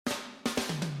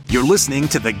You're listening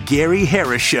to The Gary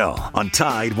Harris Show on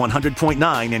Tide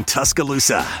 100.9 in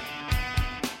Tuscaloosa.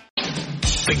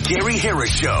 The Gary Harris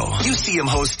Show. UCM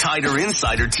host Tider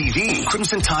Insider TV.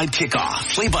 Crimson Tide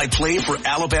Kickoff. Play-by-play for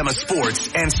Alabama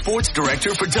sports and sports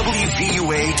director for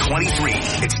WVUA 23.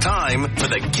 It's time for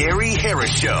The Gary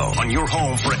Harris Show on your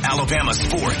home for Alabama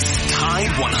sports. Tide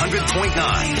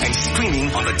 100.9 and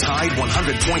streaming on the Tide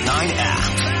 100.9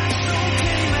 app.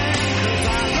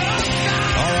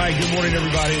 All right, good morning,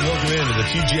 everybody, and welcome into the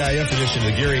TGIF edition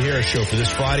of the Gary Harris Show for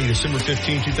this Friday, December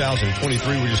 15,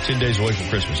 2023. We're just 10 days away from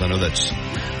Christmas. I know that's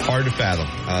hard to fathom,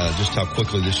 just how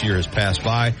quickly this year has passed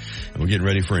by, and we're getting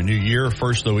ready for a new year.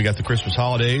 First, though, we got the Christmas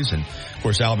holidays, and, of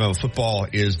course, Alabama football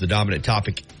is the dominant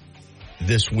topic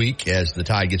this week as the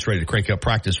Tide gets ready to crank up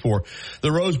practice for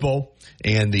the Rose Bowl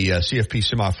and the CFP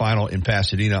semifinal in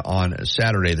Pasadena on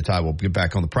Saturday. The Tide will get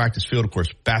back on the practice field. Of course,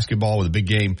 basketball with a big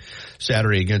game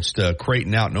Saturday against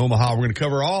Creighton out in Omaha. We're going to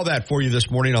cover all that for you this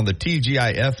morning on the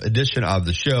TGIF edition of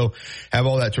the show. Have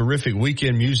all that terrific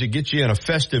weekend music, get you in a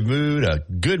festive mood, a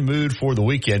good mood for the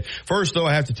weekend. First, though,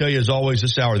 I have to tell you, as always,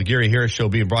 this hour, the Gary Harris Show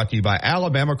being brought to you by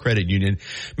Alabama Credit Union.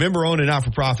 Member-owned and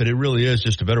not-for-profit. It really is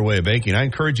just a better way of banking. I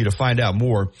encourage you to find out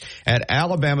more at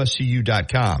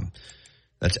alabamacu.com.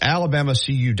 That's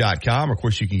alabamacu.com. Of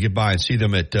course, you can get by and see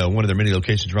them at one of their many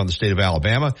locations around the state of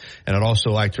Alabama. And I'd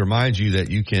also like to remind you that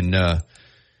you can have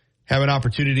an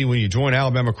opportunity when you join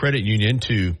Alabama Credit Union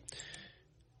to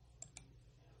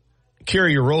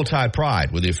carry your Roll Tide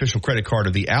pride with the official credit card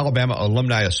of the Alabama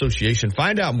Alumni Association.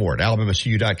 Find out more at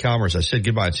alabamacu.com, or as I said,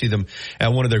 get by and see them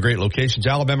at one of their great locations.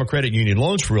 Alabama Credit Union,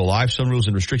 loans for real life. Some rules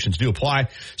and restrictions do apply.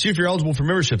 See if you're eligible for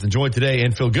membership, then join today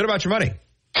and feel good about your money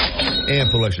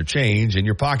and put extra change in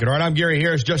your pocket. All right, I'm Gary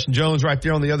Harris. Justin Jones right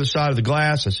there on the other side of the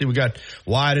glass. I see we got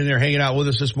Wyatt in there hanging out with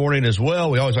us this morning as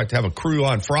well. We always like to have a crew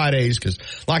on Fridays because,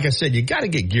 like I said, you got to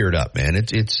get geared up, man.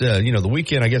 It's the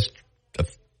weekend, I guess,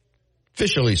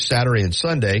 officially Saturday and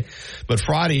Sunday, but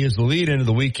Friday is the lead into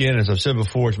the weekend. As I've said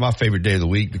before, it's my favorite day of the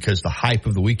week because the hype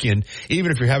of the weekend,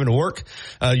 even if you're having to work,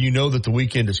 you know that the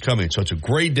weekend is coming. So it's a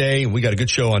great day, and we got a good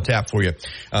show on tap for you.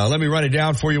 Let me run it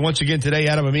down for you once again today.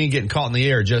 Adam Amin getting caught in the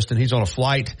air. Justin, he's on a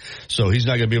flight, so he's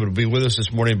not going to be able to be with us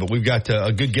this morning, but we've got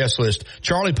a good guest list.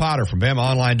 Charlie Potter from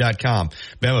BamaOnline.com,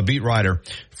 Bama beat writer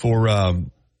for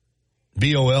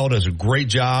BOL, does a great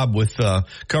job with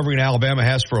covering Alabama,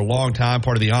 has for a long time,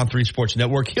 part of the On3 Sports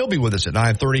Network. He'll be with us at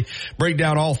 9:30. Break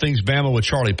down all things Bama with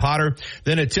Charlie Potter.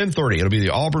 Then at 10:30, it'll be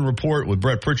the Auburn Report with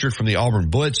Brett Pritchard from the Auburn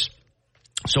Blitz.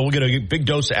 So we'll get a big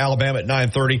dose of Alabama at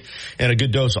 9:30 and a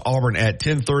good dose of Auburn at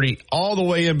 10:30. All the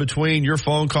way in between, your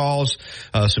phone calls,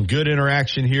 some good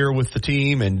interaction here with the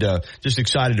team, and just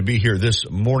excited to be here this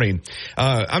morning.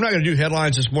 I'm not going to do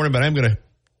headlines this morning, but I'm going to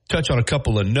touch on a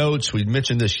couple of notes. We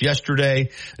mentioned this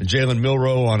yesterday. Jalen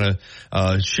Milroe on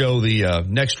a show, the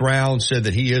next round, said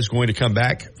that he is going to come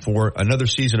back for another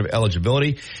season of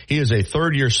eligibility. He is a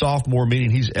third-year sophomore,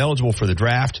 meaning he's eligible for the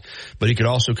draft, but he could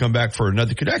also come back for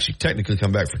another, could actually technically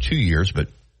come back for 2 years, but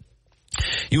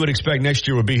you would expect next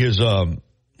year would be his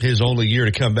only year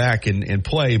to come back and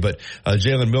play, but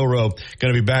Jalen Milroe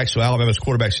going to be back, so Alabama's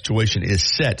quarterback situation is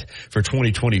set for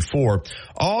 2024.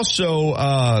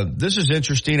 Also, this is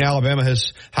interesting. Alabama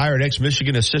has hired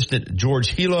ex-Michigan assistant George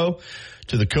Hilo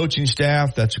to the coaching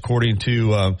staff. That's according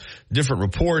to different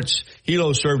reports.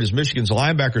 Hilo served as Michigan's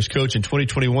linebackers coach in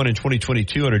 2021 and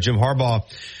 2022 under Jim Harbaugh.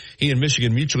 He and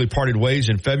Michigan mutually parted ways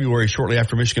in February shortly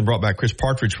after Michigan brought back Chris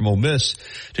Partridge from Ole Miss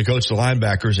to coach the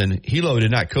linebackers, and Hilo did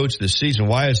not coach this season.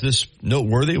 Why is this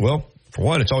noteworthy? Well, for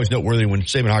one, it's always noteworthy when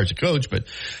Saban hires a coach, but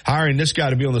hiring this guy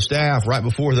to be on the staff right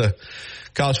before the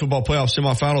college football playoff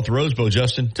semifinal at the Rose Bowl,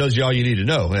 Justin, tells you all you need to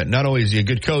know. Not only is he a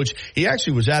good coach, he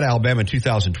actually was at Alabama in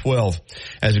 2012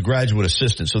 as a graduate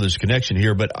assistant, so there's a connection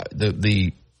here, but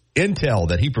the intel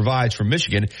that he provides from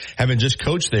Michigan, having just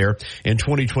coached there in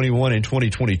 2021 and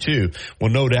 2022, will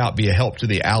no doubt be a help to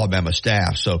the Alabama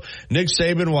staff. So Nick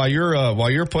Saban, while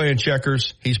you're playing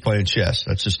checkers, he's playing chess.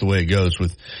 That's just the way it goes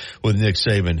with Nick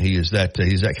Saban. He's that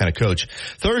kind of coach.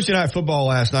 Thursday night football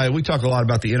last night, we talked a lot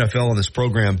about the NFL on this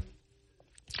program.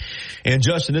 And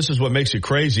Justin, this is what makes it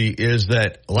crazy, is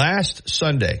that last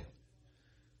Sunday,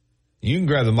 you can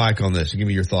grab the mic on this and give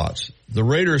me your thoughts. The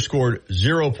Raiders scored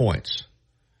 0 points.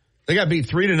 They got beat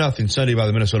 3-0 Sunday by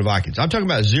the Minnesota Vikings. I'm talking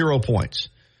about 0 points.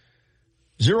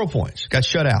 0 points. Got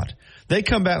shut out. They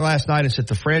come back last night and set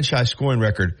the franchise scoring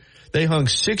record. They hung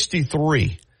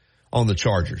 63 on the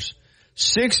Chargers.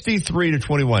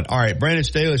 63-21. All right, Brandon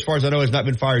Staley, as far as I know, has not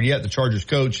been fired yet. The Chargers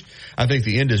coach, I think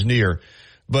the end is near.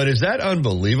 But is that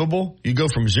unbelievable? You go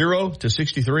from 0 to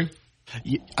 63?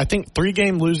 I think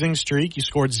 3-game losing streak, you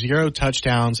scored 0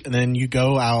 touchdowns, and then you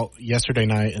go out yesterday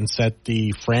night and set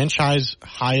the franchise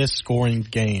highest scoring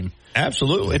game.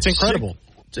 Absolutely. It's incredible.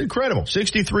 It's incredible.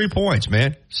 63 points,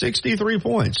 man. 63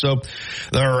 points. So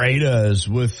the Raiders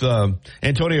with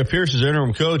Antonio Pierce as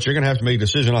interim coach, you're going to have to make a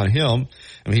decision on him.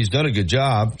 I mean, he's done a good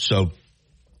job, so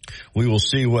we will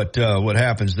see what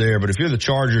happens there. But if you're the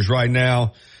Chargers right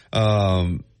now,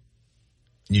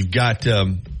 you've got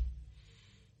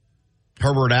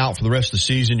Herbert out for the rest of the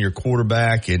season, your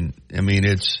quarterback, and I mean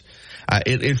it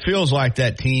feels like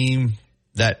that team,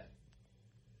 that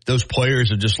those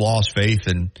players have just lost faith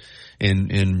in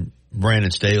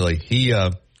Brandon Staley.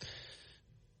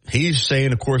 He's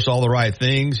saying, of course, all the right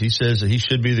things. He says that he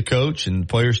should be the coach, and the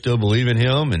players still believe in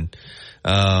him, and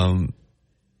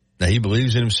that he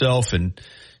believes in himself.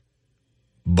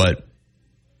 But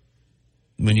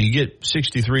when you get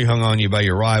 63 hung on you by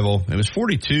your rival, it was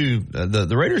 42.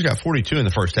 The Raiders got 42 in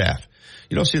the first half.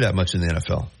 You don't see that much in the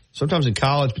NFL. Sometimes in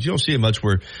college, but you don't see it much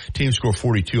where teams score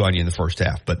 42 on you in the first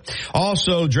half. But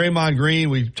also, Draymond Green,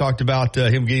 we talked about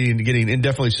him getting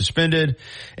indefinitely suspended,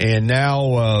 and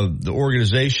now the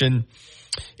organization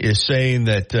is saying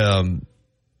that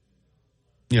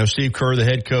Steve Kerr, the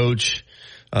head coach,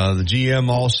 the GM,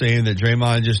 all saying that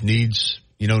Draymond just needs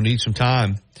some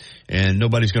time, and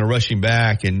nobody's going to rush him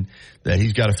back, and that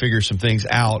he's got to figure some things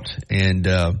out. And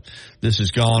this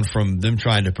has gone from them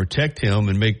trying to protect him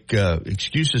and make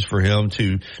excuses for him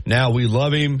to now we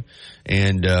love him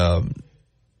and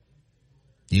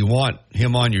you want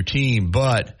him on your team,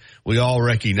 but we all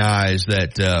recognize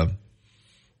that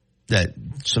that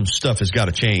some stuff has got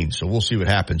to change. So we'll see what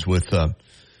happens with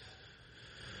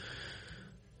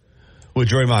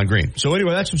Draymond Green. So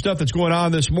anyway, that's some stuff that's going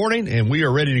on this morning, and we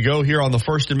are ready to go here on the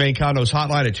First and Main Condos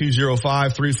hotline at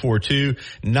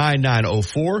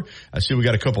 205-342-9904. I see we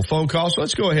got a couple phone calls, so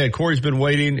let's go ahead. Corey's been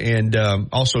waiting, and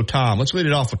also Tom. Let's lead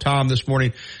it off with Tom this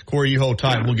morning. Corey, you hold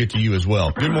tight, and we'll get to you as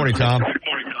well. Good morning, Tom.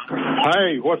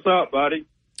 Hey, what's up, buddy?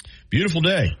 Beautiful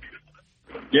day.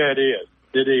 Yeah, it is.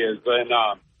 It is. And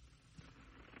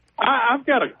I've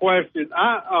got a question.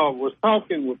 I was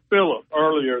talking with Philip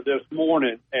earlier this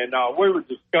morning, and we were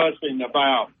discussing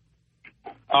about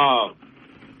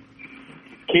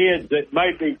kids that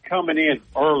may be coming in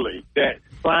early that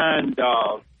signed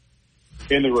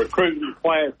in the recruiting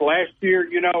class last year,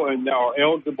 and are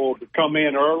eligible to come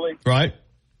in early. Right.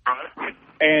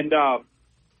 And I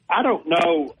don't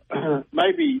know,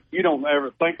 maybe you don't ever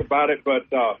think about it, but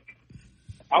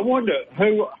I wonder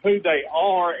who they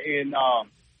are, and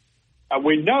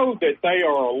we know that they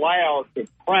are allowed to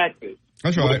practice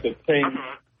with the team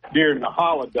during the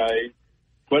holidays,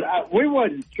 but we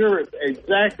wasn't sure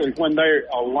exactly when they're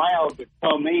allowed to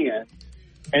come in.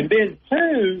 And then,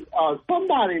 too,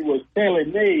 somebody was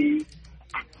telling me,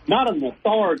 not an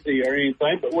authority or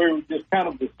anything, but we were just kind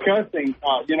of discussing,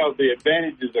 the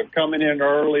advantages of coming in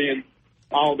early and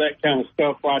all that kind of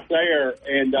stuff right there.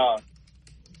 And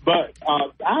but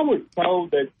I was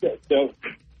told that the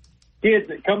kids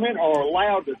that come in are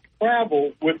allowed to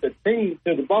travel with the team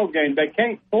to the ball game. They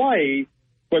can't play,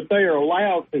 but they are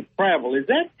allowed to travel. Is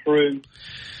that true?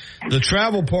 The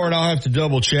travel part, I'll have to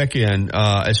double check in.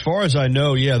 As far as I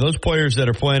know, yeah, those players that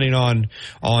are planning on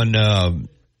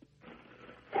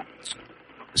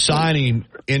signing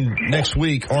in next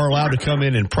week are allowed to come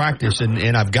in and practice,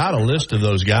 and I've got a list of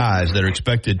those guys that are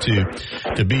expected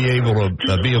to be able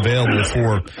to be available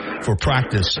for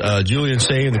practice. Julian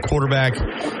Sayin, the quarterback,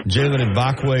 Jalen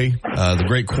Mbakwe, the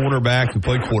great cornerback who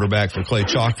played quarterback for Clay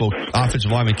Chalkville,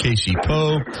 offensive lineman Casey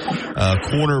Poe,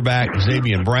 cornerback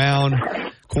Xavier Brown,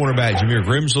 cornerback Jameer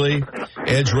Grimsley,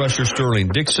 edge rusher Sterling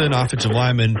Dixon, offensive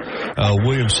lineman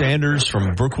William Sanders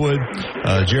from Brookwood,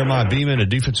 Jeremiah Beeman, a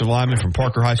defensive lineman from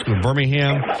Parker High School in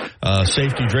Birmingham,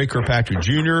 safety Drake Kirkpatrick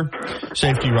Jr.,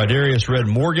 safety Rodarius Red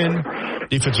Morgan,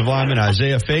 defensive lineman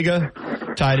Isaiah Fega,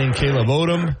 tight end Caleb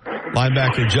Odom,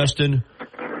 linebacker Justin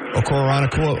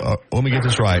Okoronkwo, let me get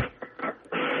this right,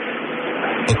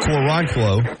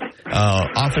 Okoronkwo,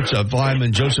 offensive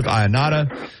lineman Joseph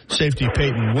Ionata, safety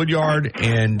Peyton Woodyard,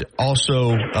 and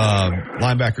also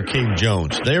linebacker Caden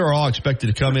Jones. They are all expected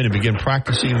to come in and begin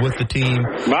practicing with the team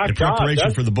in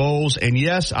preparation for the Bowls. And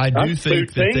yes, I do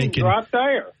think that they can. Right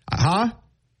there. Huh?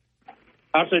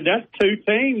 I said that's 2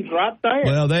 teams right there.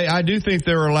 Well, I do think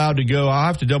they're allowed to go. I'll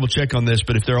have to double check on this,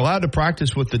 but if they're allowed to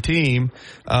practice with the team,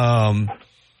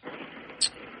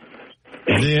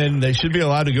 then they should be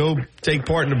allowed to go take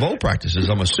part in the bowl practices.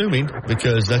 I'm assuming,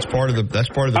 because that's part of the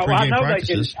pregame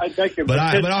practices. They can but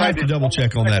I'll have to double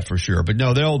check on that for sure. But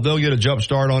no, they'll get a jump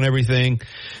start on everything,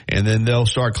 and then they'll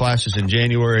start classes in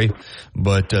January.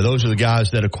 But those are the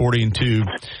guys that, according to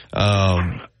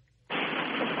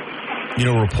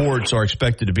reports, are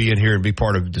expected to be in here and be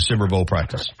part of December bowl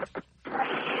practice.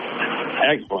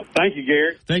 Excellent. Thank you,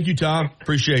 Gary. Thank you, Tom.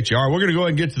 Appreciate you. All right, we're going to go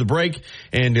ahead and get to the break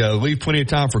and leave plenty of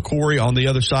time for Corey on the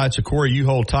other side. So, Corey, you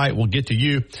hold tight. We'll get to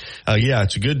you.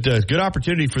 It's a good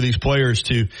opportunity for these players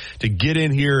to get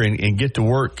in here and get to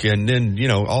work. And then,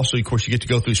 also, of course, you get to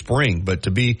go through spring. But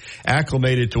to be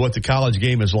acclimated to what the college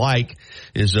game is like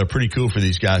is pretty cool for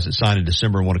these guys that sign in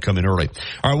December and want to come in early.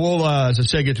 All right, we'll, as I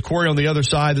said, get to Corey on the other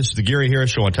side. This is the Gary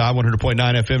Harris Show on Tide 100.9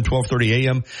 FM, 1230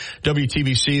 AM,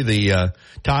 WTBC, the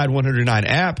Tide 109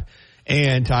 app,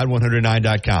 and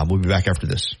Tide109.com. We'll be back after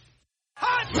this.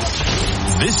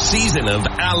 This season of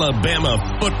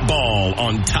Alabama football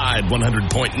on Tide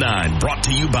 100.9, brought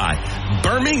to you by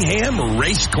Birmingham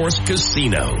Racecourse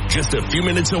Casino. Just a few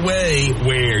minutes away,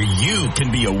 where you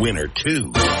can be a winner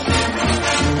too.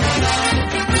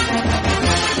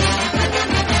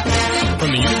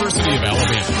 From the University of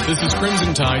Alabama, this is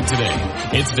Crimson Tide Today.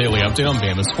 It's a daily update on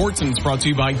Bama sports, and it's brought to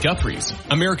you by Guthrie's.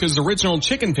 America's original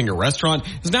chicken finger restaurant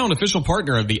is now an official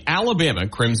partner of the Alabama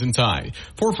Crimson Tide.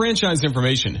 For franchise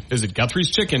information, visit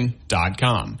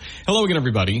Guthrie'sChicken.com. Hello again,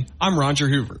 everybody. I'm Roger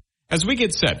Hoover. As we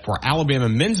get set for Alabama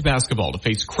men's basketball to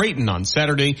face Creighton on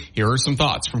Saturday, here are some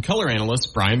thoughts from color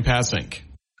analyst Brian Passink.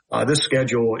 This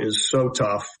schedule is so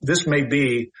tough. This may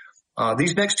be,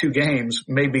 these next two games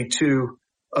may be two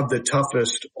of the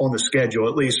toughest on the schedule,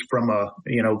 at least from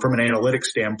from an analytics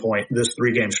standpoint. This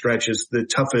 3-game stretch is the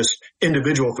toughest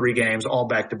individual 3 games, all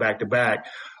back to back to back.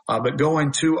 But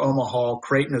going to Omaha,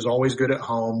 Creighton is always good at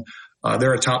home.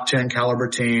 They're a top 10 caliber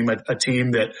team, a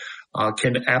team that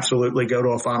can absolutely go to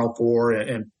a Final Four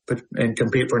and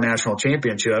compete for a national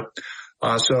championship.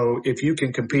 So if you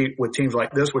can compete with teams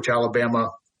like this, which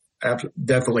Alabama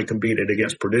definitely competed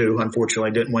against Purdue,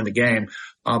 unfortunately didn't win the game.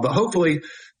 But hopefully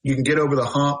you can get over the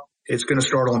hump. It's going to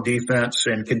start on defense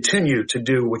and continue to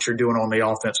do what you're doing on the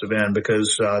offensive end,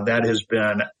 because that has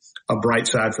been a bright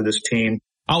side for this team.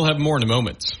 I'll have more in a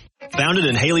moment. Founded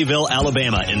in Haleyville,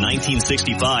 Alabama in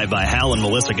 1965 by Hal and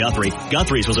Melissa Guthrie,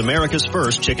 Guthrie's was America's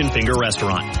first chicken finger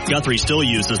restaurant. Guthrie still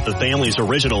uses the family's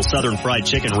original Southern fried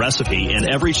chicken recipe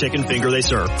in every chicken finger they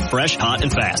serve, fresh, hot,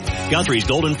 and fast. Guthrie's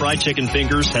Golden Fried Chicken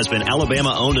Fingers has been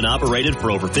Alabama owned and operated for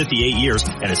over 58 years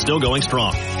and is still going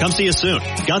strong. Come see us soon.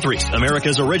 Guthrie's,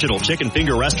 America's original chicken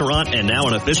finger restaurant and now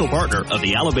an official partner of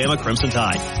the Alabama Crimson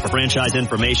Tide. For franchise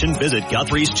information, visit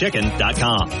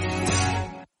Guthrie'sChicken.com.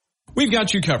 We've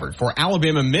got you covered for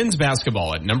Alabama men's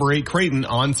basketball at number 8 Creighton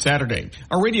on Saturday.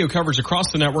 Our radio coverage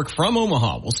across the network from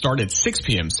Omaha will start at 6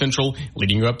 p.m. Central,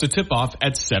 leading you up to tip-off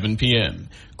at 7 p.m.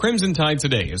 Crimson Tide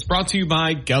Today is brought to you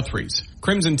by Guthrie's.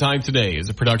 Crimson Tide Today is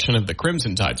a production of the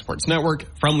Crimson Tide Sports Network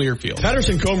from Learfield.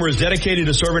 Patterson-Comer is dedicated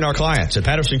to serving our clients at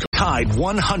Patterson. Tide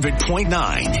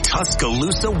 100.9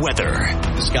 Tuscaloosa weather.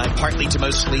 The sky partly to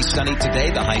mostly sunny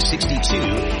today, the high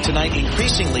 62. Tonight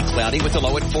increasingly cloudy with the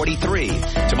low at 43.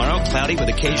 Tomorrow cloudy with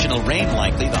occasional rain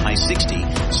likely, the high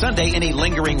 60. Sunday any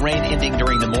lingering rain ending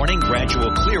during the morning,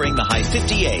 gradual clearing, the high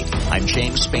 58. I'm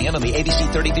James Spann on the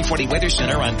ABC 3340 Weather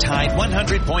Center on Tide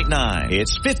 100.9.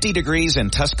 It's 50 degrees in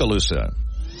Tuscaloosa.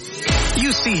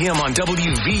 You see him on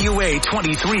WVUA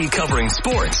 23 covering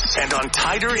sports and on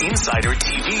Tider Insider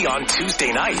TV on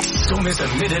Tuesday nights. Don't miss a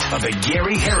minute of the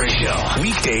Gary Harris Show.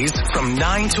 Weekdays from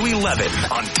 9 to 11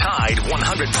 on Tide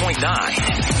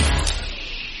 100.9.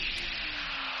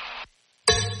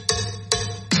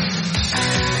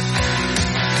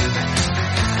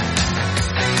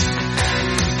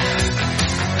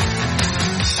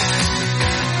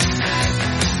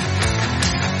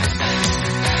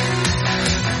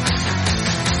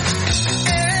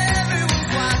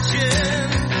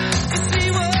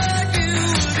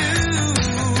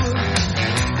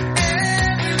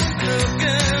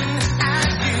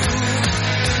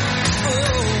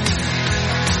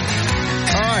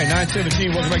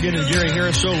 Welcome back into the Gary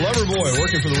Harris Show. Loverboy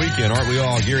working for the weekend, aren't we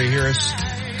all? Gary Harris,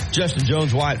 Justin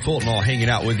Jones, Wyatt Fulton all hanging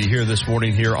out with you here this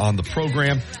morning here on the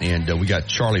program. And we got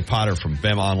Charlie Potter from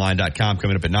BamaOnline.com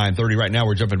coming up at 9:30. Right now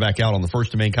we're jumping back out on the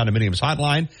First and Main Condominiums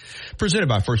hotline, presented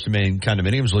by First and Main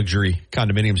Condominiums, luxury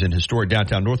condominiums in historic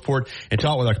downtown Northport, and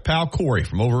talk with our pal Corey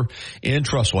from over in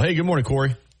Trussville. Hey, good morning,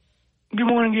 Corey. Good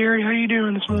morning, Gary. How you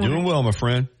doing this morning? Doing well, my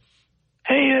friend.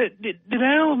 Hey, did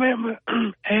Alabama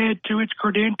add to its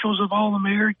credentials of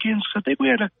All-Americans? I think we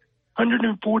had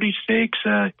 146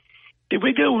 Did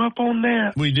we go up on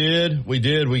that? We did.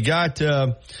 We got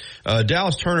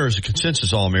Dallas Turner as a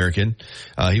consensus All-American.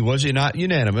 He was not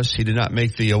unanimous. He did not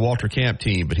make the Walter Camp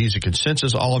team, but he's a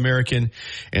consensus All-American.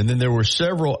 And then there were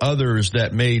several others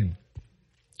that made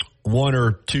one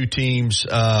or two teams,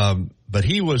 but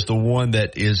he was the one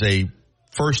that is a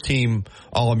first-team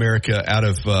All-America out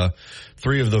of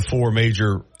 3 of the 4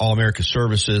 major All-America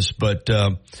services. But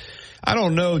I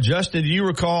don't know, Justin, do you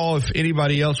recall if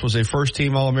anybody else was a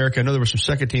first-team All-America? I know there were some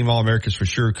second-team All-Americans for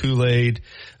sure, Kool-Aid,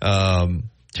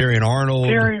 Terrion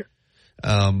Arnold.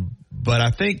 But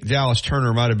I think Dallas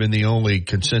Turner might have been the only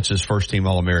consensus first-team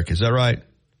All-America. Is that right?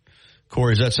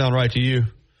 Corey, does that sound right to you?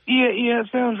 Yeah, it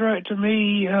sounds right to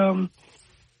me.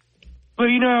 But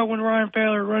you know, when Ryan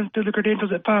Fowler runs through the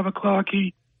credentials at 5 o'clock,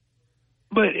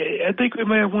 but I think we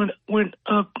may have went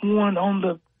up one on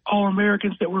the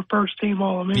All-Americans that were first-team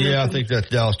All-Americans. Yeah, I think that's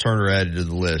Dallas Turner added to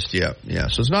the list. Yeah.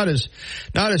 So it's not as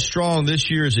strong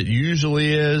this year as it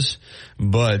usually is,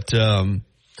 but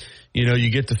you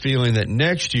get the feeling that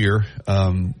next year,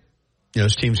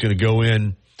 this team's going to go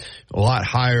in a lot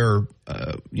higher.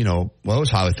 It was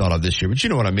highly thought of this year, but you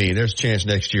know what I mean. There's a chance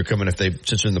next year coming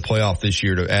since they're in the playoff this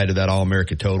year to add to that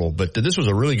All-America total. But this was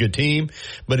a really good team,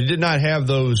 but it did not have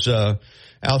those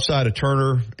outside of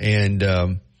Turner and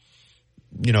as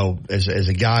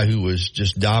a guy who was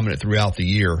just dominant throughout the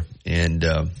year. And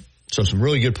so some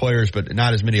really good players, but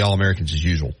not as many All-Americans as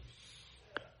usual.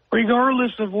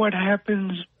 Regardless of what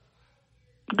happens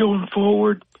going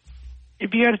forward,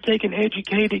 if you had to take an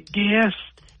educated guess,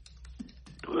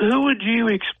 who would you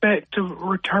expect to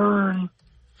return?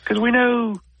 Because we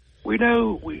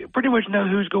pretty much know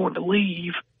who's going to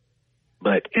leave.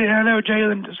 But I know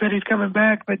Jalen said he's coming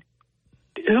back, but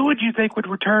who would you think would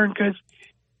return? Because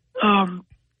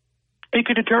it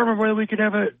could determine whether we could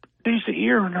have a decent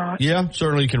year or not. Yeah,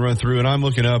 certainly you can run through. And I'm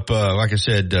looking up, like I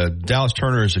said, Dallas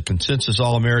Turner is a consensus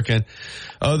All-American.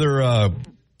 Other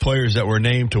players that were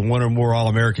named to one or more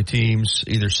All-America teams,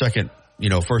 either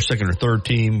first, second, or third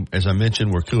team, as I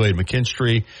mentioned, were Kool-Aid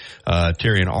McKinstry,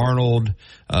 Terrion Arnold,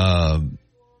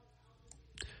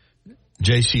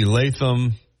 J.C.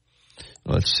 Latham.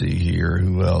 Let's see here.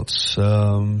 Who else?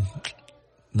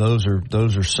 Those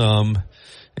are some.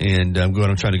 And I'm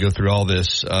trying to go through all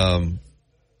this.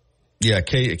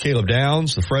 Caleb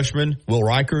Downs, the freshman, Will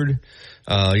Reichard.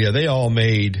 They all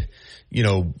made,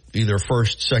 either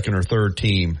first, second, or third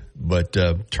team. But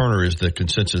Turner is the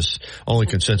only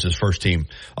consensus first team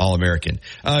All-American.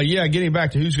 Getting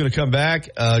back to who's going to come back,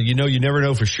 you never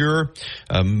know for sure.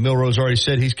 Milrose already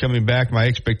said he's coming back. My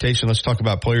expectation, let's talk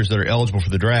about players that are eligible for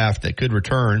the draft that could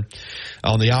return.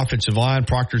 On the offensive line,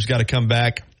 Proctor's got to come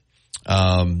back.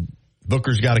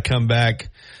 Booker's got to come back.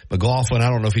 McLaughlin, I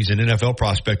don't know if he's an NFL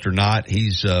prospect or not.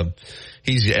 He's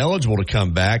eligible to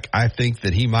come back. I think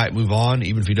that he might move on,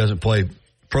 even if he doesn't play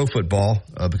pro football,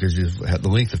 because of the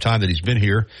length of time that he's been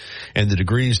here and the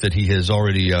degrees that he has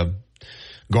already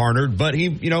garnered. But he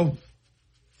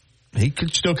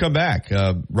could still come back.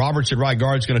 Roberts at right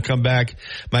guard is going to come back.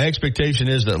 My expectation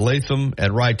is that Latham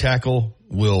at right tackle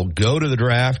will go to the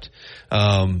draft.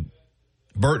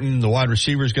 Burton, the wide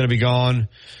receiver, is going to be gone.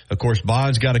 Of course,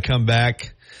 Bond's got to come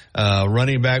back.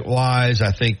 Running back wise,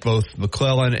 I think both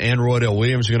McClellan and Roydell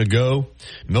Williams are going to go.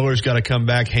 Miller's got to come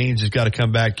back. Haynes has got to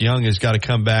come back. Young has got to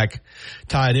come back.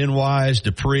 Tight end wise,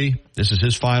 Dupree, this is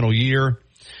his final year.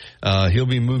 He'll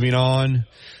be moving on.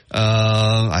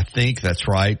 I think that's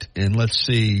right. And let's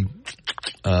see.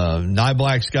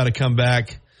 Nyblack's got to come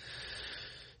back.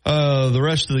 The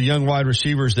rest of the young wide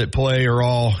receivers that play are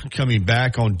all coming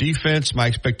back. On defense, my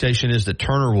expectation is that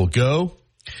Turner will go.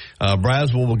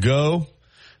 Braswell will go.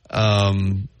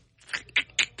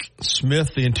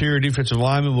 Smith, the interior defensive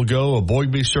lineman, will go.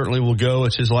 Boygby certainly will go.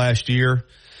 It's his last year.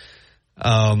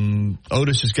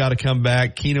 Otis has got to come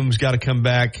back. Keenum's got to come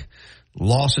back.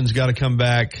 Lawson's got to come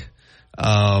back.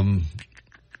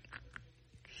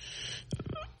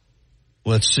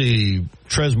 Let's see.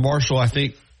 Trez Marshall, I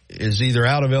think, is either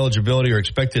out of eligibility or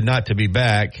expected not to be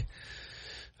back.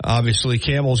 Obviously,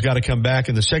 Campbell's got to come back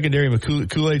in the secondary.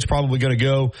 Kool-Aid's probably going to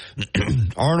go.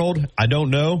 Arnold, I don't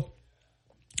know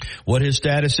what his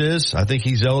status is. I think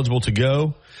he's eligible to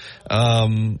go.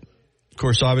 Of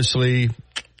course, obviously,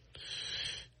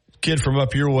 kid from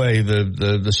up your way,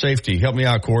 the safety. Help me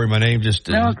out, Corey. My name just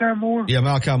Malachi Moore. Yeah,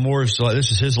 Malachi Moore.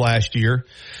 This is his last year,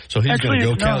 so he's going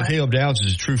to go. Caleb Downs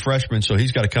is a true freshman, so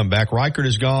he's got to come back. Reichard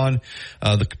is gone.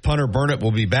 The punter Burnett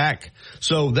will be back.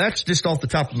 So that's just off the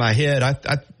top of my head.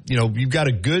 You've got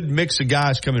a good mix of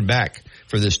guys coming back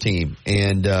for this team,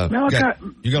 and you're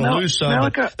going to lose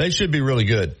some. But they should be really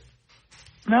good.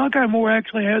 Malachi Moore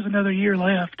actually has another year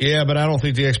left. Yeah, but I don't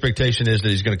think the expectation is that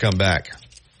he's going to come back.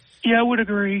 Yeah, I would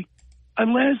agree.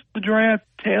 Unless the draft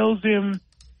tells him,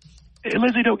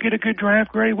 unless they don't get a good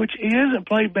draft grade, which he hasn't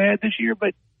played bad this year,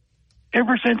 but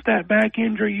ever since that back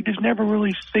injury, you just never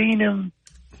really seen him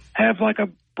have like a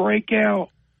breakout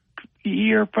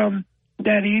year from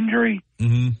that injury.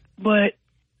 Mm-hmm.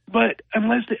 But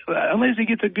unless he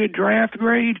gets a good draft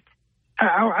grade,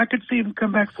 I could see him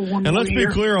come back for one more year. And let's be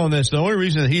clear on this. The only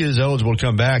reason that he is eligible to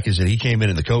come back is that he came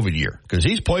in the COVID year, because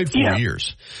he's played 4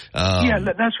 years.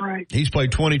 That's right. He's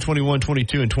played 20, 21,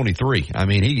 22, and 23. I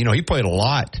mean, he played a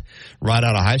lot right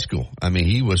out of high school. I mean,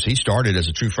 he started as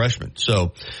a true freshman.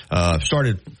 So,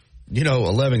 started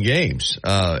 11 games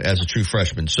as a true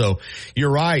freshman. So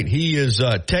you're right. He is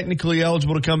technically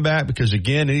eligible to come back because,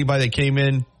 again, anybody that came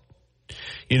in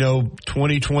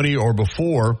 2020 or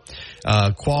before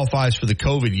qualifies for the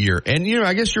COVID year. And,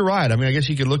 I guess you're right. I mean, I guess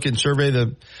he could look and survey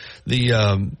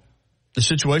the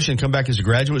situation and come back as a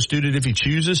graduate student if he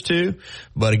chooses to.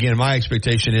 But again, my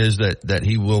expectation is that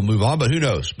he will move on, but who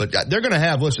knows? But they're going to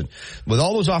have, listen, with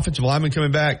all those offensive linemen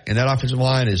coming back, and that offensive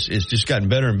line is just gotten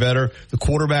better and better. The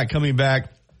quarterback coming back,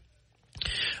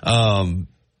 they've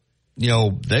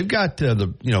got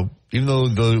even though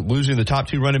they're losing the top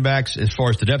 2 running backs as far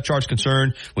as the depth chart's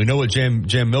concerned, we know what Jam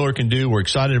Miller can do. We're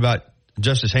excited about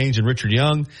Justice Haynes and Richard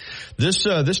Young. This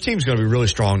team's going to be really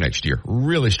strong next year,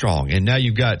 really strong. And now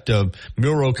you've got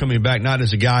Milroe coming back, not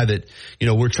as a guy that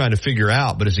we're trying to figure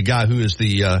out, but as a guy who is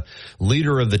the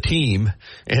leader of the team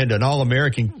and an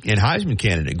All-American and Heisman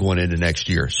candidate going into next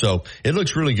year. So it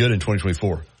looks really good in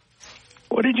 2024.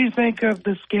 What did you think of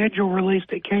the schedule release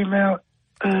that came out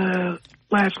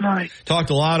last night? Talked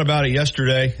a lot about it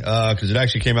yesterday because it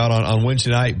actually came out on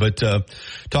Wednesday night, but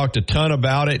talked a ton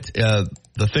about it.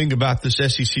 The thing about this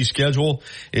SEC schedule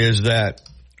is that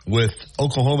with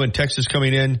Oklahoma and Texas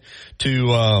coming in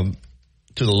to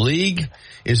the league,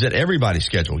 is that everybody's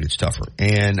schedule gets tougher.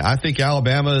 And I think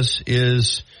Alabama's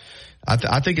is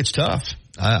I think it's tough.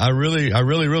 I really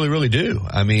do.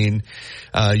 I mean,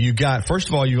 first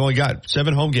of all, you've only got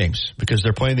 7 home games because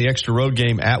they're playing the extra road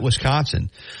game at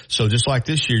Wisconsin. So just like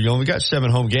this year, you only got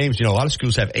 7 home games. A lot of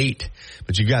schools have 8,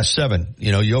 but you got 7.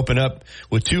 You open up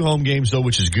with 2 home games though,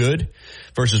 which is good,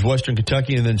 versus Western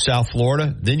Kentucky and then South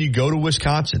Florida. Then you go to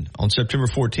Wisconsin on September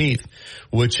 14th,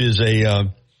 which is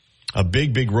a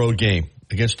big road game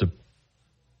against the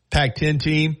Pac-10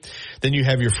 team. Then you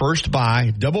have your first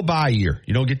bye, double bye year.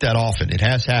 You don't get that often. It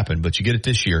has happened, but you get it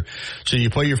this year. So you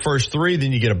play your first 3,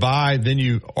 then you get a bye, then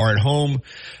you are at home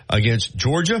against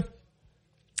Georgia,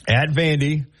 at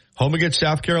Vandy, home against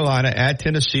South Carolina, at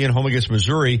Tennessee, and home against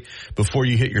Missouri before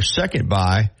you hit your second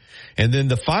bye. And then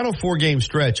the final 4-game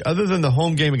stretch, other than the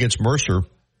home game against Mercer,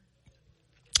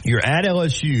 you're at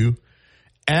LSU,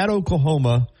 at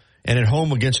Oklahoma, and at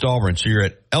home against Auburn. So you're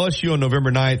at LSU on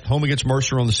November 9th, home against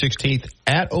Mercer on the 16th,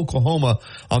 at Oklahoma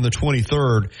on the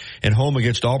 23rd, and home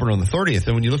against Auburn on the 30th.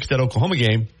 And when you look at that Oklahoma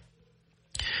game,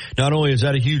 not only is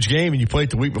that a huge game and you play it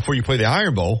the week before you play the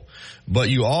Iron Bowl, but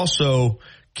you also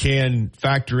can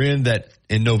factor in that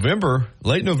in November,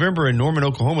 late November in Norman,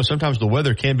 Oklahoma, sometimes the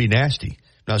weather can be nasty.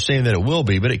 I'm not saying that it will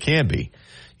be, but it can be.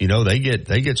 They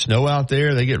get snow out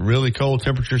there. They get really cold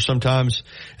temperatures sometimes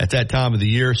at that time of the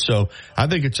year. So I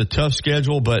think it's a tough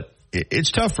schedule, but it's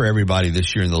tough for everybody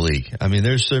this year in the league. I mean,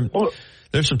 there's some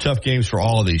tough games for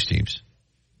all of these teams.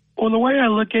 Well, the way I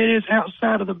look at it is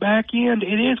outside of the back end,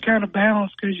 it is kind of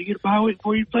balanced because you get a bye week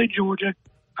before you play Georgia.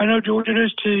 I know Georgia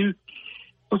does too.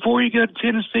 Before you go to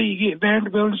Tennessee, you get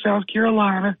Vanderbilt and South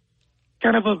Carolina.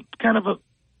 Kind of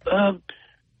a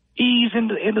ease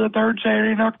into the third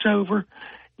Saturday in October.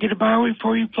 Get a bye week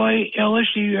before you play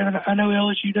LSU, and I know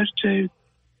LSU does too.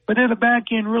 But then the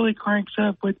back end really cranks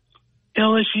up with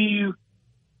LSU,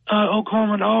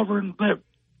 Oklahoma, and Auburn. But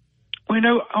we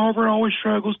know Auburn always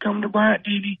struggles coming to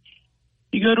Bryant-Denny.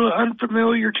 You go to an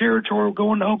unfamiliar territory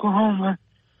going to Oklahoma,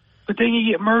 but then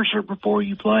you get Mercer before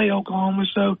you play Oklahoma.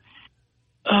 So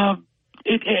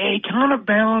it kind of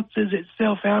balances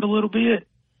itself out a little bit.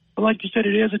 But like you said,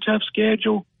 it is a tough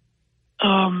schedule.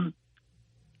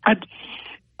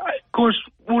 Of course,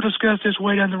 we'll discuss this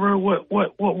way down the road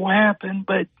what will happen,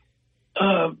 but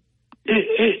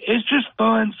it's just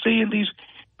fun seeing these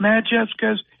matchups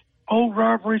because old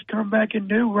rivalries come back and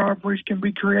new rivalries can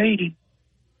be created.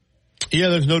 Yeah,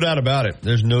 there's no doubt about it.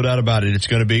 It's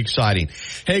going to be exciting.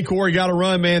 Hey, Corey, got to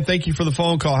run, man. Thank you for the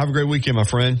phone call. Have a great weekend, my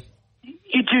friend.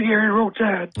 You you, Gary. Roll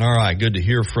Tide. All right. Good to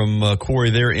hear from Corey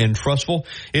there in Trussville.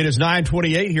 It is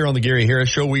 9:28 here on the Gary Harris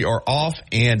Show. We are off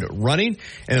and running.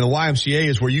 And the YMCA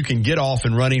is where you can get off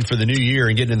and running for the new year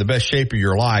and get in the best shape of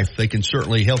your life. They can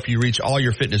certainly help you reach all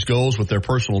your fitness goals with their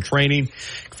personal training,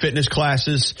 fitness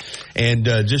classes, and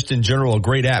just in general, a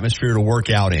great atmosphere to work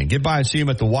out in. Get by and see them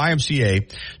at the YMCA,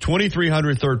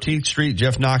 2300 13th Street.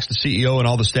 Jeff Knox, the CEO, and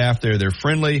all the staff there. They're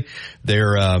friendly.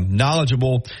 They're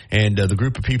knowledgeable. And the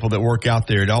group of people that work out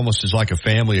there, it almost is like a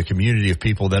family, a community of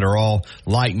people that are all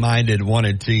like-minded,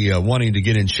 wanting to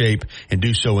get in shape and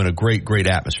do so in a great, great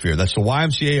atmosphere. That's the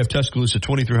YMCA of Tuscaloosa,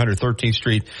 2300 13th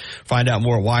Street. Find out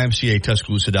more at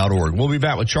ymcatuscaloosa.org. We'll be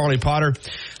back with Charlie Potter,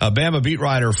 a Bama beat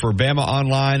writer for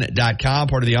BamaOnline.com,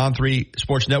 part of the On3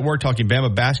 Sports Network, talking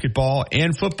Bama basketball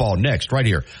and football next, right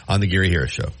here on the Gary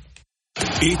Harris Show.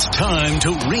 It's time to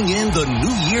ring in the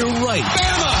new year right.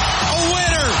 Bama, a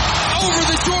winner over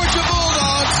the Georgia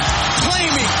Bulldogs,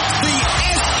 claiming the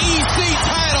SEC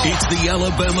title. It's the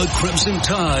Alabama Crimson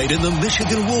Tide and the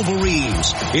Michigan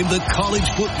Wolverines in the college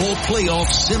football playoff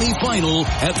semifinal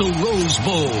at the Rose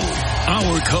Bowl.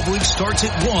 Our coverage starts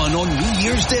at 1 on New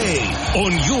Year's Day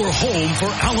on your home for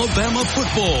Alabama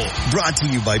football. Brought to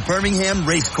you by Birmingham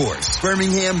Racecourse.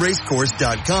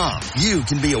 BirminghamRacecourse.com. You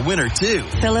can be a winner too.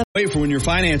 Wait for when your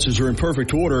finances are in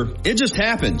perfect order. It just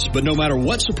happens. But no matter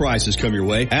what surprises come your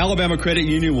way, Alabama Credit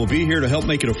Union will be here to help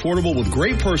make it affordable with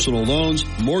great personal loans,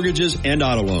 mortgages, and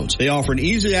auto loans. They offer an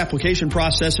easy application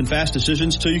process and fast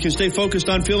decisions so you can stay focused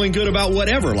on feeling good about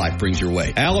whatever life brings your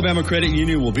way. Alabama Credit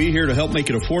Union will be here to help make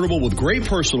it affordable with great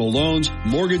personal loans,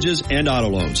 mortgages, and auto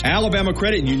loans. Alabama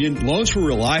Credit Union, loans for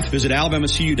real life. Visit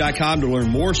alabamacu.com to learn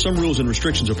more. Some rules and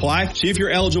restrictions apply. See if you're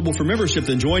eligible for membership,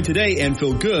 then join today and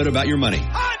feel good about your money.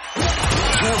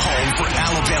 Your home for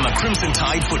Alabama Crimson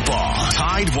Tide football.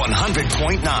 Tide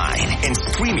 100.9 and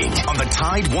streaming on the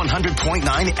Tide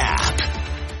 100.9 app.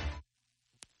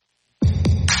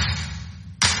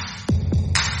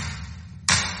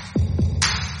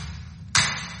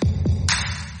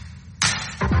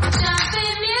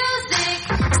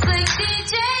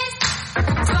 DJs,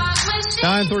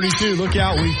 9:32,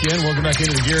 Lookout Weekend. Welcome back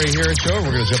into the Gary Harris Show.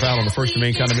 We're going to jump out on the First and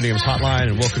Main Condominiums hotline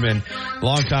and welcome in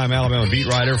longtime Alabama beat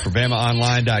writer for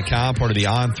BamaOnline.com, part of the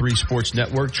On3 Sports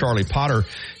Network. Charlie Potter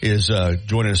is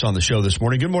joining us on the show this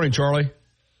morning. Good morning, Charlie.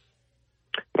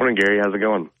 Morning, Gary. How's it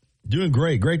going? Doing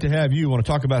great. Great to have you. I want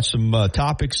to talk about some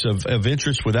topics of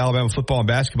interest with Alabama football and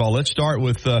basketball. Let's start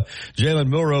with Jalen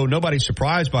Milroe. Nobody's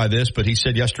surprised by this, but he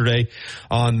said yesterday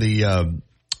on the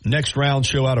next round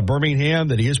show out of Birmingham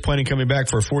that he is planning coming back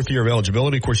for a fourth year of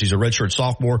eligibility. Of course, he's a redshirt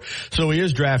sophomore, so he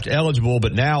is draft eligible.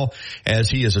 But now, as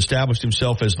he has established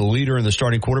himself as the leader and the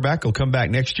starting quarterback, he'll come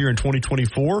back next year in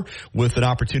 2024 with an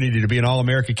opportunity to be an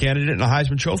All-America candidate and a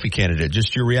Heisman Trophy candidate.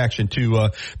 Just your reaction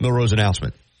to Milroe's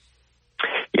announcement.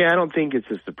 Yeah, I don't think it's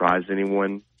a surprise to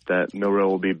anyone that Milroe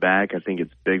will be back. I think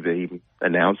it's big that he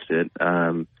announced it.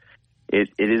 It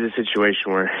is a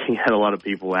situation where he had a lot of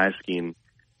people asking,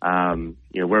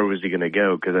 where was he going to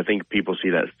go? Because I think people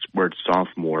see that word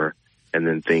sophomore and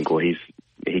then think, well,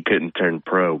 he couldn't turn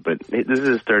pro. But this is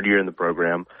his third year in the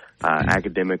program.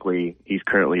 Academically, he's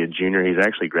currently a junior. He's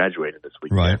actually graduated this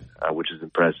weekend, right. Which is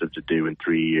impressive to do in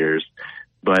 3 years.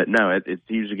 But no, it's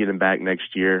huge to get him back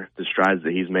next year. The strides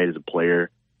that he's made as a player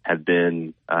have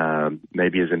been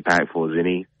maybe as impactful as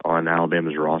any on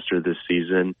Alabama's roster this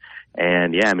season.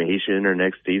 And, yeah, I mean, he should enter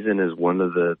next season as one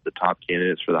of the top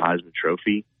candidates for the Heisman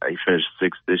Trophy. He finished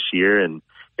sixth this year, and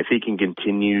if he can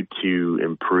continue to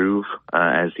improve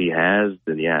as he has,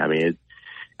 then, yeah, I mean, it's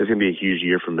going to be a huge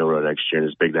year for Milroe next year, and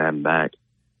it's big to have him back.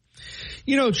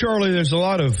 You know, Charlie, there's a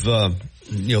lot of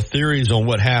theories on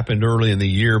what happened early in the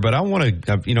year, but I want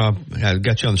to, I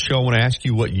got you on the show. I want to ask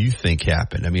you what you think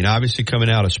happened. I mean, obviously coming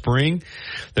out of spring,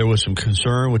 there was some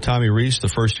concern with Tommy Rees, the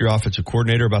first-year offensive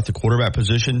coordinator, about the quarterback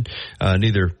position.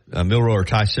 Neither Milroe or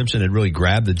Ty Simpson had really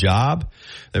grabbed the job.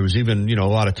 There was even, a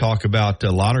lot of talk about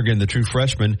Lonergan, the true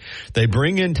freshman. They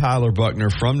bring in Tyler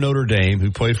Buchner from Notre Dame, who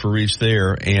played for Rees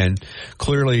there, and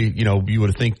clearly,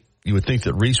 you would think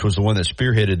that Rees was the one that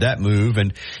spearheaded that move.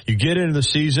 And you get into the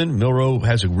season, Milroe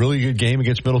has a really good game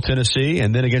against Middle Tennessee,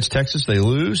 and then against Texas they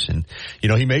lose. And,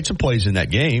 he made some plays in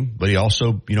that game, but he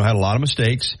also, had a lot of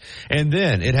mistakes. And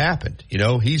then it happened.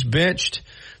 He's benched.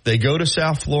 They go to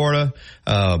South Florida.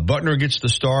 Buchner gets the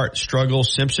start,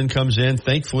 struggles. Simpson comes in.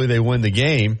 Thankfully they win the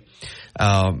game.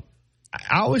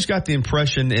 I always got the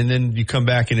impression, and then you come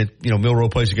back and Milroe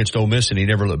plays against Ole Miss and he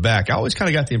never looked back. I always kind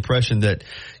of got the impression that,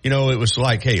 it was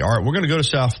like, hey, all right, we're going to go to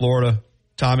South Florida,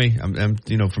 Tommy, from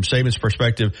Saban's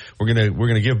perspective, we're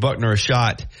gonna give Buckner a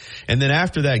shot. And then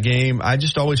after that game, I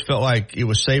just always felt like it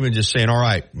was Saban just saying, all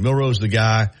right, Milroe's the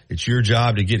guy. It's your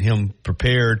job to get him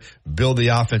prepared, build the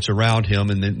offense around him,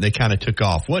 and then they kind of took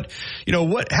off.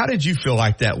 How did you feel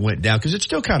like that went down? Because it's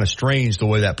still kind of strange the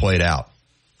way that played out.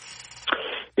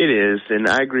 It is, and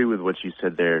I agree with what you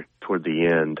said there toward the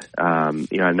end.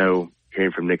 I know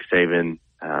hearing from Nick Saban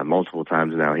multiple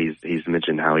times now, he's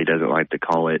mentioned how he doesn't like to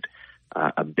call it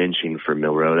a benching for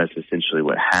Milroe. That's essentially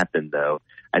what happened, though.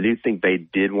 I do think they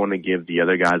did want to give the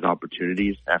other guys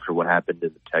opportunities after what happened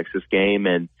in the Texas game,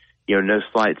 and no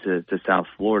slight to South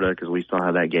Florida because we saw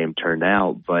how that game turned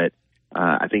out, but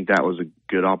I think that was a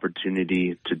good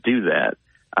opportunity to do that.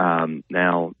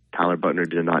 Now, Tyler Buckner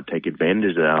did not take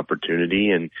advantage of that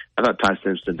opportunity, and I thought Ty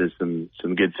Simpson did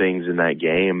some good things in that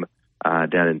game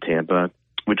down in Tampa,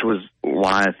 which was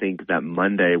why I think that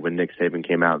Monday when Nick Saban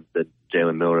came out that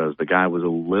Jalen Milroe is the guy was a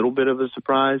little bit of a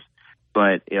surprise.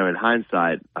 But, in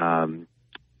hindsight, kind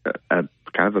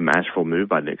of a masterful move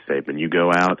by Nick Saban. You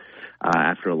go out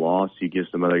after a loss, you give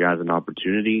some other guys an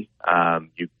opportunity.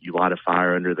 You light a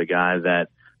fire under the guy that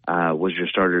was your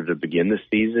starter to begin the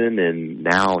season, and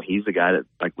now he's the guy that,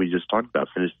 like we just talked about,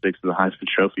 finished sixth in the Heisman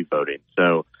Trophy voting.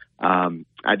 So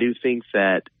I do think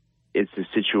that it's a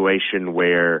situation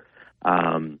where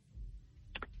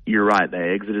you're right.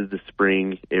 They exited the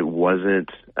spring. It wasn't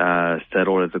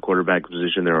settled at the quarterback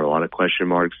position. There are a lot of question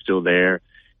marks still there.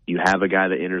 You have a guy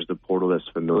that enters the portal that's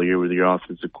familiar with your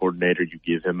offensive coordinator. You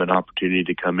give him an opportunity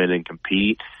to come in and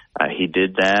compete. He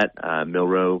did that.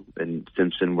 Milroe and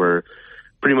Simpson were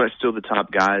pretty much still the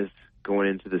top guys going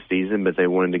into the season, but they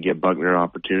wanted to give Buckner an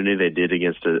opportunity. They did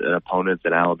against an opponent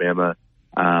that Alabama,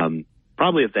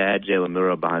 probably if they had Jalen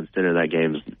Milroe behind center, that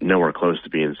game's nowhere close to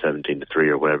being 17-3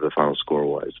 or whatever the final score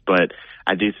was. But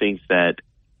I do think that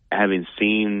having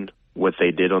seen what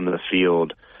they did on the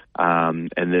field, and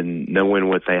then knowing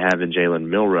what they have in Jalen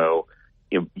Milroe,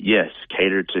 yes,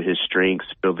 cater to his strengths,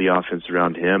 build the offense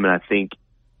around him. And I think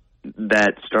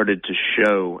that started to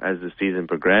show as the season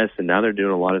progressed, and now they're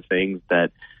doing a lot of things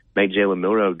that make Jalen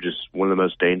Milroe just one of the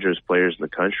most dangerous players in the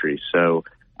country. So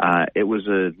it was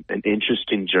an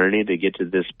interesting journey to get to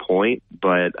this point,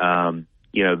 but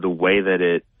the way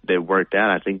that it worked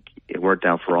out, I think it worked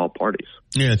out for all parties.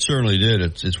 Yeah, it certainly did.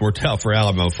 It's worked out for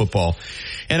Alabama football.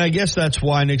 And I guess that's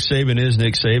why Nick Saban is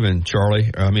Nick Saban,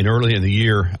 Charlie. Early in the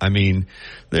year,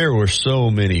 there were so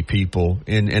many people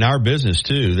in our business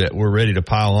too that were ready to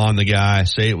pile on the guy,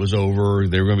 say it was over,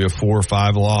 they were going to be a 4 or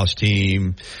 5 loss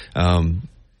team.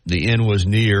 The end was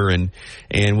near, and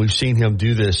we've seen him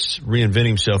do this, reinvent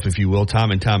himself, if you will,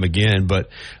 time and time again. But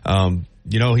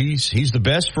he's the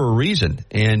best for a reason.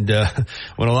 And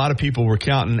when a lot of people were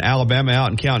counting Alabama out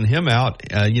and counting him out,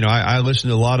 I listened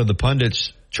to a lot of the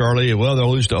pundits, Charlie. Well,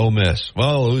 they'll lose to Ole Miss.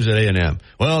 Well, they'll lose at A&M.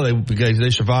 Well, they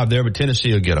survived there, but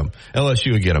Tennessee will get them.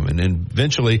 LSU will get them. And then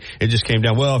eventually it just came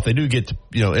down, well, if they do get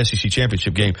to, SEC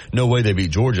championship game, no way they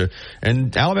beat Georgia.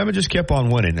 And Alabama just kept on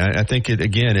winning. I think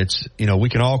it's, we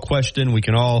can all question, we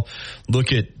can all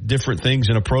look at different things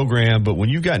in a program, but when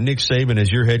you got Nick Saban as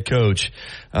your head coach,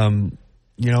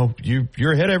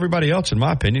 you're ahead of everybody else, in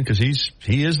my opinion, because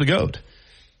he is the GOAT.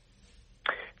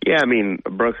 Yeah,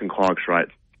 Brooks and Clark's right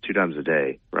 2 times a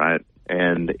day, right?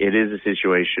 And it is a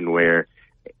situation where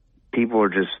people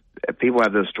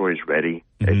have those stories ready.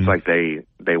 Mm-hmm. It's like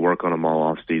they work on them all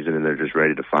off season and they're just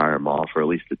ready to fire them off, or at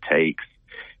least the takes.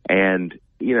 And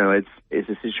it's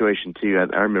a situation too.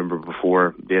 I remember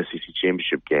before the SEC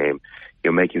championship game,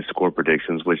 making score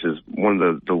predictions, which is one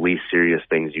of the least serious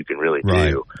things you can really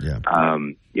do. Yeah.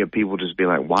 People just be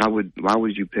like, why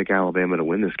would you pick Alabama to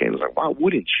win this game? It's like, why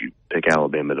wouldn't you pick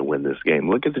Alabama to win this game?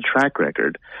 Look at the track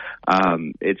record.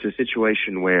 It's a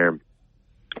situation where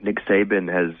Nick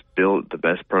Saban has built the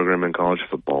best program in college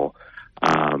football.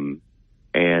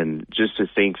 And just to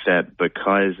think that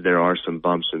because there are some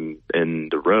bumps in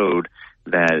the road,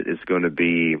 that it's going to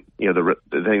be, the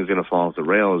thing's going to fall off the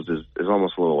rails is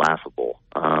almost a little laughable.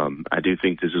 I do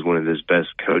think this is one of his best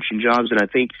coaching jobs, and I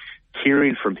think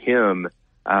hearing from him,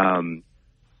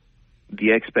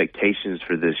 the expectations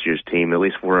for this year's team, at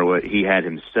least for what he had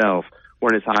himself,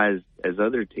 weren't as high as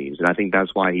other teams, and I think that's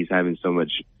why he's having so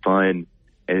much fun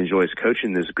and enjoys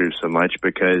coaching this group so much,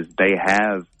 because they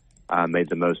have made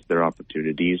the most of their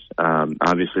opportunities.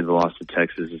 Obviously, the loss to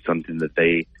Texas is something that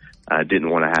they didn't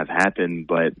want to have happen,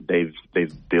 but they've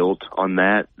built on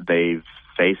that. They've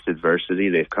faced adversity.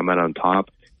 They've come out on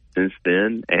top since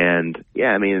then. And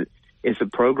yeah, it's a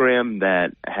program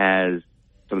that has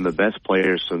some of the best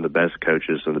players, some of the best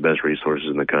coaches, some of the best resources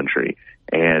in the country.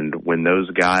 And when those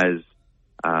guys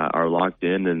are locked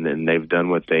in and they've done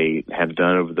what they have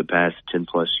done over the past 10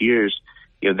 plus years,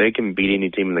 they can beat any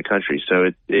team in the country. So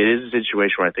it is a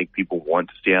situation where I think people want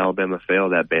to see Alabama fail.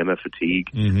 That Bama fatigue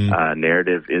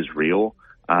narrative is real.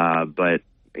 But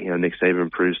Nick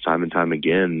Saban proves time and time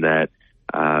again that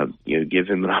give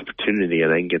him an opportunity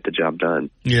and they can get the job done.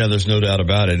 Yeah, there's no doubt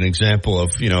about it. An example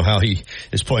of, how he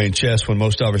is playing chess when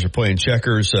most of us are playing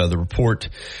checkers. The report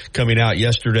coming out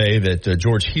yesterday that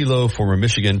George Hilo, former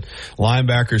Michigan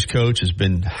linebackers coach, has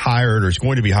been hired or is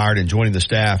going to be hired and joining the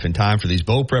staff in time for these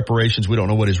bowl preparations. We don't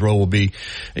know what his role will be,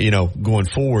 going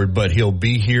forward, but he'll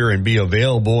be here and be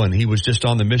available. And he was just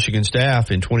on the Michigan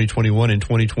staff in 2021 and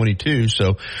 2022.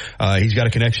 So, he's got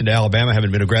a connection to Alabama,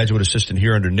 having been a graduate assistant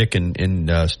here under Nick and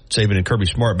Saban and Kirby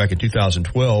Smart back in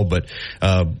 2012. But,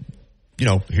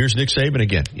 here's Nick Saban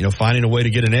again, finding a way to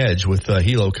get an edge with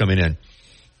Hilo coming in.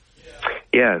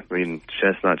 Yeah,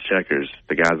 chess, not checkers.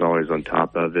 The guy's always on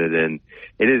top of it. And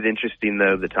it is interesting,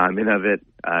 though, the timing of it,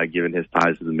 given his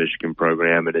ties to the Michigan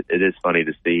program. And it is funny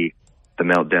to see the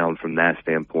meltdown from that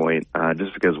standpoint,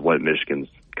 just because of what Michigan's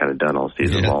kind of done all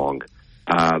season long.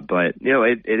 But,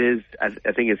 it is,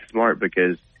 I think it's smart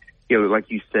because, like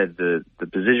you said, the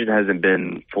position hasn't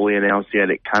been fully announced yet.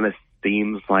 It kind of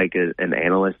seems like an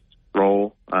analyst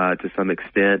role to some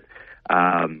extent.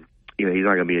 He's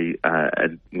not going to be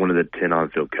one of the 10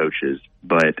 on-field coaches,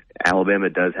 but Alabama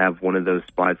does have one of those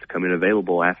spots coming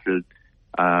available after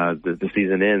the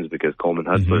season ends because Coleman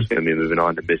Hustler is going to be moving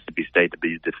on to Mississippi State to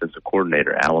be defensive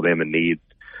coordinator. Alabama needs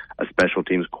a special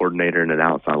teams coordinator and an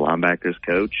outside linebackers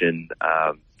coach, and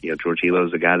George Hilo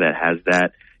is a guy that has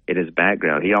that in his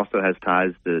background. He also has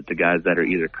ties to guys that are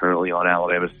either currently on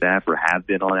Alabama staff or have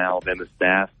been on Alabama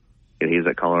staff. And he's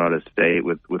at Colorado State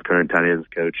with current tight ends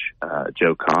coach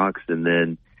Joe Cox. And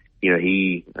then,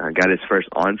 he got his first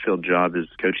on-field job as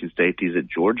coaching safeties at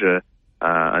Georgia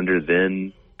under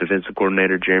then defensive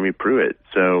coordinator Jeremy Pruitt.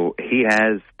 So he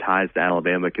has ties to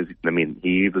Alabama because,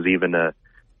 he was even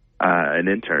an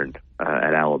intern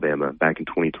at Alabama back in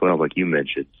 2012, like you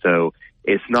mentioned. So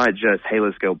it's not just, hey,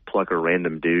 let's go pluck a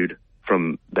random dude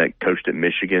from that coached at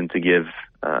Michigan to give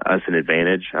us an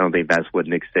advantage. I don't think that's what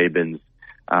Nick Saban's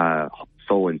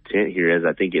sole intent here is.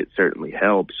 I think it certainly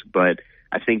helps, but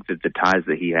I think that the ties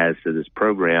that he has to this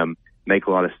program make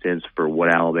a lot of sense for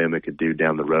what Alabama could do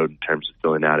down the road in terms of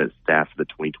filling out its staff for the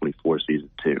 2024 season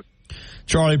too.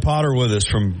 Charlie Potter with us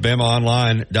from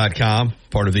BamaOnline.com,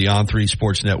 part of the On3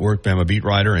 Sports Network, Bama beat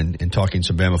writer, and talking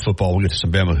some Bama football. We'll get to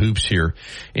some Bama hoops here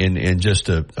in just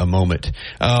a moment.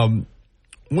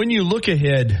 When you look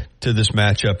ahead to this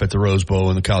matchup at the Rose Bowl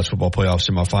in the college football playoff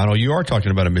semifinal, you are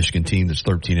talking about a Michigan team that's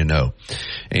 13-0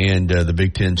 and the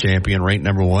Big Ten champion, ranked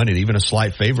number 1, and even a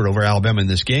slight favorite over Alabama in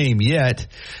this game. Yet,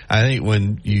 I think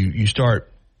when you start,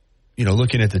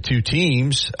 looking at the two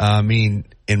teams, and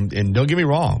don't get me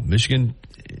wrong, Michigan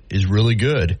is really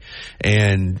good,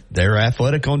 and they're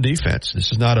athletic on defense.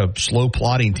 This is not a slow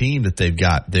plodding team that they've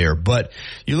got there. But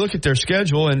you look at their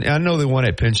schedule, and I know they won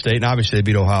at Penn State, and obviously they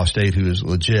beat Ohio State, who is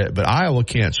legit, but Iowa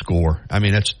can't score.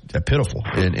 That's pitiful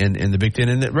in the Big Ten.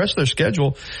 And the rest of their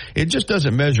schedule, it just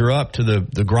doesn't measure up to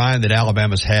the grind that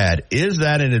Alabama's had. Is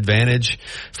that an advantage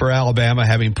for Alabama,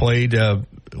 having played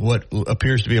what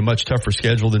appears to be a much tougher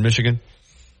schedule than Michigan?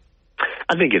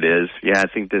 I think it is. Yeah, I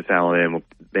think this Alabama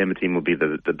team will be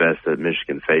the best that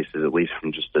Michigan faces, at least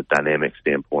from just a dynamic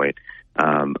standpoint.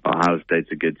 Ohio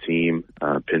State's a good team.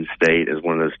 Penn State is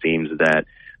one of those teams that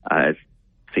it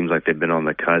seems like they've been on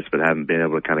the cusp but haven't been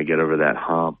able to kind of get over that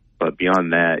hump. But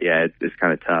beyond that, yeah, it's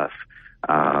kind of tough.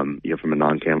 From a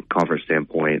non-conference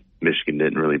standpoint, Michigan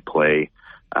didn't really play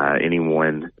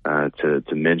anyone to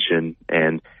mention.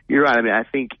 And you're right. I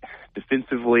think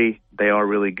defensively, they are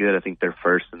really good. I think they're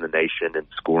first in the nation in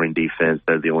scoring defense.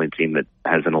 They're the only team that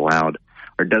doesn't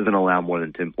allow more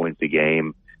than 10 points a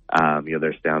game.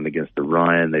 They're sound against the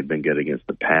run. They've been good against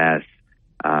the pass.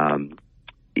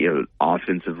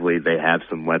 Offensively, they have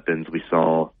some weapons. We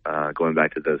saw going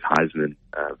back to those Heisman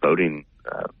voting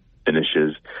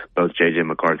finishes, both J.J.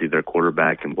 McCarthy, their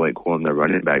quarterback, and Blake Corum, their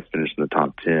running back, finished in the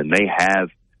top 10. They have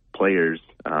players.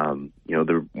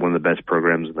 They're one of the best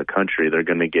programs in the country. They're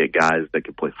going to get guys that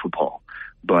can play football.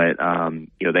 But,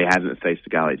 they haven't faced a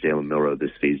guy like Jalen Milroe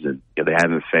this season. They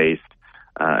haven't faced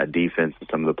a defense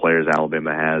that some of the players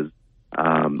Alabama has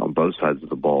on both sides of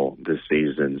the ball this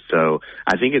season. So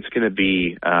I think it's going to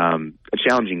be a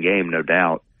challenging game, no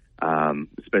doubt,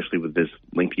 especially with this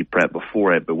lengthy prep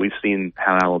before it. But we've seen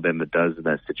how Alabama does in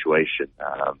that situation.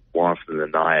 More often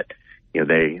than not,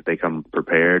 they come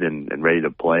prepared and ready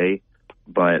to play.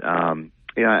 But,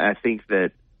 I think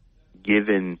that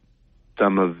given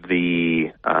some of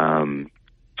the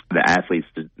the athletes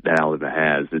that Alabama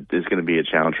has. It's going to be a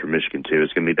challenge for Michigan too.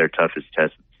 It's going to be their toughest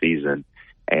test of the season,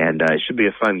 and it should be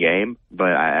a fun game.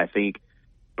 But I think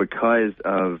because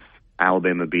of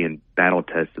Alabama being battle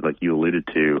tested, like you alluded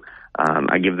to,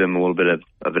 I give them a little bit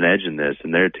of an edge in this,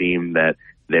 and their team that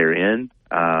they're in.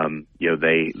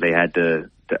 They had to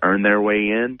earn their way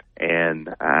in, and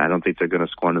I don't think they're going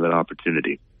to squander that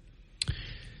opportunity.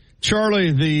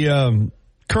 Charlie, the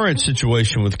current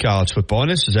situation with college football,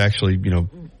 and this is actually,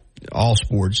 all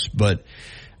sports, but,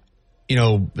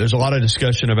 there's a lot of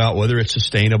discussion about whether it's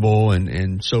sustainable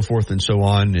and so forth and so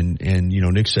on. And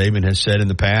Nick Saban has said in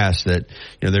the past that,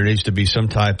 there needs to be some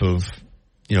type of,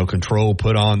 control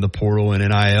put on the portal and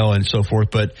NIL and so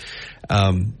forth. But,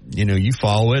 you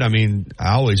follow it. I mean,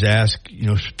 I always ask,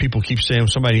 people keep saying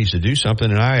somebody needs to do something,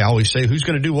 and I always say, who's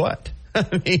going to do what?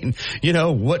 I mean,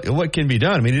 what can be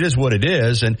done? I mean, it is what it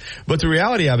is. But the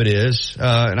reality of it is,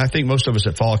 and I think most of us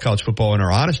that follow college football and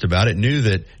are honest about it knew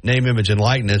that name, image, and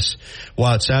likeness,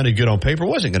 while it sounded good on paper,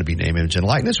 wasn't going to be name, image, and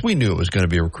likeness. We knew it was going to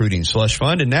be a recruiting slush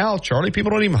fund. And now, Charlie,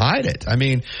 people don't even hide it. I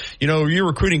mean, you're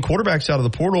recruiting quarterbacks out of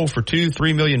the portal for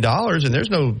 $2-3 million, and there's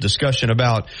no discussion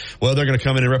about, well, they're going to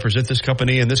come in and represent this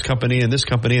company and this company and this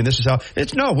company, and this is how.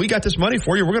 It's no, we got this money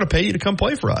for you. We're going to pay you to come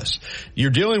play for us. You're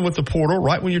dealing with the portal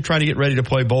right when you're trying to get ready to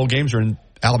play bowl games, or in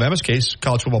Alabama's case,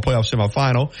 college football playoff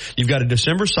semifinal. You've got a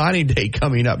December signing day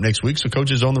coming up next week, so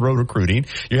coaches on the road recruiting.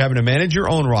 You're having to manage your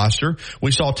own roster. We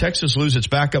saw Texas lose its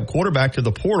backup quarterback to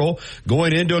the portal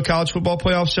going into a college football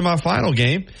playoff semifinal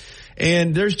game.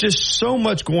 And there's just so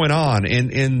much going on,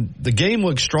 and the game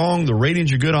looks strong. The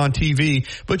ratings are good on TV,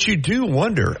 but you do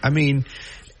wonder, I mean,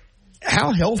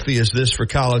 how healthy is this for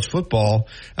college football?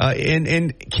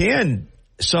 And can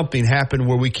something happen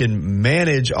where we can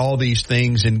manage all these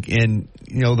things and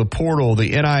the portal, the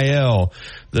NIL,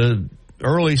 the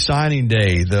early signing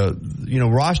day, the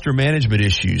roster management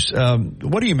issues?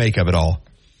 What do you make of it all?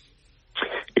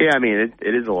 Yeah, I mean,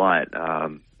 it is a lot.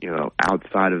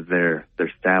 Outside of their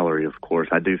salary, of course,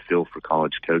 I do feel for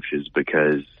college coaches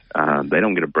because they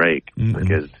don't get a break. Mm-hmm.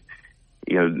 Because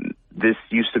this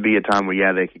used to be a time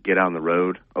where they could get on the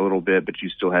road a little bit, but you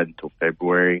still had until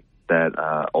February.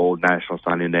 That old National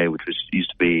Signing Day, which used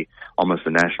to be almost a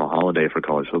national holiday for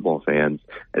college football fans,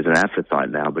 is an afterthought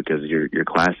now because your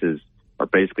classes are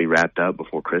basically wrapped up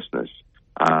before Christmas.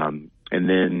 And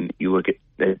then you look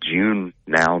at June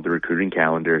now, the recruiting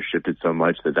calendar shifted so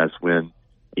much that's when,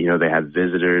 they have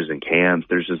visitors and camps.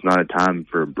 There's just not a time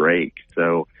for a break.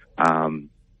 So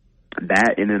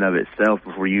that in and of itself,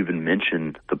 before you even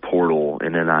mention the portal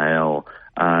and NIL,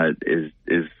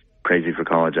 is crazy for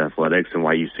college athletics, and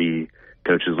why you see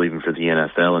coaches leaving for the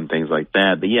NFL and things like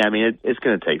that. But yeah, I mean, it's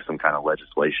going to take some kind of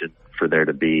legislation for there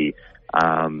to be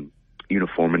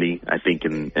uniformity, I think,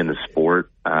 in the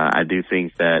sport. I do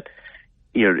think that,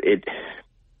 I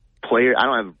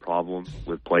don't have a problem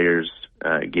with players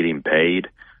getting paid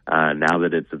now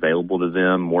that it's available to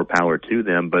them, more power to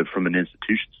them. But from an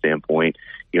institution standpoint,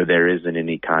 there isn't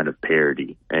any kind of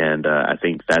parity. And I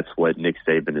think that's what Nick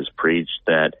Saban has preached,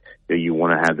 that you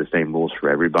want to have the same rules for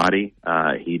everybody.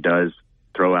 He does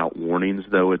throw out warnings,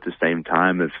 though, at the same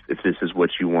time. If this is what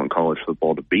you want college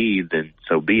football to be, then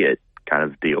so be it, kind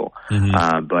of deal.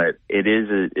 Mm-hmm. But it is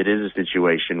a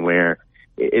situation where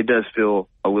it does feel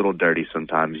a little dirty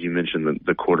sometimes. You mentioned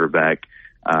the quarterback,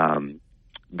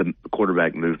 the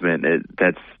quarterback movement.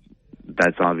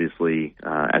 That's obviously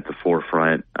at the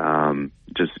forefront.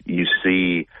 Just you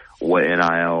see what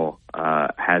NIL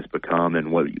has become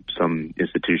and what some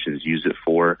institutions use it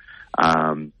for.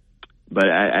 But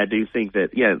I do think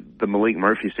that, the Malik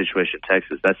Murphy situation in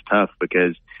Texas, that's tough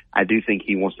because I do think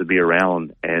he wants to be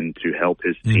around and to help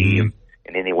his team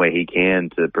in any way he can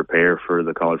to prepare for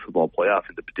the college football playoff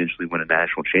and to potentially win a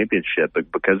national championship.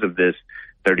 But because of this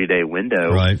 30-day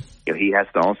window, right, he has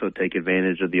to also take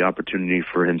advantage of the opportunity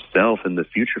for himself and the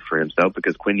future for himself,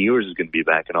 because Quinn Ewers is going to be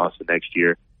back in Austin next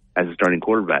year as a starting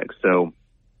quarterback. So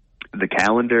the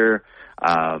calendar,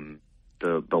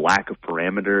 the lack of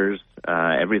parameters,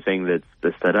 everything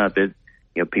that's set up,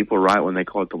 people are right when they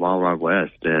call it the Wild Wild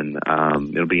West, and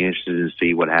it'll be interesting to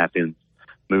see what happens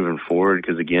moving forward,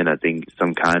 because again, I think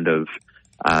some kind of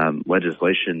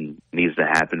legislation needs to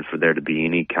happen for there to be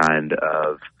any kind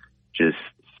of just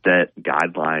set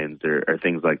guidelines or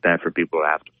things like that for people to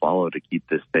have to follow to keep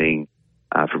this thing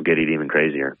from getting even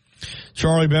crazier.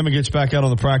 Charlie, Bama gets back out on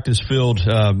the practice field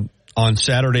on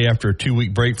Saturday after a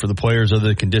 2-week break for the players,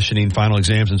 other conditioning, final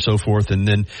exams, and so forth. And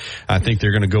then I think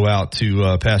they're going to go out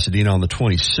to Pasadena on the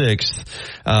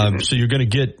 26th. So you're going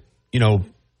to get,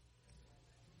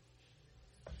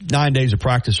 9 days of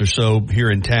practice or so here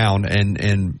in town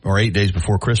or 8 days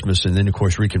before Christmas, and then of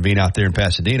course reconvene out there in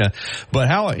Pasadena. But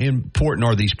how important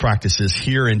are these practices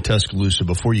here in Tuscaloosa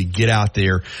before you get out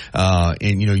there,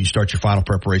 and you start your final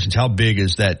preparations? How big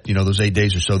is that, those 8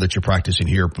 days or so that you're practicing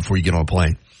here before you get on a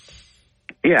plane?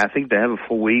 Yeah, I think they have a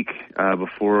full week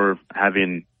before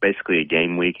having basically a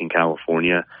game week in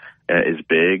California is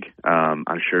big.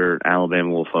 I'm sure Alabama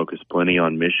will focus plenty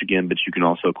on Michigan, but you can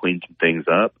also clean some things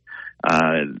up.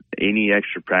 Any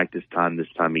extra practice time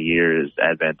this time of year is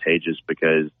advantageous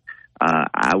because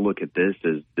I look at this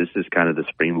as this is kind of the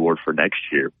springboard for next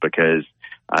year because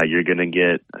you're going to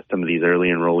get some of these early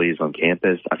enrollees on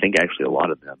campus. I think actually a lot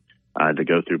of them to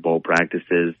go through bowl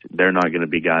practices. They're not going to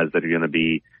be guys that are going to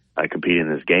be competing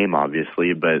in this game,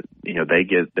 obviously, but they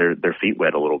get their feet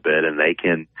wet a little bit and they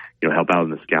can help out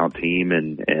in the scout team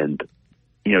and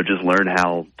just learn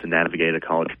how to navigate a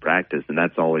college practice. And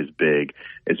that's always big.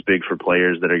 It's big for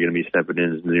players that are going to be stepping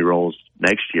into new roles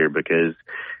next year because,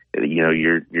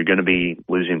 you're going to be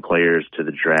losing players to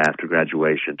the draft, to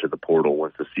graduation, to the portal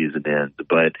once the season ends.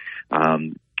 But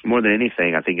more than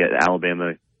anything, I think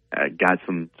Alabama got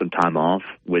some time off,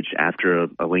 which after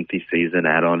a lengthy season,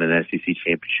 add on an SEC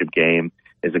championship game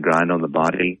is a grind on the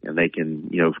body, and they can,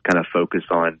 kind of focus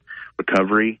on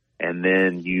recovery. And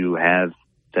then you have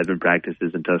 7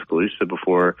 practices in Tuscaloosa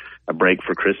before a break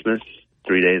for Christmas,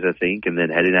 3 days, I think, and then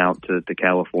heading out to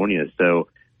California. So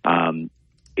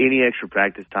any extra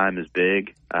practice time is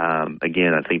big.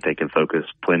 Again, I think they can focus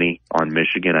plenty on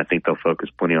Michigan. I think they'll focus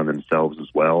plenty on themselves as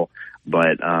well.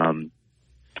 But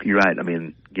you're right. I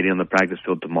mean, getting on the practice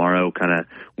field tomorrow, kind of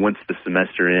once the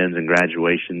semester ends and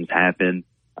graduations happen,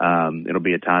 it'll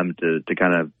be a time to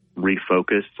kind of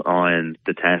refocus on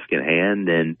the task at hand.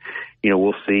 And,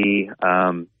 we'll see,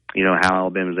 how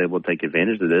Alabama's able to take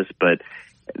advantage of this, but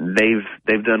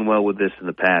they've done well with this in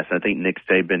the past. I think Nick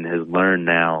Saban has learned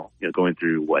now, going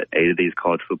through 8 of these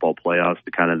college football playoffs,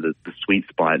 to kind of the sweet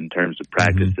spot in terms of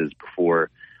practices before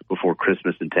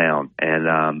Christmas in town. And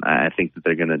I think that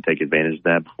they're going to take advantage of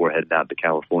that before heading out to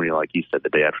California, like you said, the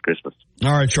day after Christmas.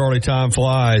 All right, Charlie, time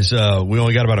flies. We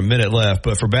only got about a minute left.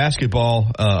 But for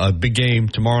basketball, a big game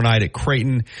tomorrow night at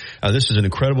Creighton. This is an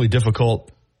incredibly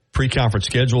difficult pre-conference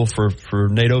schedule for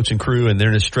Nate Oates and crew, and they're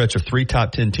in a stretch of 3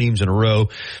 top 10 teams in a row.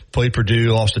 Played Purdue,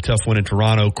 lost a tough win in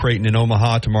Toronto, Creighton in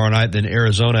Omaha tomorrow night, then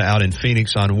Arizona out in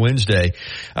Phoenix on Wednesday.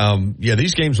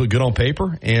 These games look good on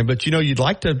paper, but you'd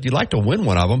like to win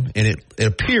one of them, and it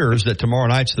appears that tomorrow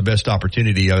night's the best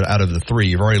opportunity out of the 3.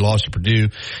 You've already lost to Purdue.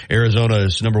 Arizona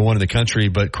is number 1 in the country,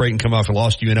 but Creighton come off and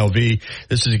lost to UNLV.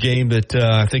 This is a game that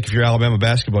I think if you're Alabama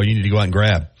basketball, you need to go out and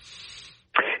grab.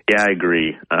 Yeah, I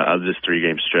agree. Of this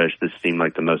 3-game stretch, this seemed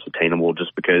like the most attainable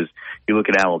just because you look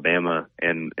at Alabama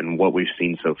and what we've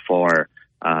seen so far,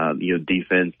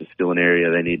 defense is still an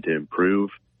area they need to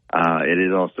improve. It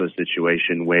is also a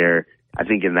situation where I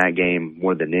think in that game,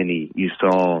 more than any, you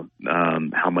saw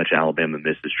how much Alabama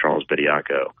misses Charles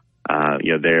Bediako.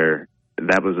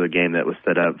 That was a game that was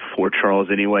set up for Charles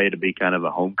anyway to be kind of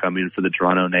a homecoming for the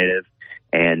Toronto native.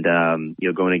 And,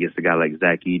 going against a guy like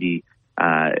Zach Edey,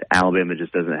 Alabama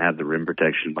just doesn't have the rim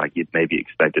protection like you'd maybe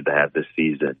expected to have this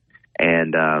season.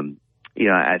 And,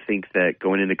 I think that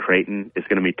going into Creighton, it's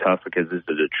going to be tough because this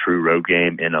is a true road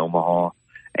game in Omaha.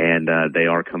 And they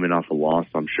are coming off a loss.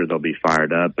 So I'm sure they'll be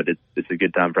fired up. But it's a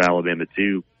good time for Alabama,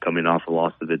 too, coming off a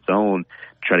loss of its own,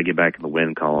 to try to get back in the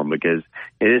win column because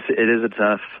it is a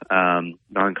tough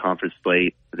non-conference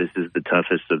slate. This is the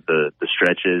toughest of the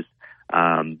stretches.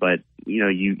 But,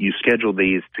 you schedule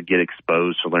these to get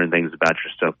exposed, to learn things about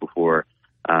yourself before,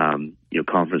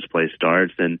 conference play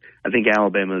starts. And I think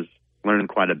Alabama's learned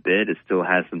quite a bit. It still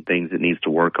has some things it needs to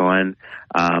work on.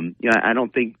 I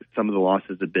don't think some of the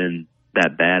losses have been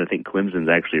that bad. I think Clemson's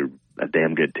actually a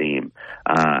damn good team.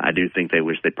 I do think they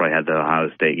wish they probably had the Ohio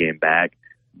State game back,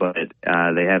 but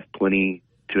they have plenty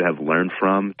to have learned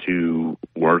from, to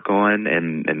work on,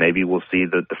 and maybe we'll see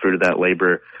the fruit of that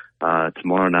labor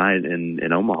tomorrow night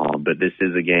in Omaha. But this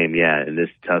is a game, in this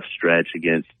tough stretch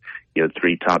against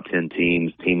 3 top 10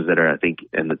 teams that are, I think,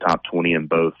 in the top 20 in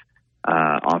both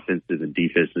offensive and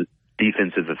defensive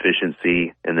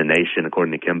efficiency in the nation,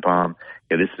 according to KenPom.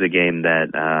 This is a game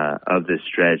that of this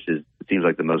stretch seems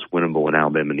like the most winnable, and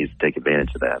Alabama needs to take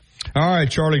advantage of that. All right,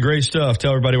 Charlie, great stuff.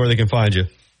 Tell everybody where they can find you.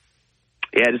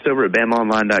 Yeah, just over at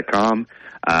BamaOnline.com.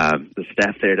 The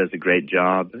staff there does a great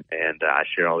job, and I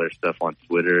share all their stuff on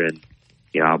Twitter, and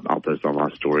I'll post all my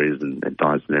stories and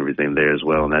thoughts and everything there as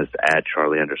well, and that's at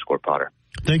Charlie_Potter.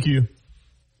 Thank you.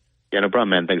 Yeah, no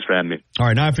problem, man. Thanks for having me. All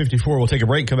right, 9:54. We'll take a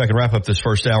break and come back and wrap up this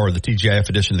first hour of the TGIF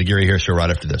edition of the Gary Harris Show right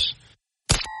after this.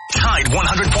 Tide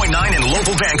 100.9 in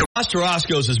local Vancouver. Los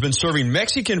Tarascos has been serving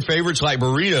Mexican favorites like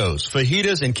burritos,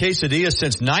 fajitas, and quesadillas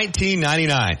since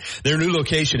 1999. Their new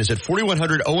location is at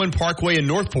 4100 Owen Parkway in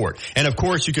Northport. And of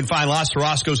course, you can find Los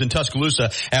Tarascos in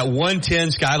Tuscaloosa at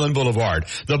 110 Skyland Boulevard.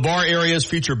 The bar areas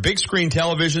feature big screen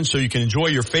television so you can enjoy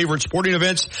your favorite sporting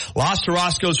events. Los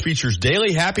Tarascos features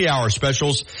daily happy hour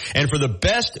specials. And for the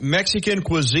best Mexican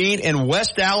cuisine in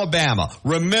West Alabama,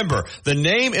 remember, the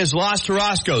name is Los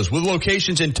Tarascos with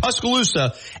locations in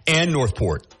Tuscaloosa and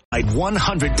Northport. At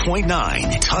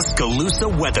 100.9 Tuscaloosa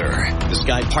weather. The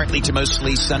sky partly to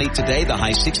mostly sunny today, the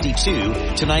high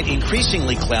 62. Tonight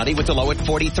increasingly cloudy with the low at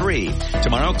 43.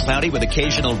 Tomorrow cloudy with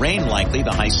occasional rain likely,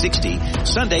 the high 60.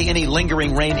 Sunday any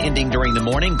lingering rain ending during the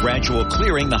morning, gradual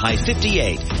clearing, the high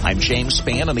 58. I'm James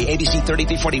Spann on the ABC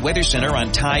 3340 Weather Center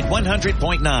on Tide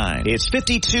 100.9. It's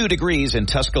 52 degrees in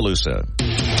Tuscaloosa.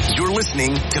 You're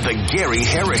listening to the Gary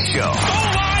Harris Show.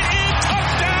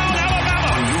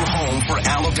 For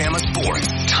Alabama sports,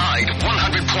 Tide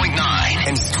 100.9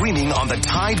 and streaming on the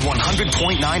Tide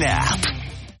 100.9 app.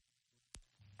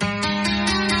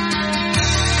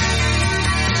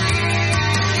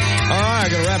 All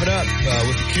right, going to wrap it up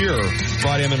with The Cure,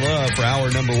 Friday I'm in Love for hour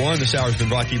number 1. This hour has been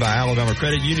brought to you by Alabama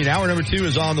Credit Union. Hour number 2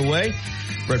 is on the way.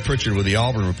 Brett Pritchard with the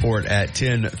Auburn Report at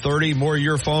 10:30. More of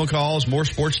your phone calls, more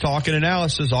sports talk and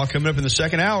analysis, all coming up in the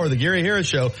second hour of the Gary Harris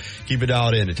Show. Keep it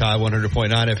dialed in to Tide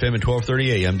 100.9 FM and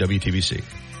 1230 AM WTBC.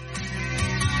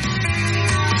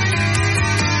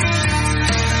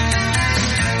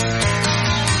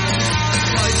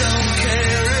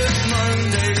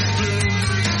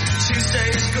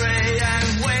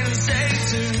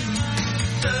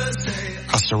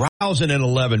 Surround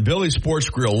 2011, Billy's Sports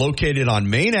Grill, located on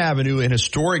Main Avenue in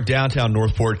historic downtown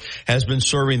Northport, has been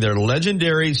serving their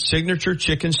legendary signature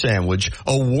chicken sandwich,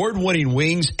 award-winning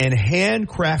wings, and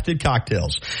handcrafted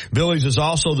cocktails. Billy's is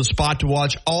also the spot to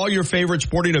watch all your favorite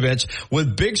sporting events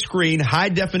with big screen,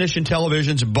 high-definition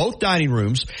televisions in both dining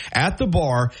rooms, at the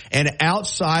bar, and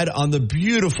outside on the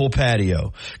beautiful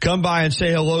patio. Come by and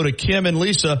say hello to Kim and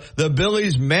Lisa, the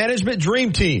Billy's Management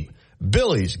Dream Team.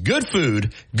 Billy's, good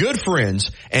food, good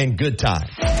friends, and good time.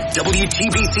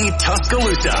 WTBC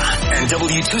Tuscaloosa and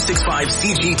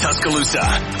W265CG Tuscaloosa,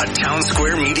 a Town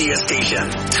Square media station.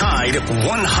 Tide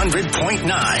 100.9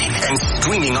 and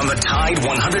streaming on the Tide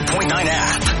 100.9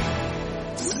 app.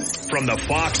 From the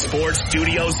Fox Sports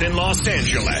Studios in Los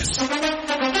Angeles,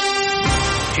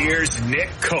 here's Nick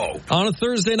Cope. On a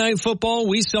Thursday Night Football,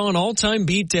 we saw an all-time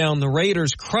beatdown. The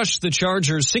Raiders crushed the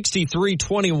Chargers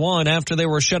 63-21 after they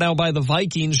were shut out by the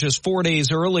Vikings just 4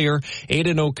 days earlier.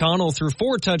 Aiden O'Connell threw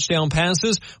 4 touchdown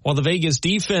passes, while the Vegas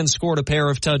defense scored a pair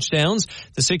of touchdowns.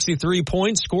 The 63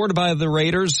 points scored by the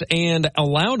Raiders and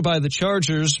allowed by the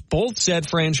Chargers both set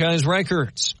franchise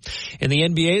records. In the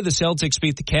NBA, the Celtics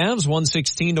beat the Cavs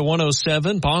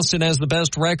 116-107. Boston has the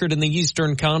best record in the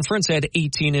Eastern Conference at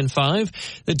 18-5.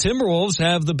 The Timberwolves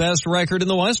have the best record in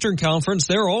the Western Conference.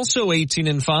 They're also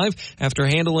 18-5 after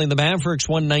handling the Mavericks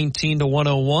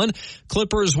 119-101.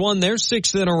 Clippers won their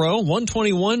 6th in a row,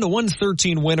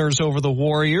 121-113 winners over the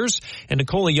Warriors. And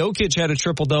Nikola Jokic had a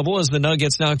triple-double as the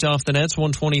Nuggets knocked off the Nets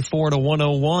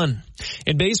 124-101.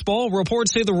 In baseball,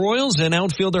 reports say the Royals and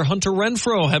outfielder Hunter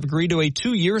Renfroe have agreed to a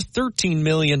 2-year, $13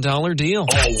 million deal.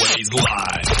 Always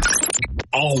live.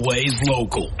 Always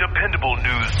local. Dependable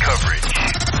news coverage.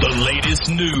 The latest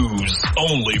news,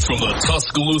 only from the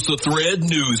Tuscaloosa Thread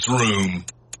newsroom.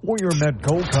 Warrior Met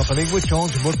Coal Company, which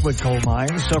owns Brookwood Coal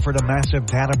Mine, suffered a massive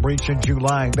data breach in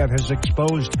July that has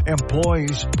exposed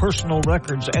employees' personal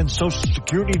records and social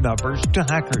security numbers to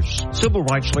hackers. Civil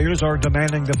rights leaders are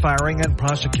demanding the firing and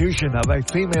prosecution of a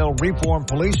female reformed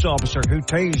police officer who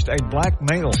tased a black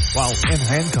male while in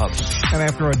handcuffs. And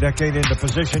after a decade in the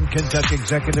position, Kentucky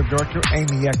Executive Director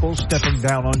Amy Eccles stepping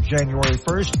down on January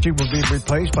 1st. She will be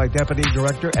replaced by Deputy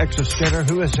Director Exa Skinner,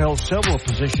 who has held several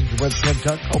positions with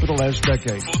Kentucky over the last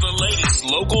decade. For the latest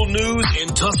local news in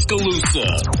Tuscaloosa,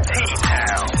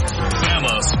 T-Town,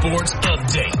 Bama Sports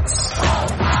Updates,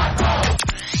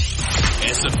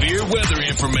 and severe weather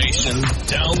information,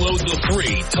 download the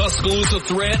free Tuscaloosa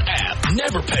Thread app.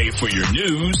 Never pay for your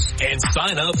news and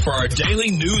sign up for our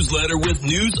daily newsletter with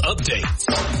news updates.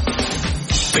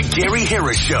 The Gary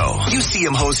Harris Show.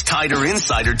 UCM host Tider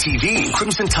Insider TV.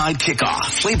 Crimson Tide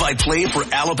Kickoff. Play-by-play for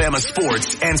Alabama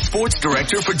sports and sports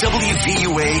director for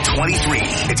WVUA 23.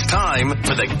 It's time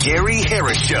for the Gary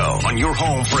Harris Show on your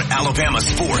home for Alabama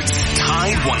sports.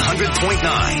 Tide 100.9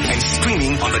 and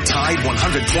streaming on the Tide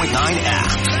 100.9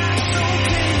 app.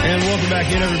 And welcome back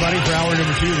in, everybody, for hour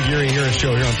number 2 of the Gary Harris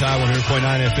Show here on Tide 100.9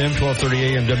 FM, 1230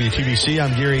 AM WTBC.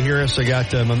 I'm Gary Harris. I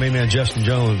got my main man Justin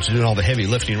Jones doing all the heavy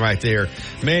lifting right there,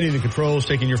 manning the controls,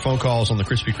 taking your phone calls on the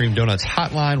Krispy Kreme Donuts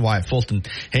hotline. Wyatt Fulton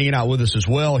hanging out with us as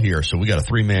well here. So we got a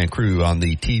 3-man crew on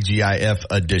the TGIF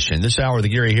edition. This hour of the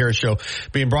Gary Harris Show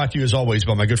being brought to you as always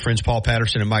by my good friends Paul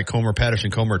Patterson and Mike Comer.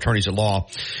 Patterson Comer, attorneys at law.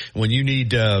 When you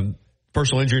need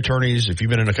personal injury attorneys, if you've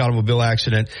been in an automobile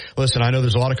accident, listen, I know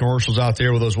there's a lot of commercials out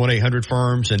there with those 1-800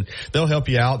 firms, and they'll help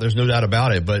you out. There's no doubt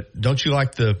about it. But don't you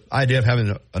like the idea of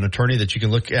having an attorney that you can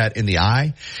look at in the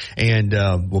eye? And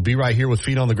we'll be right here with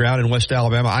feet on the ground in West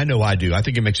Alabama. I know I do. I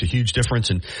think it makes a huge difference.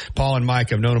 And Paul and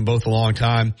Mike, I've known them both a long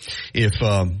time. If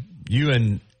you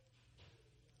and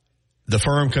the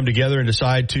firm come together and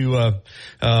decide to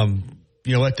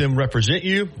let them represent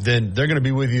you, then they're going to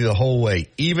be with you the whole way,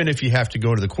 even if you have to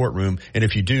go to the courtroom. And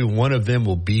if you do, one of them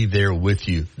will be there with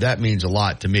you. That means a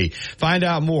lot to me. Find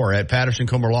out more at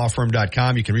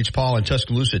PattersonComerLawFirm.com. You can reach Paul in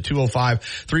Tuscaloosa at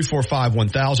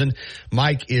 205-345-1000.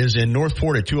 Mike is in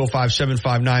Northport at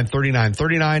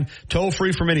 205-759-3939. Toll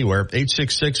free from anywhere,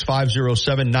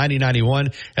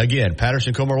 866-507-9091. Again,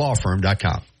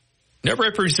 PattersonComerLawFirm.com. No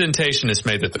representation is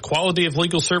made that the quality of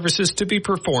legal services to be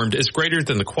performed is greater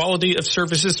than the quality of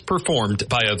services performed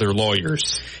by other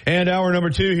lawyers. And hour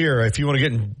number 2 here. If you want to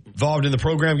get involved in the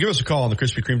program, give us a call on the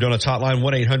Krispy Kreme Donuts hotline,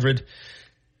 1-800.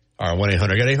 All right,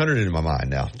 1-800. I got 800 in my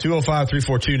mind now.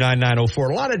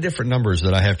 205-342-9904. A lot of different numbers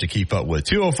that I have to keep up with.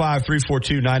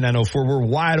 205-342-9904. We're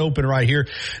wide open right here.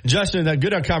 Justin, that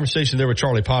good conversation there with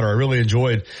Charlie Potter. I really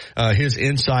enjoyed his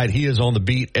insight. He is on the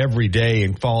beat every day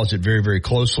and follows it very, very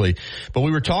closely. But we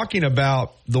were talking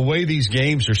about the way these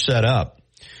games are set up.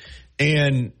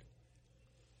 And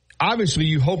obviously,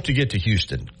 you hope to get to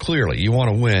Houston. Clearly, you want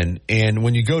to win. And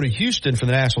when you go to Houston for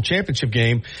the national championship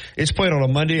game, it's played on a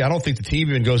Monday. I don't think the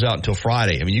team even goes out until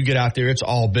Friday. I mean, you get out there, it's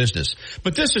all business.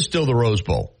 But this is still the Rose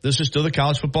Bowl. This is still the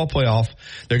college football playoff.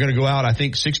 They're going to go out, I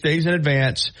think, 6 days in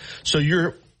advance. So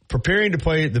you're preparing to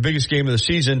play the biggest game of the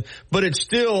season, but it's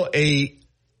still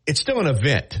an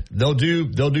event. They'll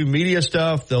do media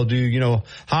stuff. They'll do,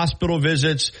 hospital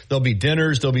visits. There'll be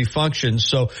dinners. There'll be functions.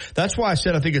 So that's why I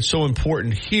said I think it's so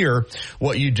important here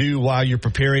what you do while you're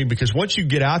preparing, because once you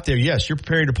get out there, yes, you're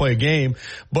preparing to play a game,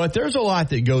 but there's a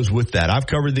lot that goes with that. I've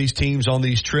covered these teams on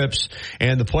these trips,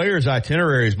 and the players'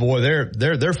 itineraries, boy,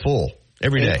 they're full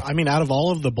every day. I mean, out of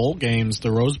all of the bowl games,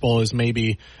 the Rose Bowl is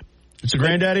maybe it's the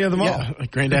granddaddy of them all. Yeah,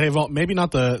 granddaddy of all. Maybe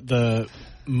not the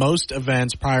most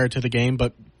events prior to the game,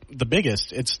 but the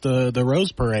biggest. It's the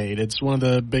Rose Parade. It's one of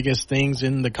the biggest things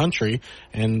in the country,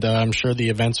 and I'm sure the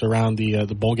events around the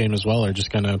bowl game as well are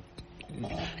just going to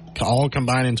all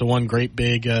combine into one great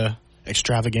big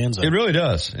extravaganza. It really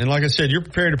does. And like I said, you're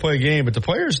preparing to play a game, but the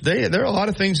players, there are a lot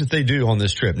of things that they do on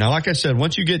this trip. Now, like I said,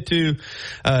 once you get to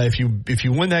if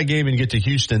you win that game and get to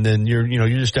Houston, then you're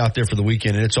just out there for the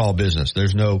weekend and it's all business.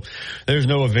 There's no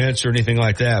events or anything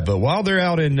like that. But while they're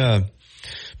out in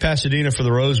Pasadena for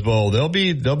the Rose Bowl, there'll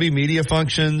be media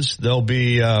functions. There'll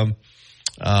be there'll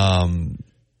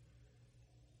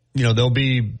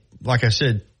be, like I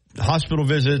said, hospital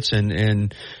visits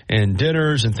and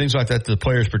dinners and things like that the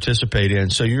players participate in.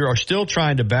 So you are still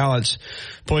trying to balance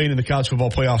playing in the college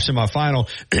football playoff semifinal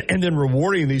and then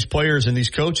rewarding these players and these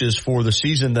coaches for the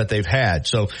season that they've had.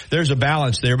 So there's a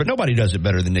balance there, but nobody does it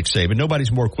better than Nick Saban.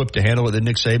 Nobody's more equipped to handle it than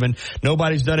Nick Saban.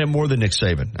 Nobody's done it more than Nick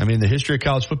Saban. I mean, the history of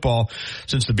college football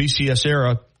since the BCS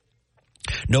era,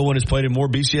 no one has played in more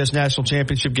BCS national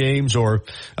championship games or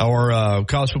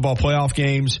college football playoff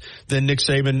games than Nick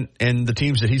Saban and the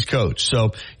teams that he's coached.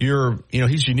 So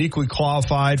he's uniquely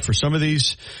qualified for some of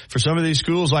these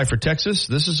schools. Like for Texas,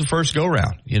 this is the first go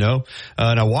round. Now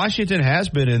Washington has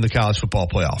been in the college football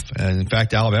playoff, and in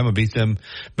fact, Alabama beat them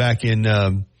back in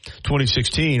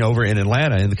 2016 over in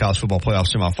Atlanta in the college football playoff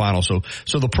semifinal. So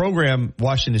the program,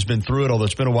 Washington has been through it, although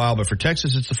it's been a while, but for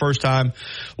Texas, it's the first time.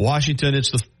 Washington,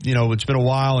 it's been a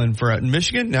while. And for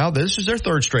Michigan, now this is their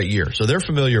third straight year. So they're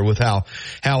familiar with how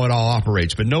it all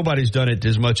operates, but nobody's done it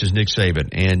as much as Nick Saban.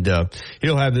 And,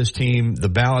 he'll have this team, the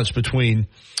balance between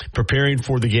preparing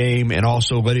for the game and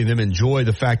also letting them enjoy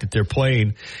the fact that they're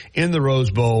playing in the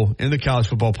Rose Bowl, in the college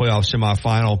football playoff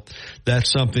semifinal.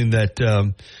 That's something that,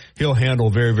 he'll handle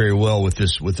very, very well with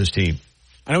this team.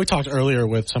 I know we talked earlier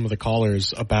with some of the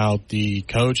callers about the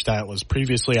coach that was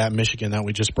previously at Michigan that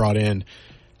we just brought in.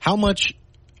 How much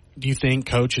do you think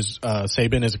Coach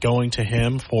Saban is going to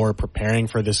him for preparing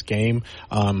for this game?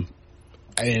 And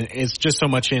it's just so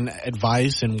much in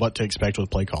advice and what to expect with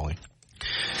play calling.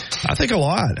 I think a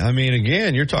lot. I mean,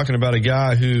 again, you're talking about a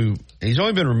guy who he's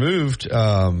only been removed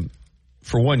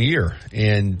for 1 year.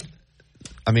 And,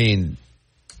 I mean,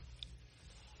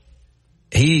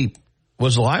 he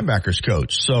was the linebackers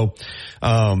coach. So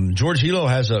George Hilo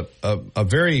has a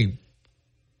very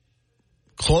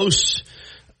close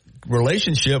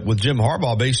relationship with Jim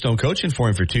Harbaugh based on coaching for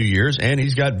him for 2 years, and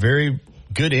he's got very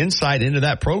good insight into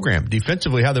that program,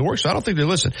 defensively, how they work. So I don't think they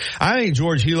listen. I think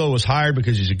George Hilo was hired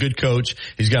because he's a good coach.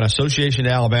 He's got an association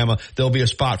to Alabama. There'll be a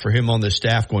spot for him on this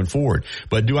staff going forward.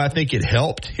 But do I think it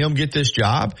helped him get this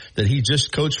job that he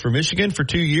just coached for Michigan for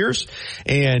 2 years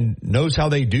and knows how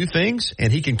they do things,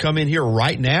 and he can come in here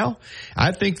right now?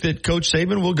 I think that Coach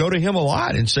Saban will go to him a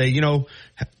lot and say,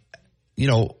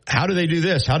 how do they do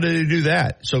this? How do they do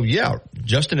that? So yeah,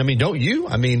 Justin, don't you?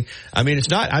 It's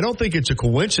not, I don't think it's a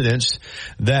coincidence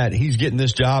that he's getting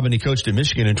this job and he coached at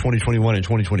Michigan in 2021 and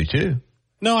 2022.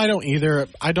 No, I don't either.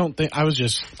 I don't think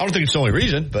it's the only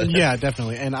reason, but yeah,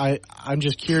 definitely. And I'm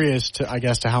just curious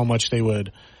to how much they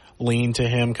would lean to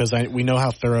him, because we know how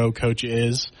thorough Coach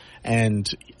is, and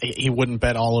he wouldn't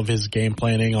bet all of his game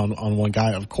planning on one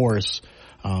guy, of course.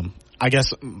 I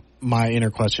guess my inner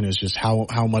question is just how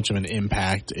much of an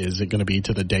impact is it going to be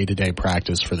to the day-to-day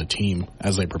practice for the team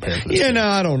as they prepare for this game? No,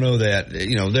 I don't know that.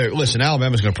 Listen,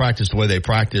 Alabama's going to practice the way they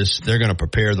practice. They're going to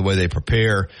prepare the way they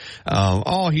prepare.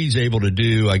 All he's able to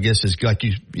do, I guess, is like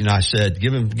I said,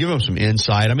 give him some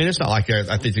insight. It's not like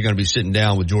I think they're going to be sitting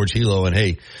down with George Hilo and,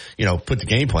 hey, put the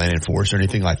game plan in for us or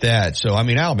anything like that. So,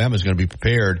 Alabama's going to be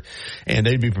prepared, and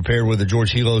they'd be prepared whether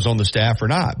George Hilo's on the staff or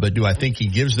not. But do I think he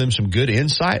gives them some good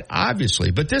insight?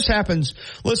 Obviously. But this happens.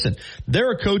 Listen, there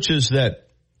are coaches that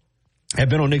have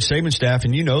been on Nick Saban's staff,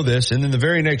 and you know this, and then the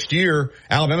very next year,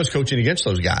 Alabama's coaching against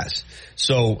those guys.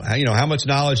 So, how much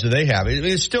knowledge do they have?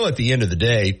 It's still, at the end of the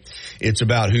day, it's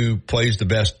about who plays the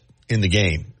best in the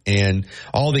game. And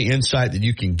all the insight that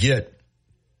you can get,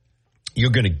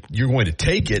 you're going to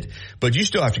take it, but you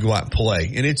still have to go out and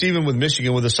play. And it's even with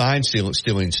Michigan with the sign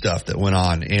stealing stuff that went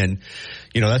on. And,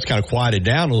 that's kind of quieted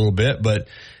down a little bit, but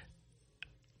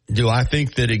do I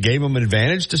think that it gave them an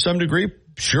advantage to some degree?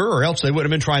 Sure, or else they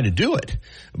wouldn't have been trying to do it.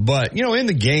 But, in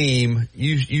the game,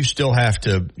 you still have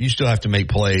to make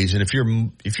plays. And if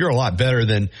you're a lot better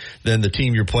than the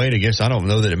team you're playing against, I don't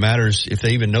know that it matters if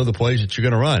they even know the plays that you're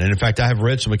going to run. And in fact, I have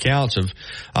read some accounts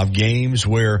of games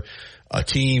where a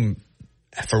team,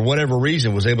 for whatever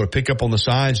reason, was able to pick up on the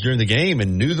signs during the game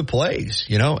and knew the plays,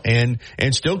 and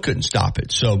still couldn't stop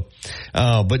it. So,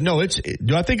 but no,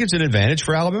 do I think it's an advantage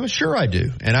for Alabama? Sure, I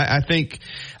do. And I think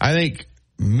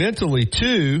mentally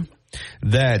too,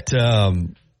 that,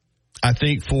 I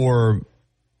think for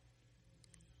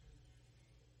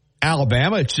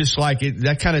Alabama, it's just like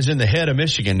that kind of is in the head of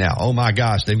Michigan now. Oh my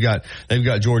gosh, they've got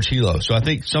George Hilo. So I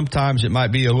think sometimes it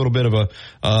might be a little bit of a,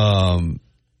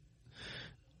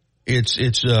 it's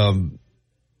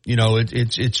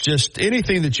just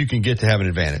anything that you can get to have an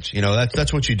advantage.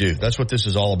 That's what you do. That's what this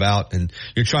is all about. And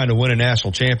you're trying to win a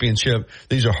national championship.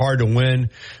 These are hard to win.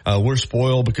 We're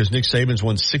spoiled because Nick Saban's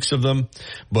won 6 of them.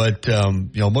 But,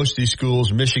 most of these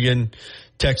schools, Michigan,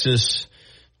 Texas,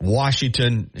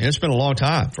 Washington, and it's been a long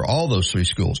time for all those 3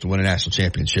 schools to win a national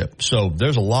championship. So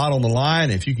there's a lot on the line.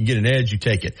 If you can get an edge, you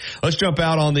take it. Let's jump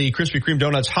out on the Krispy Kreme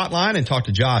Donuts hotline and talk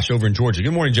to Josh over in Georgia.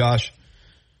 Good morning, Josh.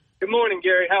 Good morning,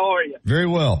 Gary. How are you? Very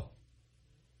well.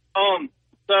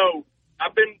 So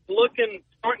I've been starting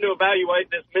to evaluate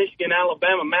this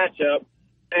Michigan-Alabama matchup,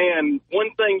 and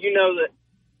one thing that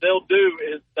they'll do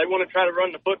is they want to try to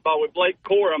run the football with Blake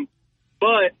Corum,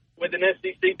 but with an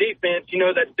SEC defense,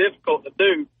 that's difficult to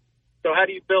do. So how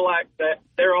do you feel like that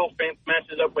their offense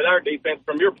matches up with our defense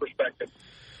from your perspective?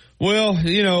 Well,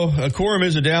 Corum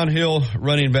is a downhill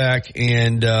running back,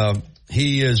 and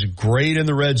he is great in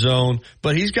the red zone,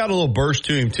 but he's got a little burst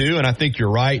to him too. And I think you're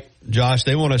right, Josh.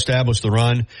 They want to establish the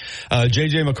run.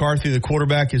 J.J. McCarthy, the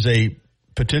quarterback, is a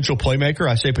potential playmaker.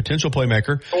 I say potential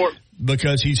playmaker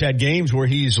because he's had games where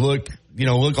he's looked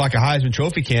like a Heisman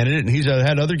Trophy candidate, and he's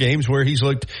had other games where he's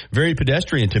looked very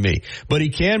pedestrian to me. But he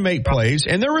can make plays,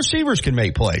 and their receivers can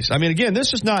make plays. Again,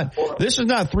 this is not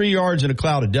 3 yards in a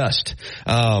cloud of dust.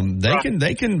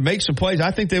 They can make some plays.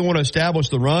 I think they want to establish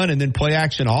the run and then play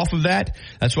action off of that.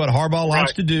 That's what Harbaugh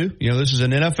likes to do. This is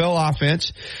an NFL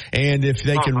offense, and if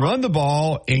they can run the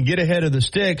ball and get ahead of the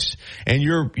sticks, and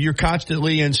you're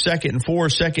constantly in 2nd and 4,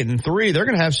 2nd and 3, they're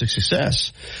going to have some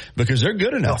success because they're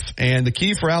good enough. And the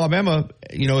key for Alabama,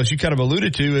 as you kind of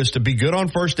alluded to, is to be good on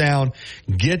first down,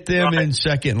 get them in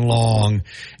 2nd and long,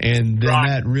 and then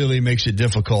that really makes it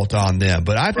difficult on them.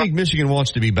 But I think Michigan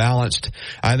wants to be balanced.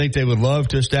 I think they would love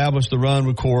to establish the run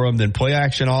with Corum, then play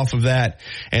action off of that.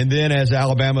 And then as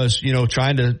Alabama's,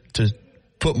 trying to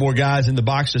put more guys in the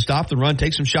box to stop the run,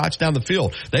 take some shots down the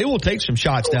field. They will take some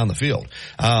shots down the field.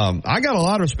 I got a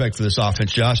lot of respect for this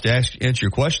offense, Josh, to answer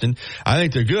your question. I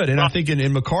think they're good. And I think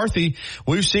in McCarthy,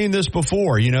 we've seen this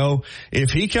before. You know,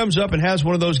 if he comes up and has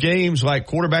one of those games like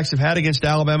quarterbacks have had against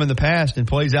Alabama in the past and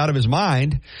plays out of his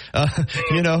mind,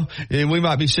 you know, we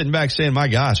might be sitting back saying, my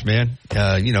gosh, man,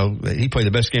 you know, he played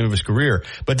the best game of his career.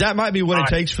 But that might be what it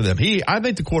takes for them. I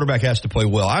think the quarterback has to play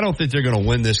well. I don't think they're going to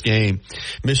win this game.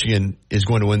 Michigan is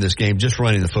going to win this game just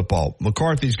running the football.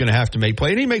 McCarthy's going to have to make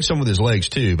play, and he makes some with his legs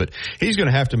too, but he's going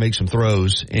to have to make some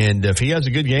throws. And if he has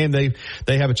a good game, they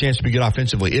have a chance to be good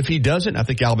offensively. If he doesn't, I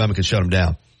think Alabama can shut him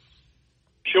down.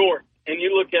 Sure. And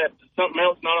you look at something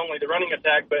else, not only the running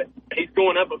attack, but he's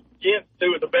going up against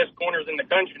two of the best corners in the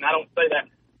country. And I don't say that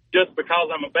just because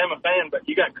I'm a Bama fan, but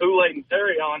you got Kool-Aid and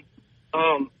Terry on.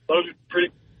 Those are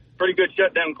pretty good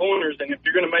shutdown corners. And if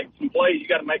you're going to make some plays, you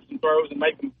got to make some throws and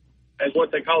make them as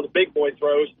what they call the big boy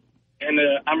throws. And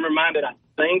I'm reminded, I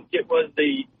think it was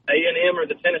the A&M or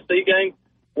the Tennessee game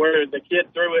where the kid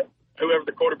threw it, whoever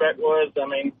the quarterback was. I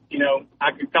mean, you know,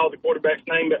 I could call the quarterback's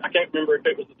name, but I can't remember if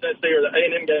it was the Tennessee or the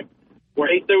A&M game,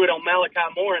 where he threw it on Malachi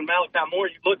Moore. And Malachi Moore,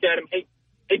 you look at him, he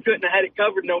couldn't have had it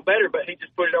covered no better, but he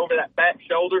just put it over that back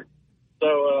shoulder.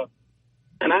 So,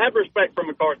 and I have respect for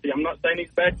McCarthy. I'm not saying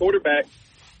he's a bad quarterback,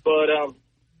 but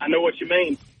I know what you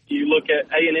mean. You look at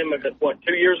A&M,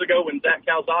 2 years ago when Zach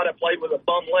Calzada played with a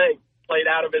bum leg, played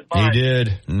out of his mind. He did.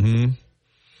 Mm-hmm.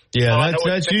 Yeah,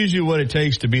 that's usually what it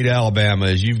takes to beat Alabama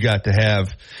is you've got to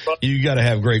have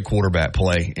great quarterback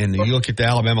play. And you look at the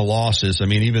Alabama losses. I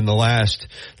mean, even the last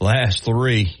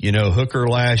three, you know, Hooker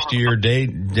last year,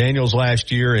 Daniels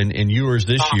last year, and Ewers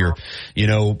this year. You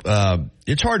know,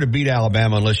 it's hard to beat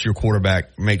Alabama unless your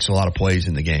quarterback makes a lot of plays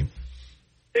in the game.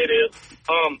 It is.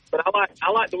 But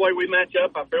I like the way we match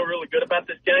up. I feel really good about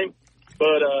this game.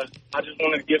 But I just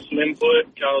wanted to give some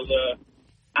input because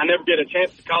I never get a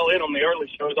chance to call in on the early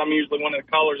shows. I'm usually one of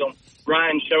the callers on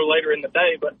Ryan's show later in the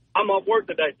day, but I'm off work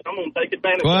today, so I'm going to take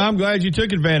advantage of it. Well, I'm glad you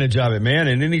took advantage of it, man.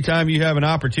 And anytime you have an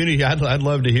opportunity, I'd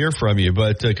love to hear from you.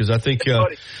 But because I think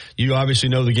you obviously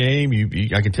know the game.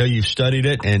 I can tell you've studied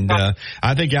it. And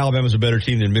I think Alabama's a better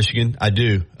team than Michigan. I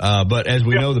do. But as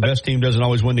we know, the best team doesn't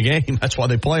always win the game. That's why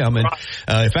they play them. And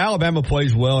if Alabama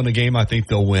plays well in the game, I think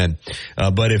they'll win.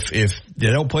 But if they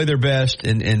don't play their best,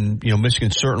 and you know,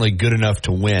 Michigan's certainly good enough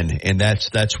to win, and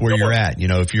that's where you're at. You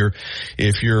know, if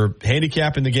you're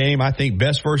handicapping the game, I think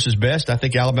best versus best, I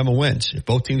think Alabama wins. If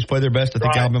both teams play their best, I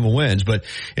think Alabama wins. But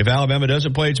if Alabama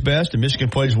doesn't play its best and Michigan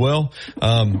plays well,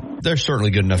 they're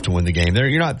certainly good enough to win the game.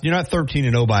 You're not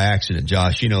 13-0 by accident,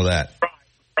 Josh. You know that.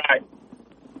 Right.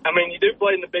 I mean, you do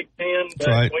play in the Big Ten,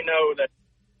 but we know that.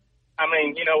 I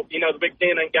mean, you know, the Big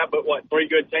Ten ain't got but three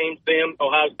good teams. Them,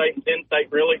 Ohio State, and Penn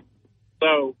State, really.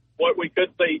 So what we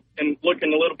could see, and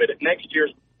looking a little bit at next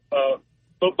year's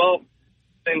football,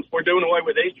 since we're doing away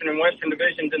with Eastern and Western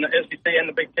divisions in the SEC and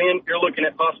the Big Ten, you're looking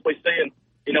at possibly seeing,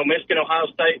 you know, Michigan, Ohio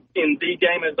State in the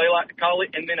game, as they like to call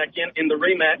it, and then again in the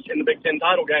rematch in the Big Ten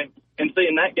title game. And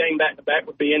seeing that game back-to-back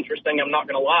would be interesting, I'm not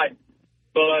going to lie.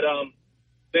 But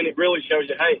then it really shows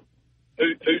you, hey,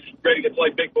 who's ready to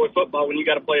play big boy football when you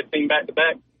got to play a team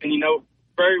back-to-back? And you know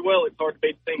very well it's hard to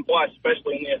beat a team twice,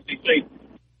 especially in the SEC.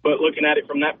 But looking at it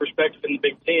from that perspective in the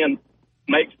Big Ten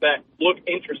makes that look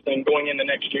interesting going into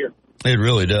next year. It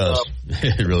really does.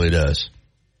 It really does.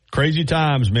 Crazy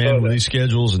times, man, with these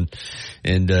schedules and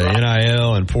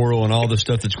NIL and portal and all the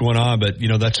stuff that's going on. But, you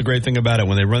know, that's the great thing about it.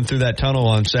 When they run through that tunnel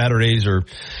on Saturdays or,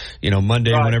 you know,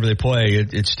 Monday, whenever they play,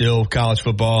 it's still college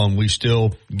football and we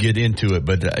still get into it.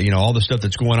 But, you know, all the stuff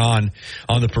that's going on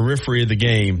the periphery of the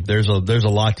game, there's a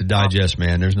lot to digest,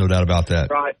 man. There's no doubt about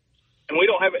that. Right. And we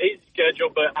don't have an easy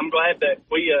schedule, but I'm glad that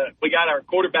we got our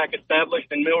quarterback established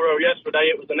in Milroe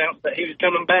yesterday. It was announced that he was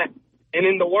coming back. And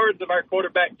in the words of our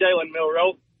quarterback, Jalen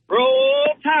Milroe, roll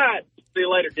Tide. See you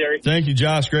later, Gary. Thank you,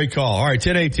 Josh. Great call. All right,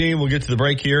 10:18. We'll get to the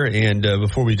break here. And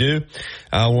before we do,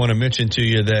 I want to mention to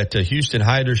you that Houston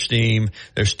Heiderstein,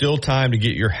 there's still time to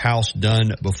get your house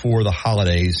done before the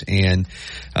holidays. And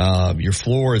your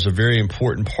floor is a very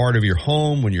important part of your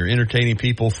home. When you're entertaining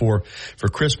people for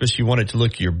Christmas, you want it to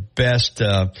look your best.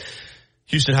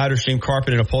 Houston Heiderstein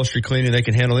Carpet and Upholstery Cleaning, they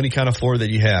can handle any kind of floor that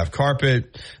you have.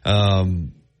 Carpet,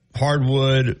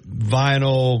 hardwood,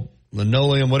 vinyl,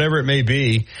 linoleum, whatever it may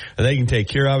be, they can take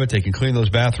care of it. They can clean those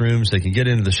bathrooms. They can get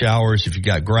into the showers. If you've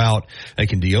got grout, they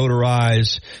can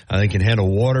deodorize. They can handle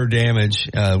water damage.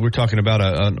 We're talking about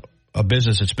a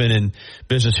business that's been in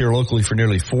business here locally for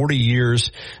nearly 40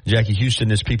 years. Jackie Houston,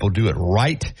 as people do it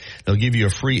right. They'll give you a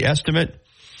free estimate.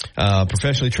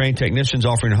 Professionally trained technicians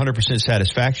offering 100%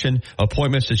 satisfaction,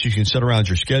 appointments that you can set around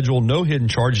your schedule, no hidden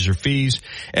charges or fees,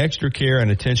 extra care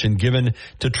and attention given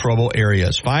to trouble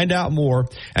areas. Find out more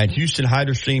at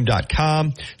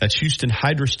HoustonHydroSteam.com. That's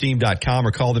HoustonHydroSteam.com,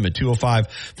 or call them at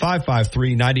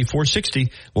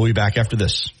 205-553-9460. We'll be back after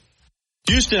this.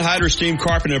 Houston Hydro-Steam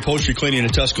Carpet and Upholstery Cleaning in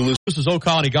Tuscaloosa. This is Old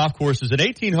Colony Golf Course is an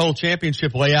 18-hole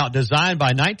championship layout designed by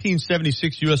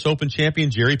 1976 U.S. Open champion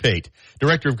Jerry Pate.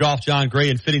 Director of Golf John Gray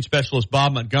and fitting specialist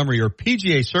Bob Montgomery are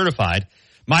PGA certified.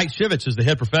 Mike Shivitz is the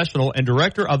head professional and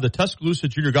director of the Tuscaloosa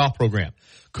Junior Golf Program.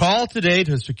 Call today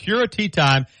to secure a tee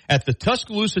time at the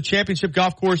Tuscaloosa Championship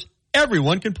Golf Course.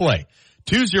 Everyone can play.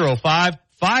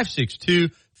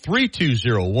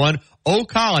 205-562-3201. Old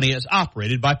Colony is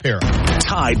operated by Para.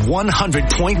 Tide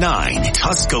 100.9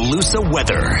 Tuscaloosa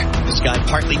weather. The sky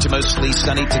partly to mostly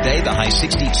sunny today, the high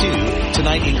 62.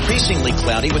 Tonight increasingly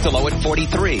cloudy with the low at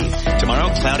 43.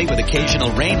 Tomorrow cloudy with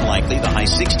occasional rain likely, the high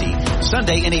 60.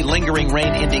 Sunday any lingering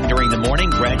rain ending during the morning,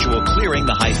 gradual clearing,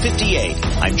 the high 58.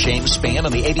 I'm James Spann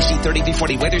on the ABC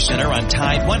 3340 Weather Center on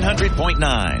Tide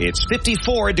 100.9. It's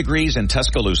 54 degrees in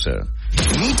Tuscaloosa.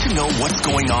 Need to know what's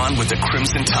going on with the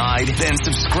Crimson Tide? Then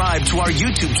subscribe to our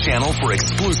YouTube channel for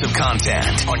exclusive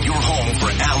content on your home for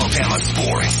Alabama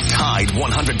sports. Tide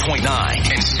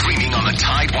 100.9 and streaming on the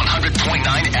Tide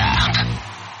 100.9 app.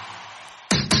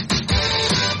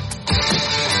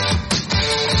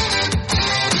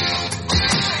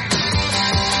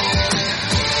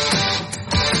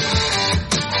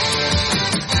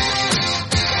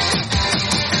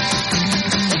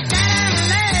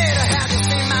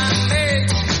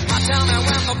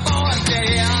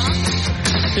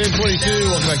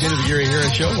 Welcome back into the Gary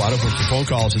Harris Show. Wide open for phone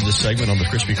calls in this segment on the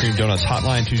Krispy Kreme Donuts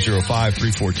hotline,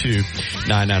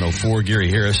 205-342-9904. Gary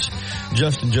Harris,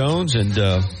 Justin Jones, and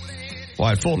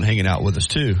Wyatt Fulton hanging out with us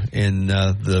too in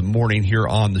the morning here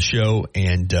on the show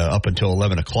and up until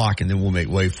 11 o'clock, and then we'll make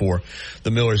way for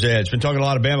the Miller's Edge. Been talking a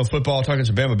lot of Bama football, talking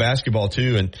some Bama basketball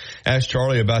too, and asked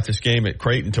Charlie about this game at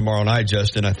Creighton tomorrow night,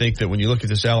 Justin. I think that when you look at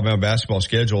this Alabama basketball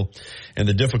schedule and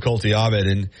the difficulty of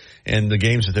it and the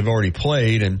games that they've already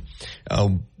played and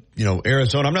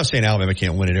Arizona, I'm not saying Alabama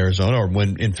can't win in Arizona or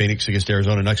win in Phoenix against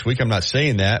Arizona next week. I'm not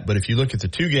saying that. But if you look at the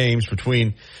two games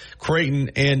between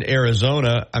Creighton and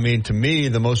Arizona, I mean, to me,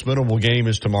 the most winnable game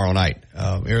is tomorrow night.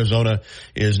 Arizona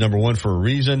is number 1 for a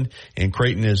reason, and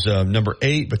Creighton is number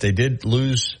 8, but they did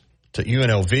lose to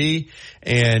UNLV.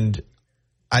 And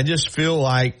I just feel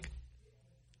like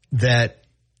that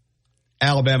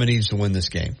Alabama needs to win this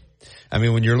game. I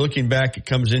mean, when you're looking back, it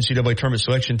comes NCAA tournament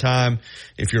selection time.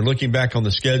 If you're looking back on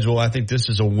the schedule, I think this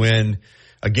is a win,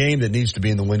 a game that needs to be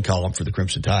in the win column for the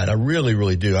Crimson Tide. I really,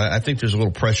 really do. I think there's a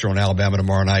little pressure on Alabama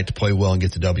tomorrow night to play well and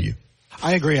get the W.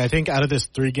 I agree. I think out of this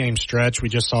 3-game stretch, we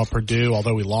just saw Purdue,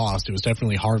 although we lost, it was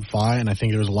definitely hard fought, and I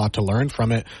think there was a lot to learn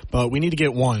from it. But we need to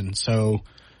get one. So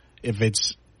if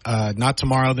it's not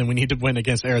tomorrow, then we need to win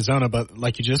against Arizona. But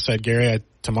like you just said, Gary,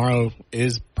 tomorrow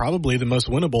is probably the most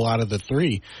winnable out of the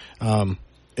 3.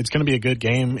 It's going to be a good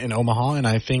game in Omaha, and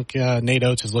I think Nate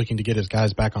Oates is looking to get his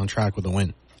guys back on track with a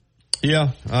win.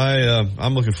 Yeah,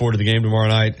 I'm looking forward to the game tomorrow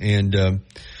night and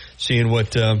seeing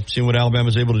what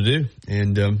Alabama's able to do.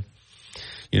 And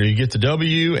you get the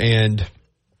W, and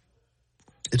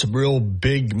it's a real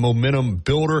big momentum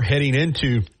builder heading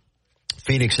into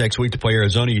Phoenix next week to play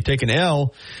Arizona. You take an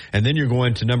L, and then you're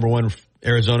going to number 1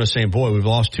 Arizona saying, boy, we've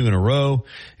lost 2 in a row,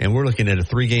 and we're looking at a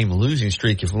 3-game losing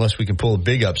streak unless we can pull a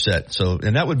big upset.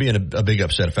 And that would be a big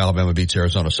upset if Alabama beats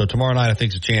Arizona. So tomorrow night, I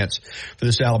think it's a chance for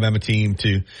this Alabama team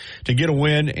to get a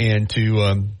win and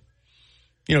to,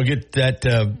 get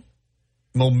that,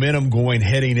 momentum going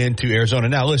heading into Arizona.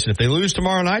 Now, listen, if they lose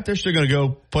tomorrow night, they're still going to go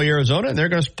play Arizona, and they're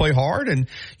going to play hard, and,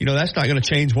 that's not going to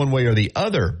change one way or the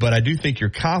other. But I do think your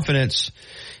confidence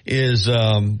is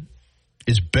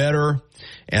better,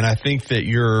 and I think that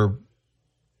your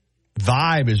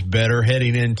vibe is better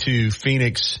heading into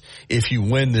Phoenix if you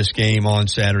win this game on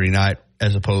Saturday night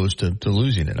as opposed to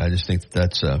losing it. I just think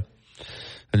that's a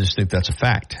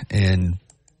fact. And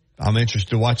I'm interested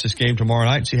to watch this game tomorrow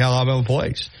night and see how Alabama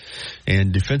plays.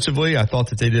 And defensively, I thought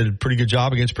that they did a pretty good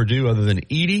job against Purdue other than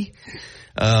Edey.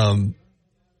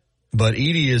 But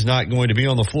Edey is not going to be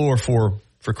on the floor for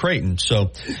Creighton. So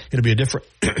it'll be a different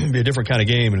kind of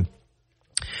game and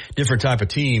different type of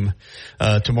team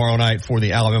tomorrow night for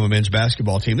the Alabama men's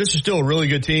basketball team. This is still a really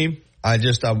good team.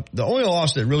 The only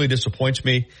loss that really disappoints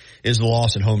me is the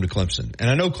loss at home to Clemson. And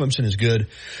I know Clemson is good,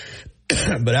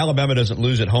 but Alabama doesn't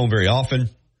lose at home very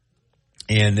often.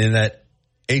 And in that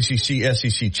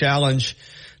ACC-SEC challenge,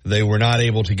 they were not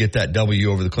able to get that W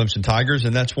over the Clemson Tigers,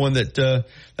 and that's one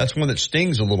that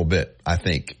stings a little bit, I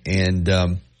think. And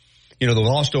they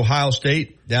lost to Ohio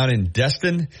State down in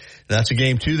Destin. That's a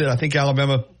game, too, that I think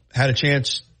Alabama had a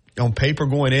chance on paper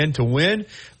going in to win.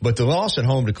 But the loss at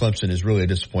home to Clemson is really a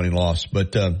disappointing loss.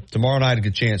 But tomorrow night, a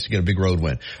good chance to get a big road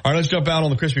win. All right, let's jump out on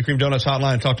the Krispy Kreme Donuts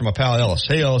hotline and talk to my pal Ellis.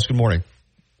 Hey, Ellis, good morning.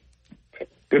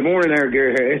 Good morning there,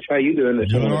 Gary Harris. How you doing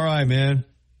this morning? Doing all right, man.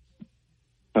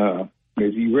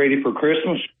 Is you ready for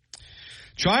Christmas?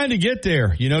 Trying to get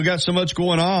there. Got so much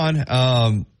going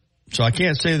on. So I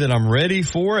can't say that I'm ready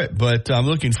for it, but I'm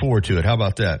looking forward to it. How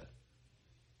about that?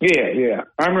 Yeah.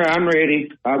 I'm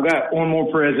ready. I've got one more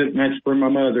present, and that's for my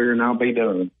mother, and I'll be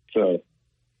done. So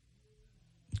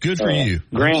good for you.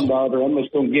 Granddaughter, I'm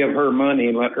just going to give her money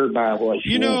and let her buy what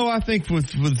she wants. I think with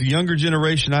the younger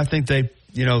generation, I think they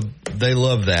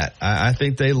love that. I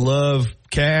think they love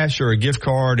cash or a gift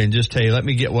card and just, hey, let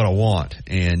me get what I want.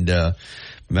 And,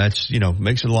 that's,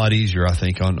 makes it a lot easier, I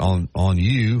think, on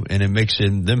you, and it makes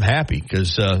them happy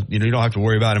because, you don't have to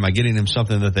worry about, am I getting them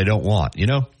something that they don't want, Yeah,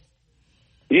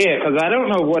 because I don't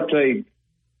know what they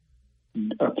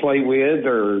play with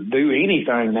or do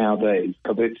anything nowadays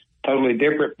because it's totally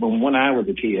different from when I was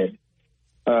a kid.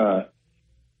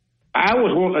 I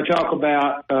was wanting to talk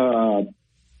about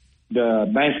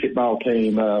the basketball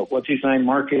team. What's his name,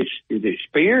 Marcus? Is it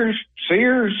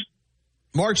Sears?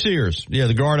 Mark Sears. Yeah,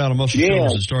 the guard out of Muscle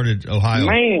Shoals that started Ohio.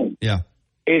 Man. Yeah.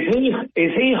 Is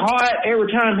he hot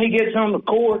every time he gets on the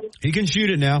court? He can shoot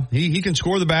it now. He can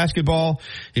score the basketball.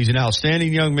 He's an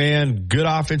outstanding young man, good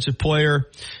offensive player,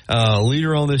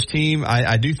 leader on this team.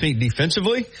 I do think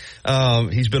defensively,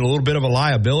 he's been a little bit of a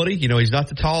liability. He's not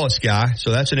the tallest guy,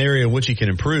 so that's an area in which he can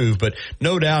improve. But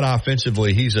no doubt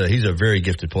offensively, he's a very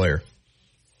gifted player.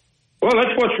 Well,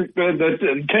 that's what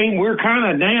the team, we're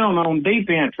kind of down on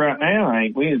defense right now,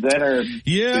 ain't we? Is that our...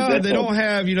 Yeah, they don't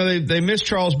have, they miss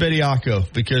Charles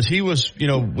Bediako because he was,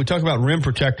 we talk about rim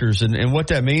protectors and what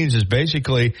that means is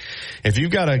basically if you've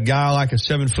got a guy like a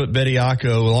 7-foot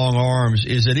Bediako with long arms,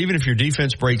 is that even if your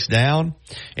defense breaks down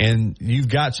and you've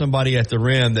got somebody at the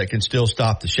rim that can still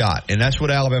stop the shot. And that's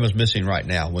what Alabama's missing right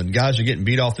now. When guys are getting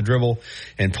beat off the dribble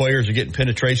and players are getting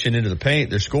penetration into the paint,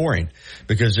 they're scoring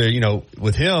because,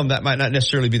 with him, that might not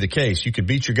necessarily be the case. You could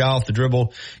beat your guy off the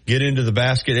dribble, get into the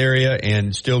basket area,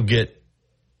 and still get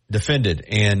defended.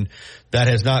 And that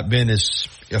has not been as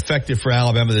effective for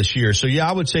Alabama this year. So, yeah,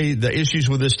 I would say the issues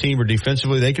with this team are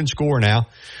defensively. They can score now.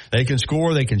 They can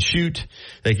score. They can shoot.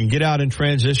 They can get out in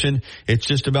transition. It's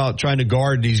just about trying to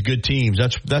guard these good teams.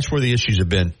 That's where the issues have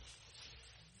been.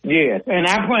 Yeah, and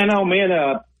I plan on being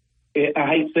I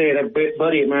hate to say it, a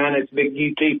buddy of mine that's a big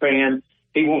UT fan.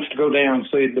 He wants to go down and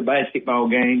see the basketball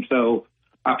game, so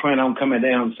I plan on coming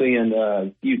down and seeing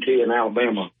UT and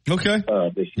Alabama. Okay.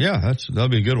 Yeah, that'll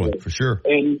be a good one for sure.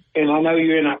 And I know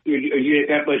you ain't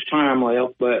got much time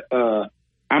left, but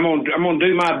I'm gonna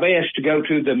do my best to go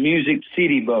to the Music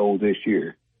City Bowl this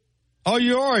year. Oh,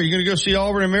 you are? You're gonna go see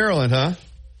Auburn and Maryland, huh?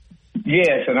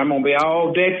 Yes, and I'm going to be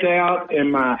all decked out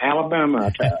in my Alabama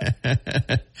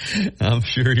attire. I'm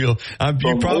sure you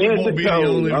probably won't be the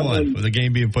only one with the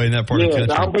game being played in that part of the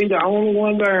country. I'll be the only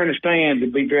one there in the stand to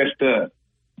be dressed up.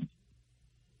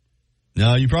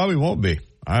 No, you probably won't be.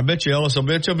 I bet you, Ellis, I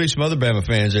bet there'll be some other Bama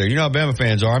fans there. You know how Bama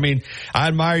fans are. I mean, I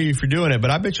admire you for doing it,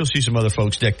 but I bet you'll see some other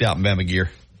folks decked out in Bama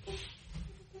gear.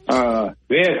 Yes,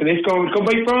 and it's going to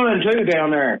be fun, too,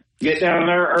 down there. Get down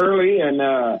there early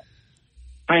and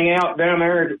hang out down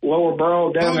there at Lower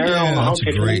Broad down there on the that's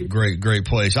a great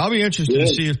place. I'll be interested to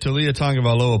see if Talia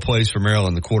Tagovailoa plays for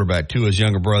Maryland, the quarterback, too, his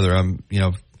younger brother.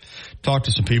 Talked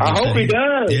to some people. I hope he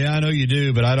does. Yeah, I know you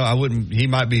do, but I wouldn't. He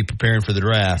might be preparing for the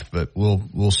draft, but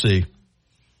we'll see.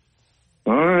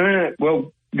 All right.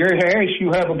 Well, Gary Harris,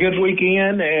 you have a good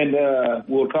weekend, and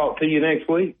we'll talk to you next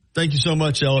week. Thank you so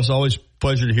much, Ellis. Always a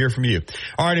pleasure to hear from you.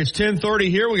 All right, it's 10:30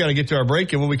 here. We got to get to our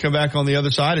break, and when we come back on the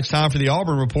other side, it's time for the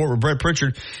Auburn Report with Brett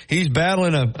Pritchard. He's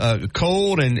battling a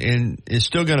cold and is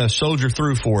still going to soldier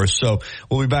through for us. So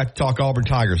we'll be back to talk Auburn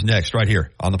Tigers next, right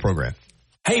here on the program.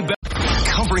 Hey,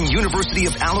 covering University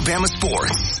of Alabama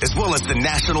sports, as well as the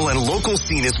national and local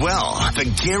scene as well. The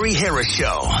Gary Harris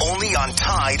Show, only on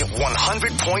Tide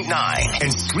 100.9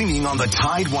 and streaming on the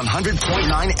Tide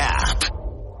 100.9 app.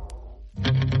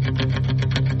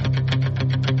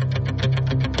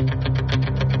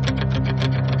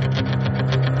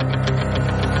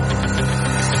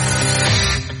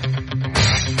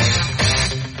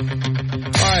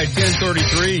 All right,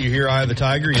 10:33. You hear Eye of the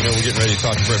Tiger. You know we're getting ready to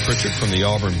talk to Brett Pritchard from the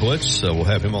Auburn Blitz. So we'll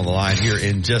have him on the line here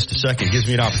in just a second. Gives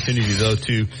me an opportunity, though,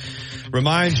 to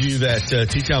remind you that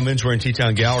T-Town Menswear and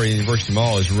T-Town Gallery at University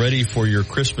Mall is ready for your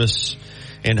Christmas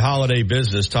and holiday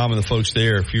business. Tom and the folks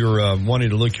there, if you're wanting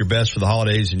to look your best for the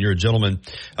holidays and you're a gentleman,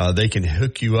 they can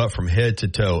hook you up from head to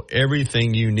toe.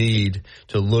 Everything you need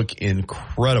to look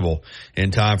incredible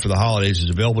in time for the holidays is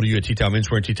available to you at T-Town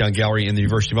Menswear and T-Town Gallery in the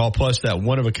University Mall. Plus that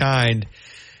one-of-a-kind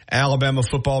Alabama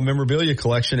football memorabilia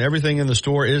collection. Everything in the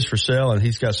store is for sale, and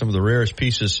he's got some of the rarest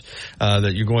pieces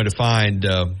that you're going to find,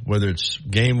 whether it's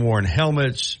game-worn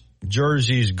helmets,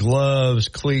 jerseys, gloves,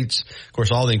 cleats, of course,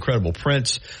 all the incredible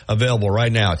prints available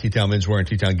right now at T-Town Menswear and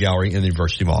T-Town Gallery in the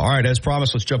University Mall. All right, as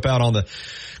promised, let's jump out on the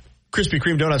Krispy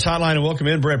Kreme Donuts hotline and welcome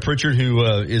in Brett Pritchard, who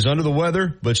is under the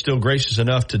weather, but still gracious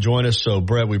enough to join us. So,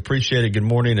 Brett, we appreciate it. Good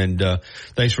morning, and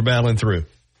thanks for battling through.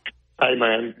 Hey,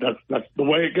 man, that's the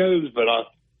way it goes, but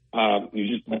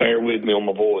you just bear with me on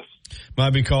my voice.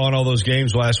 Might be calling all those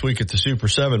games last week at the Super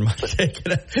 7,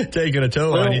 taking a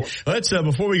toll on you. Let's,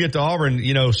 before we get to Auburn,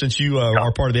 since you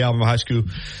are part of the Alabama High School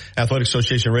Athletic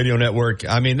Association radio network,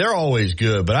 I mean, they're always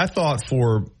good, but I thought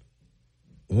for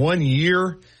 1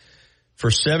 year, for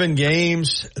 7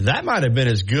 games, that might have been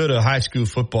as good a high school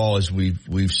football as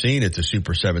we've seen at the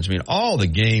Super 7s. I mean, all the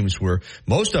games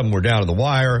most of them were down to the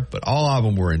wire, but all of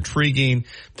them were intriguing.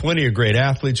 Plenty of great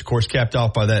athletes, of course, capped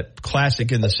off by that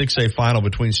classic in the 6A final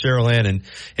between Saraland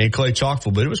and Clay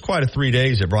Chalkville. But it was quite a 3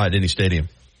 days at Bryant-Denny Stadium.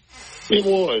 It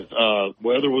was.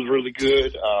 Weather was really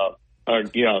good.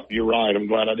 Yeah, you're right. I'm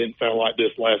glad I didn't sound like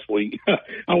this last week.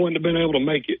 I wouldn't have been able to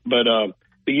make it, but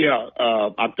yeah,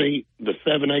 I think the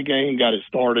 7A game got it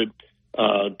started.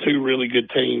 2 really good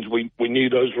teams. We knew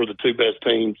those were the 2 best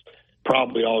teams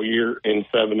probably all year in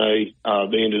 7A.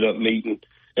 They ended up meeting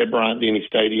at Bryant-Denny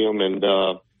Stadium, and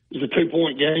it was a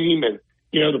 2-point game. And,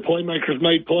 the playmakers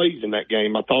made plays in that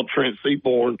game. I thought Trent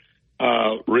Seaborn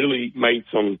really made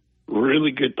some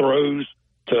really good throws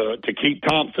to keep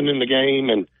Thompson in the game.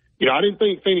 And, I didn't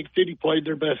think Phoenix City played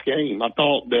their best game. I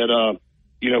thought that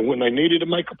when they needed to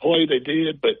make a play, they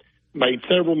did, but made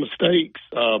several mistakes,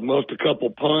 missed a couple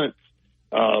punts,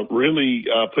 really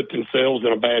put themselves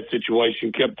in a bad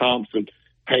situation, kept Thompson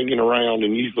hanging around,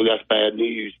 and usually that's bad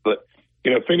news. But,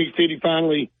 Phoenix City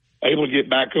finally able to get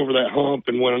back over that hump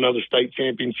and win another state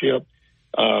championship.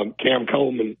 Cam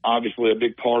Coleman, obviously a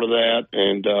big part of that,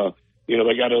 and,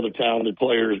 they got other talented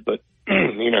players, but,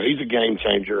 he's a game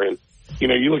changer. And,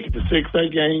 you look at the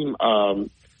 6A game,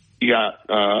 you got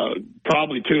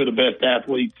probably 2 of the best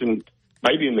athletes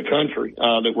maybe in the country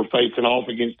that were facing off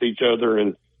against each other,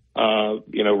 and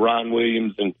Ryan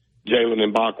Williams and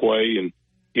Jalen Mbakwe, and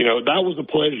that was a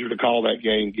pleasure to call that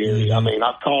game, Gary. I mean,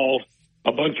 I've called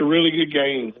a bunch of really good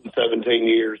games in 17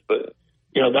 years, but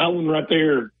that one right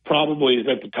there probably is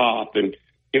at the top, and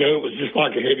it was just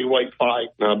like a heavyweight fight.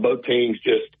 Both teams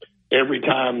just every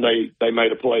time they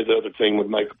made a play, the other team would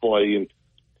make a play, and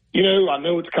I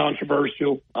know it's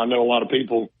controversial. I know a lot of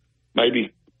people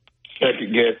maybe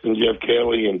second guessing Jeff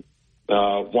Kelly and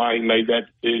why he made that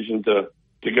decision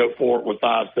to go for it with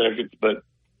 5 seconds. But,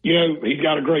 he's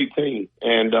got a great team.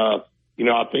 And,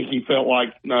 I think he felt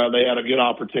like they had a good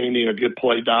opportunity and a good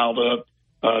play dialed up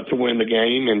to win the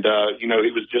game. And, he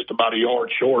was just about a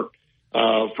yard short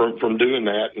from doing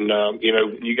that. And,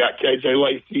 you got KJ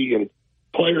Lacey and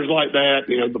players like that.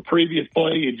 The previous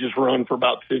play, he just run for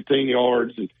about 15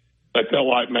 yards, and I felt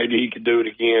like maybe he could do it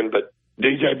again. But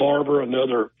DJ Barber,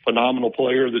 another phenomenal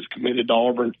player that's committed to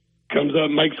Auburn, comes up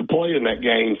and makes a play in that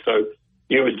game. So,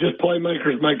 it's just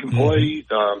playmakers making plays.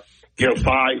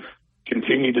 Fife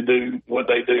continue to do what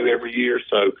they do every year.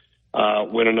 So,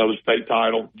 win another state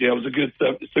title. Yeah, it was a good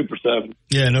Super 7.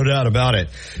 Yeah, no doubt about it.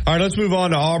 All right, let's move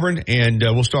on to Auburn, and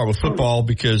we'll start with football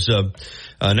because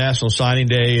National Signing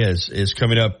Day is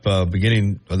coming up,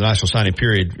 beginning of the National Signing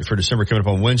period for December coming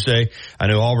up on Wednesday. I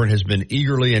know Auburn has been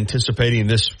eagerly anticipating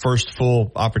this first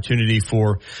full opportunity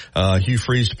for Hugh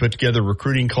Freeze to put together a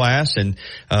recruiting class, and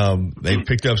they've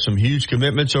picked up some huge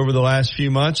commitments over the last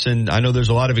few months, and I know there's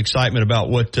a lot of excitement about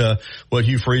what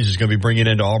Hugh Freeze is going to be bringing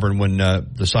into Auburn when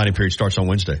the signing period starts on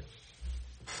Wednesday.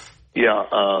 Yeah,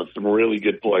 some really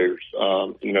good players.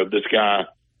 This guy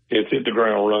has hit the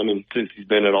ground running since he's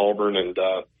been at Auburn, and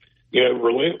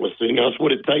relentless. That's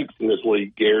what it takes in this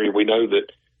league, Gary. We know that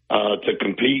to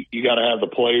compete, you got to have the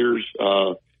players.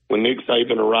 When Nick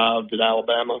Saban arrived at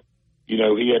Alabama, he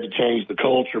had to change the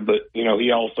culture, but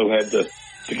he also had to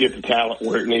get the talent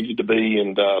where it needed to be,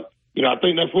 and I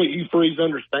think that's what Hugh Freeze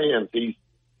understands. He's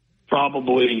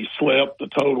probably slept a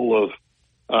total of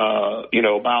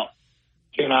about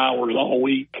 10 hours all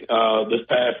week. This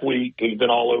past week, he's been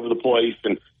all over the place,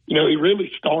 and he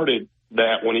really started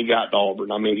that when he got to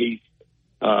Auburn. I mean, he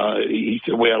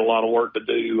said we had a lot of work to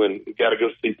do and got to go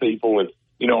see people. And,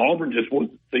 Auburn just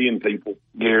wasn't seeing people,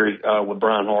 Gary, with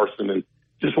Brian Harsin, and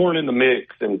just weren't in the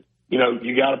mix. And,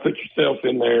 you got to put yourself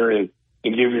in there and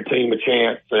give your team a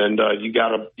chance, and you got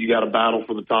to battle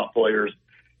for the top players.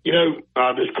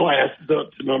 This class is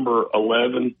up to number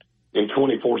 11 in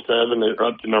 24/7. They're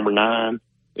up to number 9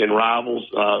 in Rivals,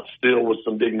 still with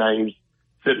some big names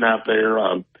sitting out there.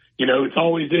 It's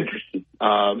always interesting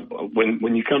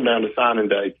when you come down to signing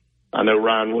day. I know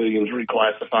Ryan Williams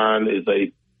reclassifying is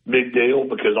a big deal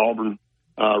because Auburn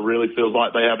really feels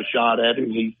like they have a shot at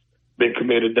him. He's been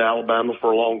committed to Alabama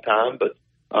for a long time, but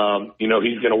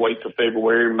he's going to wait till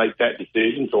February and make that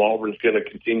decision. So Auburn's going to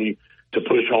continue to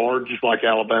push hard, just like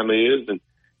Alabama is. And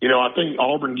I think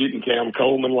Auburn getting Cam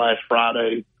Coleman last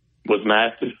Friday was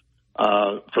massive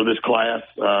for this class.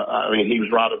 He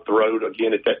was right up the road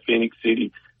again at that Phoenix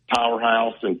City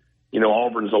powerhouse, and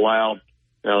Auburn's allowed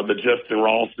the Justin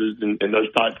Rosses and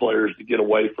those type players to get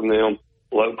away from them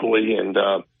locally, and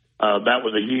that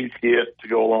was a huge hit to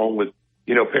go along with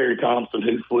Perry Thompson,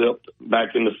 who flipped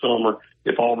back in the summer.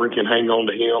 If Auburn can hang on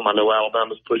to him, I know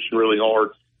Alabama's pushing really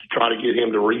hard to try to get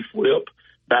him to reflip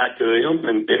back to them,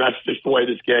 and that's just the way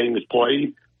this game is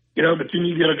played. But then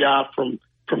you get a guy from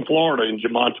Florida in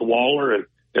Jamonta Waller,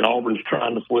 and Auburn's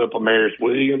trying to flip Amaris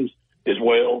Williams as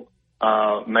well.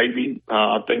 Maybe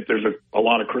I think there's a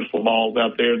lot of crystal balls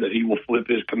out there that he will flip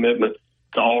his commitment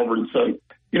to Auburn. So,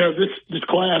 this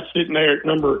class sitting there at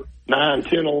number 9,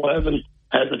 10, 11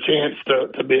 has a chance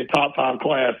to be a top 5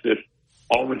 class if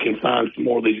Auburn can sign some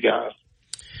more of these guys.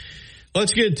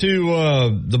 Let's get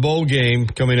to the bowl game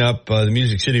coming up, the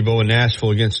Music City Bowl in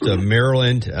Nashville against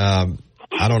Maryland.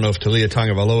 I don't know if Talia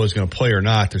Tagovailoa is going to play or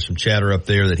not. There's some chatter up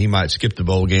there that he might skip the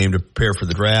bowl game to prepare for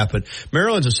the draft. But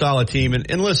Maryland's a solid team.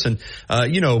 And listen, as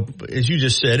you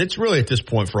just said, it's really at this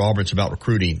point for Auburn, it's about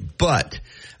recruiting. But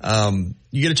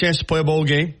you get a chance to play a bowl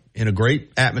game in a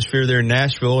great atmosphere there in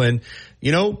Nashville. And,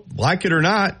 like it or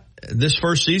not, this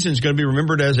first season is going to be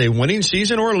remembered as a winning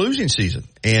season or a losing season.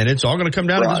 And it's all going to come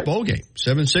down to this bowl game,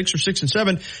 7-6 or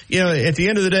 6-7. At the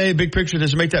end of the day, big picture,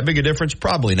 does it make that big a difference?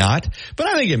 Probably not. But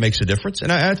I think it makes a difference.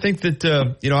 And I think that,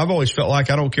 I've always felt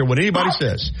like I don't care what anybody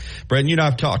says. Brent, you and I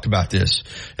have talked about this.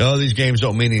 These games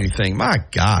don't mean anything. My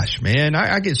gosh, man,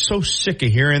 I get so sick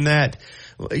of hearing that.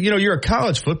 You're a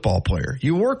college football player.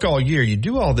 You work all year. You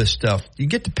do all this stuff. You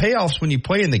get the payoffs when you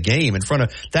play in the game in front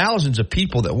of thousands of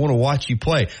people that want to watch you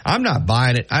play. I'm not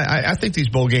buying it. I think these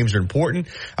bowl games are important.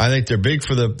 I think they're big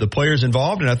for the players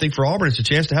involved, and I think for Auburn it's a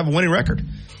chance to have a winning record.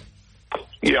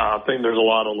 Yeah, I think there's a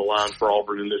lot on the line for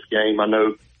Auburn in this game. I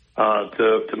know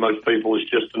to most people it's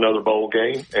just another bowl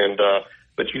game,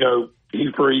 but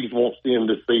Hugh Freeze wants to end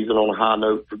this season on a high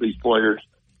note for these players,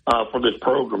 for this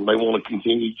program. They want to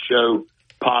continue to show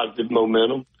positive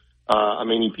momentum.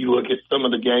 If you look at some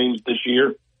of the games this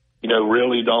year,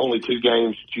 really the only 2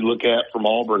 games that you look at from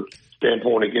Auburn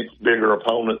standpoint against bigger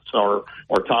opponents or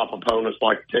top opponents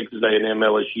like Texas A&M,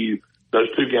 LSU, those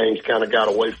 2 games kind of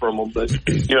got away from them. But,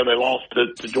 they lost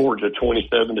to Georgia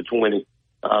 27-20. They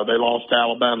lost to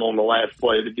Alabama on the last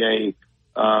play of the game.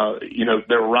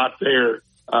 They're right there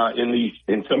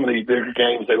in some of these bigger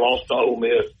games. They lost to Ole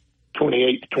Miss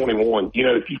 28-21.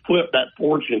 If you flip that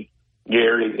fortune,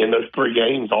 Gary, in those 3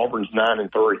 games, Auburn's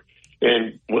 9-3,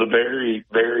 and with a very,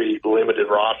 very limited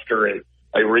roster and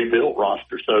a rebuilt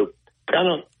roster. So,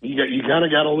 you kind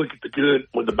of got to look at the good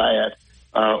with the bad.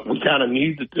 We kind of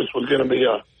knew that this was going to be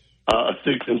a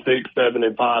 6-6,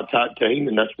 7-5 type team,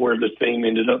 and that's where this team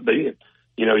ended up being.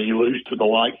 You lose to the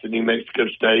likes of New Mexico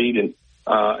State and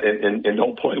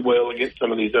don't play well against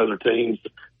some of these other teams.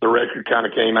 The record kind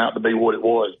of came out to be what it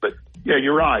was. But yeah,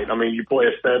 you're right. You play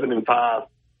a 7-5.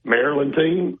 Maryland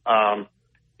team, I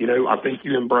think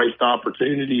you embrace the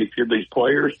opportunity if you're these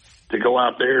players to go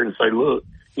out there and say, look,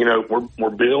 we're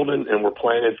building and we're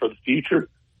planning for the future.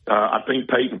 I think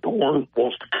Peyton Thorne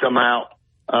wants to come out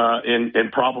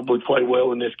and probably play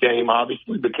well in this game,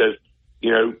 obviously, because,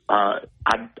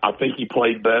 I think he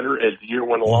played better as the year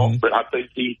went along, but I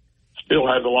think he still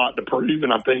has a lot to prove,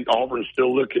 and I think Auburn's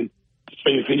still looking to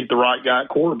see if he's the right guy at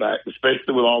quarterback,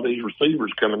 especially with all these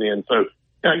receivers coming in. So,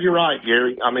 yeah, you're right,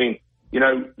 Gary. You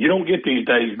don't get these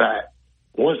days back.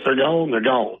 Once they're gone, they're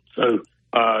gone. So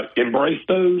embrace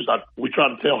those. We try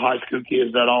to tell high school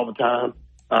kids that all the time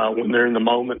when they're in the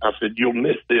moment. I said, you'll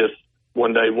miss this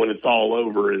one day when it's all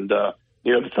over. And, the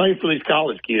same for these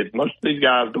college kids. Most of these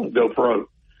guys don't go pro.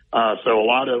 So a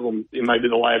lot of them, it may be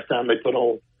the last time they put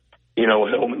on, a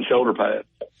helmet and shoulder pads.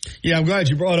 Yeah, I'm glad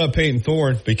you brought up Peyton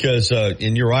Thorne because,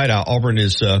 and you're right, Auburn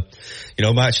is,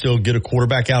 might still get a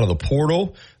quarterback out of the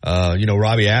portal.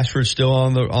 Robbie Ashford's still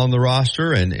on the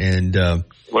roster and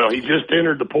well, he just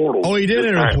entered the portal. Oh, he did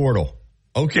enter the portal.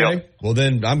 Okay. Yep. Well,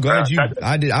 then I'm glad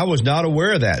I was not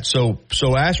aware of that. So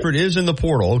Ashford is in the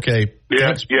portal. Okay.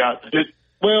 Yeah.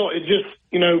 It just,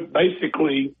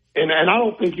 basically, and I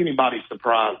don't think anybody's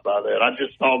surprised by that. I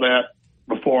just saw that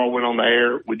before I went on the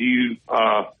air with you,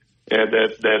 that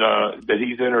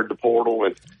he's entered the portal,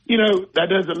 and that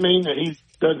doesn't mean that he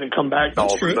doesn't come back to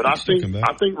Auburn. But I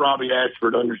think Robbie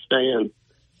Ashford understands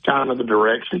kind of the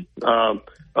direction of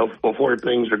where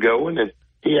things are going, and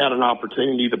he had an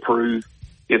opportunity to prove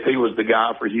if he was the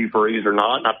guy for Hugh Freeze or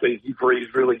not. And I think Hugh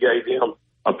Freeze really gave him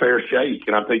a fair shake,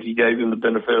 and I think he gave him the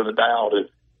benefit of the doubt. And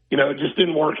it just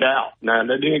didn't work out. Now,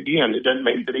 again, it doesn't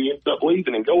mean that he ends up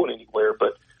leaving and going anywhere,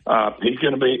 but he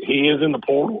is in the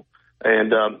portal.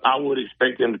 And I would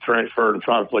expect him to transfer and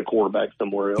try to play quarterback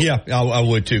somewhere else. Yeah, I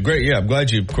would too. Great. Yeah, I'm glad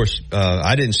you, of course,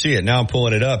 I didn't see it. Now I'm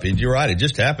pulling it up. You're right. It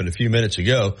just happened a few minutes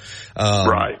ago.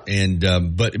 Right. And,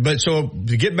 but so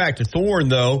to get back to Thorne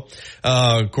though,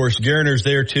 of course, Geriner's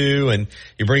there too, and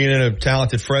you're bringing in a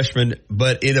talented freshman,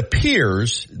 but it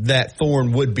appears that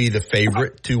Thorne would be the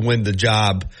favorite to win the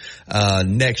job,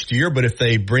 next year. But if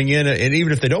they bring in, and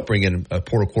even if they don't bring in a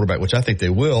portal quarterback, which I think they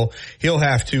will, he'll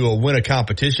have to win a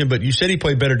competition. But you said he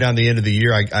played better down the end of the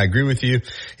year. I agree with you.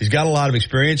 He's got a lot of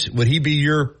experience. Would he be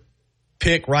your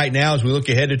pick right now as we look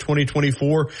ahead to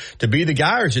 2024 to be the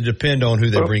guy, or does it depend on who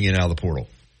they bring in out of the portal?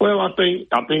 Well, I think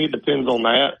it depends on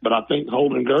that, but I think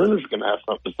Holden Geriner's going to have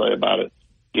something to say about it.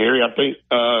 Gary, I think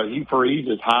Hugh Freeze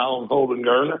is high on Holden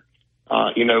Geriner.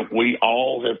 We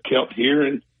all have kept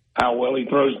hearing how well he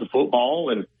throws the football,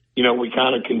 and we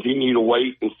kind of continue to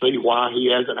wait and see why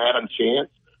he hasn't had a chance,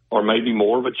 or maybe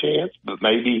more of a chance, but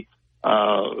maybe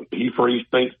Hugh Freeze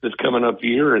thinks this coming up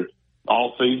year and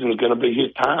all season is going to be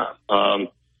his time. I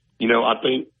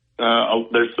think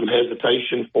there's some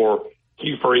hesitation for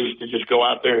Hugh Freeze to just go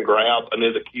out there and grab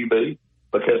another QB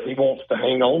because he wants to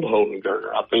hang on to Holden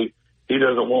Geriner. I think he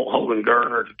doesn't want Holden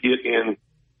Geriner to get in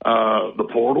the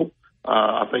portal.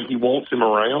 I think he wants him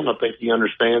around. I think he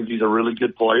understands he's a really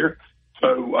good player.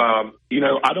 So, I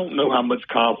don't know how much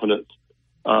confidence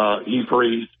Hugh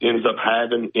Freeze ends up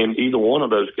having in either one of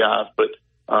those guys. But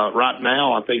right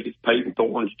now, I think it's Peyton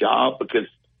Thorne's job because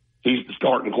he's the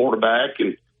starting quarterback.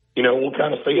 And, we'll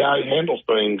kind of see how he handles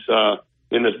things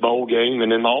in this bowl game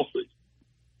and in the offseason.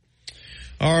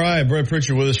 All right, Brett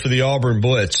Pritchard with us for the Auburn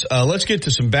Blitz. Let's get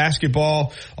to some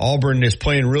basketball. Auburn is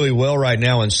playing really well right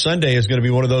now, and Sunday is going to be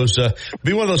one of those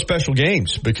special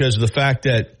games because of the fact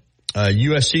that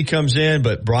USC comes in,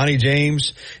 but Bronny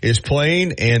James is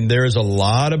playing, and there's a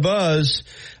lot of buzz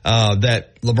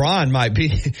that LeBron might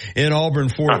be in Auburn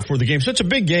for the game. So it's a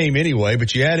big game anyway,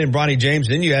 but you add in Bronny James,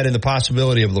 then you add in the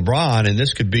possibility of LeBron, and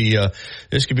this could be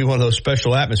one of those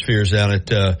special atmospheres down at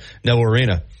Neville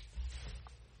Arena.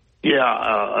 Yeah,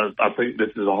 I think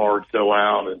this is a hard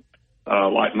sellout, and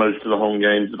like most of the home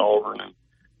games at Auburn. And,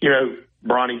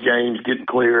 Bronny James getting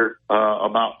cleared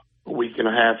about a week and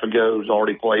a half ago has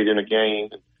already played in a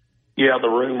game. Yeah, the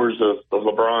rumors of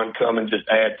LeBron coming just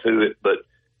add to it, but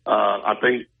I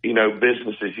think,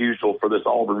 business as usual for this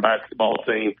Auburn basketball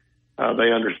team.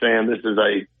 They understand this is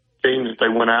a team that they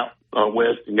went out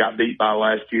west and got beat by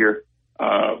last year.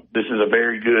 This is a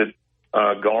very good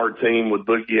guard team with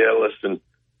Boogie Ellis and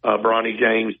Bronny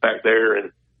James back there.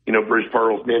 And, Bruce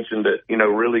Pearl's mentioned that,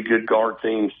 really good guard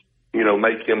teams,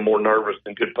 make him more nervous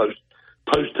than good post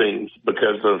teams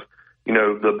because of,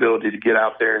 the ability to get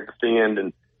out there and defend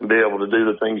and be able to do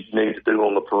the things you need to do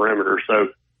on the perimeter. So,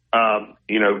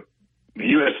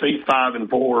 USC's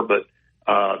 5-4, but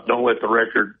don't let the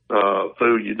record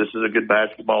fool you. This is a good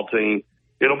basketball team.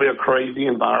 It'll be a crazy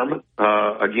environment.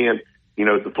 Again,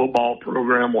 the football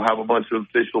program will have a bunch of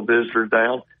official visitors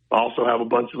down. Also have a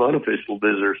bunch of unofficial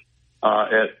visitors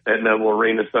at Neville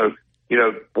Arena. So,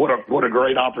 what a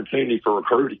great opportunity for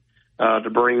recruiting to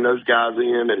bring those guys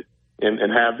in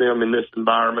and have them in this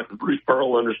environment. And Bruce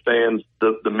Pearl understands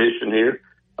the mission here.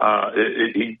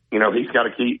 He's got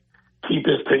to keep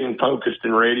his team focused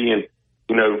and ready, and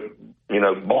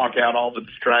block out all the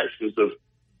distractions of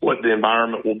what the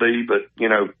environment will be. But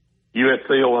USC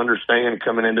will understand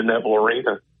coming into Neville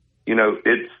Arena.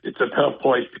 It's a tough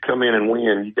place to come in and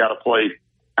win. You got to play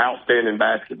outstanding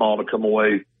basketball to come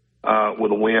away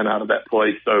with a win out of that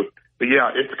place. So, but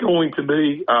yeah, it's going to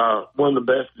be one of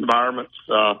the best environments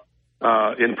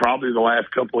in probably the last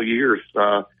couple of years,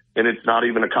 and it's not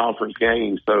even a conference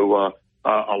game. So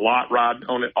a lot riding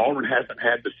on it. Auburn hasn't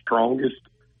had the strongest,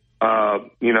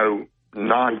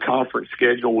 non-conference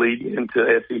schedule leading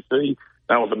into SEC.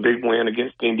 That was a big win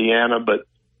against Indiana, but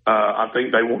I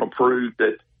think they want to prove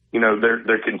that.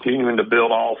 They're continuing to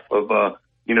build off of,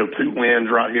 2 wins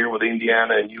right here with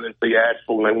Indiana and UNC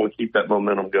Asheville, and they want to keep that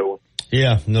momentum going.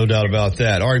 Yeah, no doubt about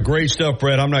that. All right, great stuff,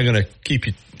 Brett. I'm not going to keep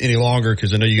you any longer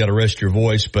because I know you got to rest your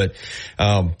voice, but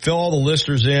fill all the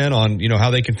listeners in on,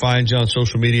 how they can find you on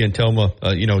social media and tell them,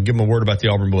 give them a word about the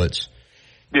Auburn Blitz.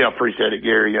 Yeah, appreciate it,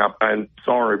 Gary. I'm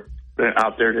sorry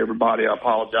out there to everybody. I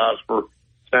apologize for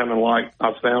sounding like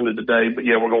I sounded today, but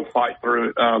yeah, we're going to fight through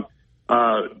it.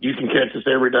 You can catch us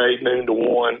every day, noon to 1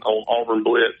 on Auburn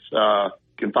Blitz. You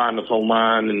can find us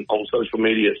online and on social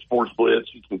media at Sports Blitz.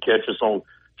 You can catch us on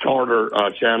Charter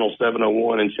Channel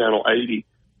 701 and Channel 80.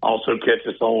 Also catch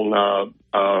us on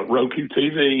Roku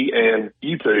TV and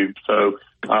YouTube. So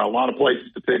a lot of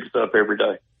places to pick us up every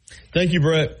day. Thank you,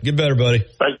 Brett. Get better, buddy.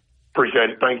 Appreciate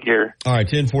it. Thank you, Gary. All right,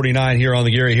 10:49 here on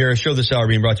the Gary Harris Show. This hour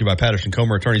being brought to you by Patterson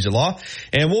Comer, attorneys at law.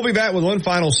 And we'll be back with one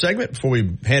final segment before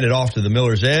we hand it off to the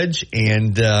Miller's Edge.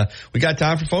 And we got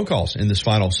time for phone calls in this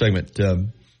final segment.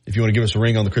 If you want to give us a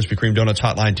ring on the Krispy Kreme Donuts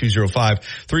hotline,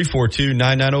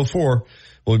 205-342-9904.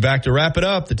 We'll be back to wrap it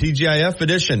up. The TGIF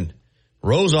edition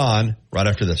rolls on right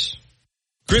after this.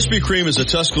 Krispy Kreme is a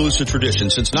Tuscaloosa tradition.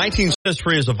 Since 19th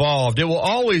century has evolved, it will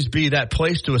always be that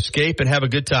place to escape and have a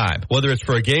good time. Whether it's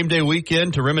for a game day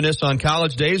weekend, to reminisce on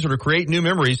college days, or to create new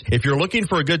memories, if you're looking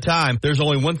for a good time, there's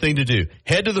only one thing to do.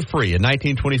 Head to the Free at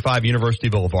 1925 University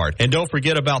Boulevard. And don't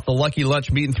forget about the Lucky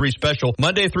Lunch Meat and 3 special.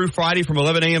 Monday through Friday from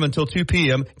 11 a.m. until 2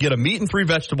 p.m. Get a meat and 3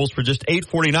 vegetables for just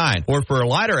 $8.49. Or for a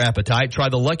lighter appetite, try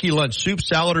the Lucky Lunch soup,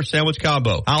 salad, or sandwich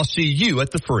combo. I'll see you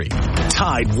at the Free.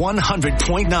 Tide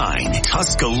 100.9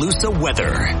 Tuscaloosa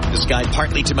weather. The sky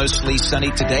partly to mostly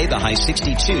sunny today, the high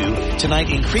 62. Tonight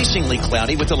increasingly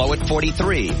cloudy with the low at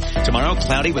 43. Tomorrow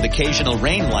cloudy with occasional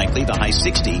rain likely, the high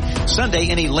 60. Sunday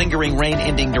any lingering rain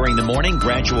ending during the morning,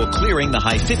 gradual clearing, the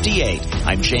high 58.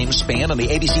 I'm James Spann on the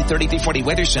ABC 3340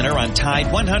 Weather Center on Tide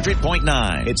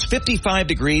 100.9. It's 55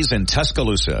 degrees in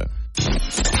Tuscaloosa.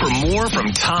 For more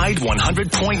from Tide 100.9, let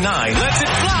it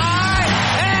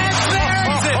fly! And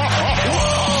there's it!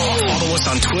 Whoa! Follow us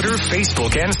on Twitter,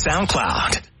 Facebook, and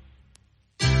SoundCloud.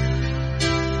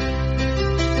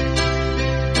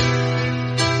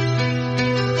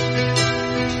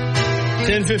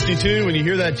 $10:52. When you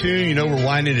hear that tune, you know we're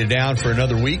winding it down for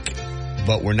another week,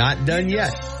 but we're not done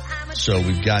yet. So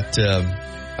we've got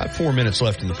about 4 minutes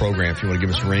left in the program. If you want to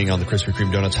give us a ring on the Krispy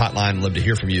Kreme Donuts hotline, I'd love to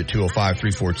hear from you at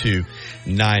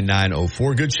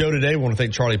 205-342-9904. Good show today. We want to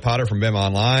thank Charlie Potter from Bama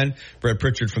Online, Brett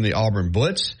Pritchard from the Auburn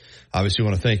Blitz. Obviously,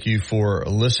 want to thank you for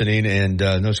listening, and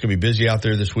I know it's going to be busy out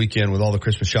there this weekend with all the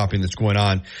Christmas shopping that's going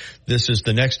on. This is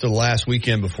the next to the last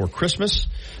weekend before Christmas,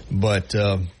 but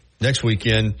next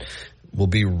weekend will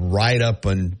be right up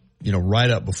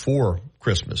before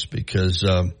Christmas, because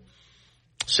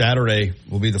Saturday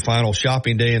will be the final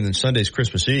shopping day, and then Sunday's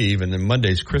Christmas Eve, and then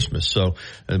Monday's Christmas. So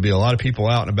there'll be a lot of people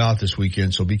out and about this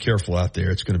weekend. So be careful out there.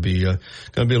 It's going to be a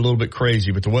little bit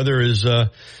crazy, but the weather has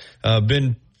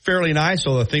been fairly nice.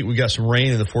 Although I think we got some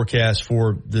rain in the forecast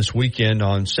for this weekend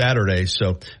on Saturday.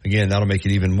 So again, that'll make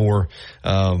it even more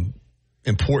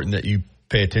important that you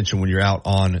pay attention when you're out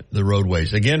on the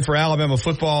roadways. Again, for Alabama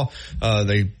football,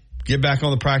 they get back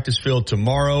on the practice field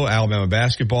tomorrow. Alabama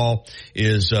basketball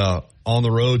is on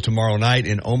the road tomorrow night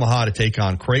in Omaha to take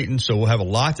on Creighton. So we'll have a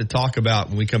lot to talk about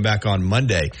when we come back on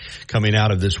Monday coming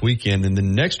out of this weekend. And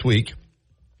then next week,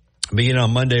 beginning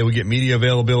on Monday, we get media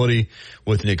availability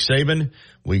with Nick Saban.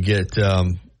 We get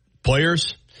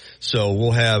players. So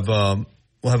we'll have a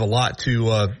lot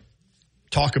to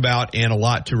talk about and a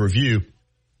lot to review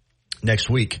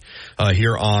next week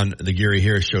here on the Gary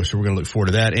Harris Show. So we're going to look forward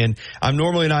to that. And I'm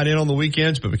normally not in on the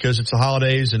weekends, but because it's the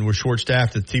holidays and we're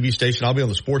short-staffed at the TV station, I'll be on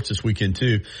the sports this weekend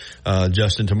too,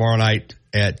 Justin, tomorrow night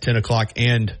at 10 o'clock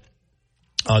and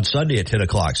on Sunday at 10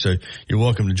 o'clock. So you're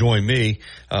welcome to join me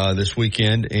this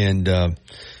weekend and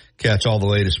catch all the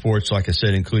latest sports, like I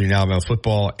said, including Alabama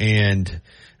football and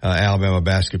Alabama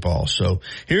basketball. So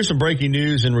here's some breaking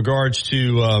news in regards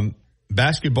to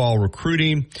basketball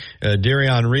recruiting.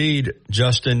 Darion Reed,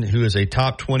 Justin, who is a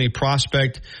top 20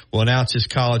 prospect, will announce his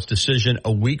college decision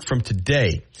a week from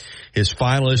today. His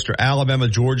finalists are Alabama,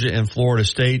 Georgia, and Florida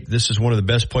State. This is one of the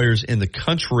best players in the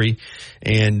country,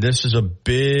 and this is a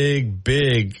big,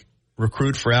 big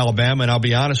recruit for Alabama. And I'll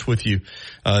be honest with you,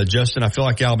 Justin, I feel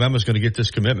like Alabama's going to get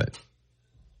this commitment.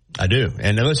 I do.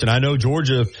 And listen, I know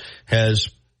Georgia has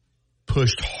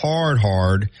pushed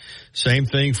hard. Same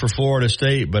thing for Florida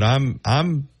State, but I'm,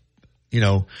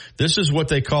 this is what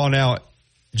they call now,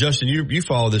 Justin, you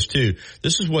follow this too.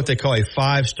 This is what they call a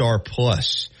 5-star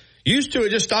plus. Used to it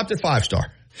just stopped at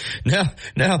 5-star. Now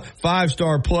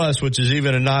 5-star plus, which is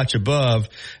even a notch above.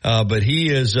 But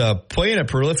he is, playing at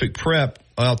Prolific Prep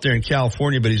out there in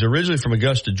California, but he's originally from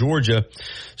Augusta, Georgia.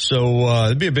 So,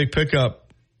 it'd be a big pickup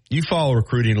You follow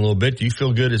recruiting a little bit. Do you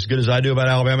feel as good as I do about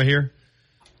Alabama here?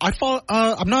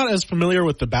 I'm not as familiar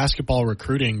with the basketball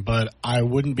recruiting, but I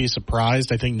wouldn't be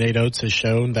surprised. I think Nate Oates has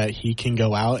shown that he can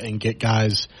go out and get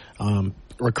guys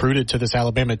recruited to this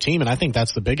Alabama team, and I think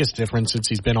that's the biggest difference since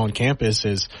he's been on campus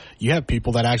is you have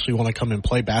people that actually want to come and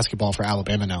play basketball for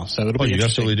Alabama now. So it'll be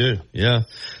interesting. You absolutely do. Yeah.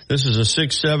 This is a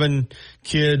 6'7"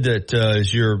 kid that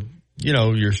is your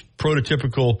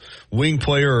prototypical wing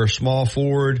player or small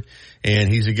forward,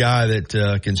 and he's a guy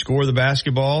that can score the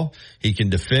basketball. He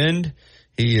can defend.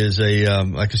 He is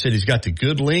like I said, he's got the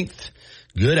good length,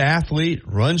 good athlete,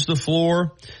 runs the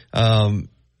floor, and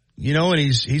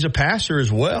he's a passer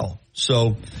as well.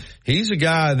 So he's a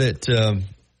guy that,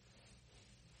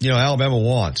 Alabama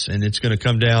wants, and it's going to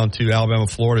come down to Alabama,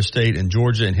 Florida State, and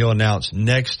Georgia, and he'll announce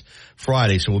next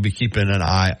Friday, so we'll be keeping an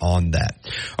eye on that.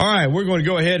 All right, we're going to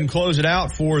go ahead and close it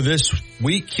out for this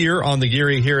week here on the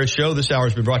Gary Harris Show. This hour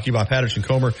has been brought to you by Patterson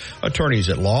Comer, attorneys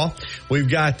at law. We've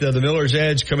got the Miller's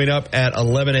Edge coming up at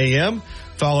 11 a.m.,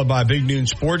 followed by Big Noon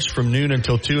Sports from noon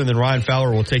until 2, and then Ryan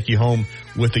Fowler will take you home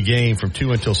with the game from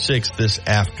 2 until 6 this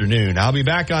afternoon. I'll be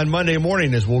back on Monday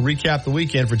morning as we'll recap the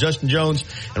weekend. For Justin Jones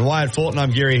and Wyatt Fulton,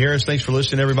 I'm Gary Harris. Thanks for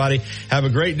listening, everybody. Have a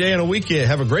great day and a weekend.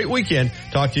 Have a great weekend.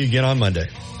 Talk to you again on Monday.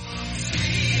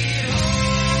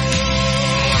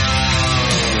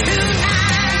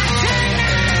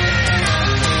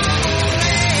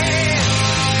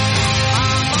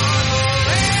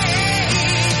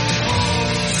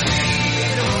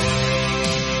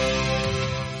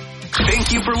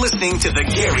 Thank you for listening to the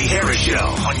Gary Harris Show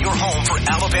on your home for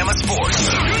Alabama sports.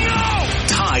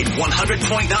 Tide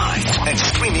 100.9 and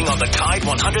streaming on the Tide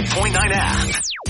 100.9 app.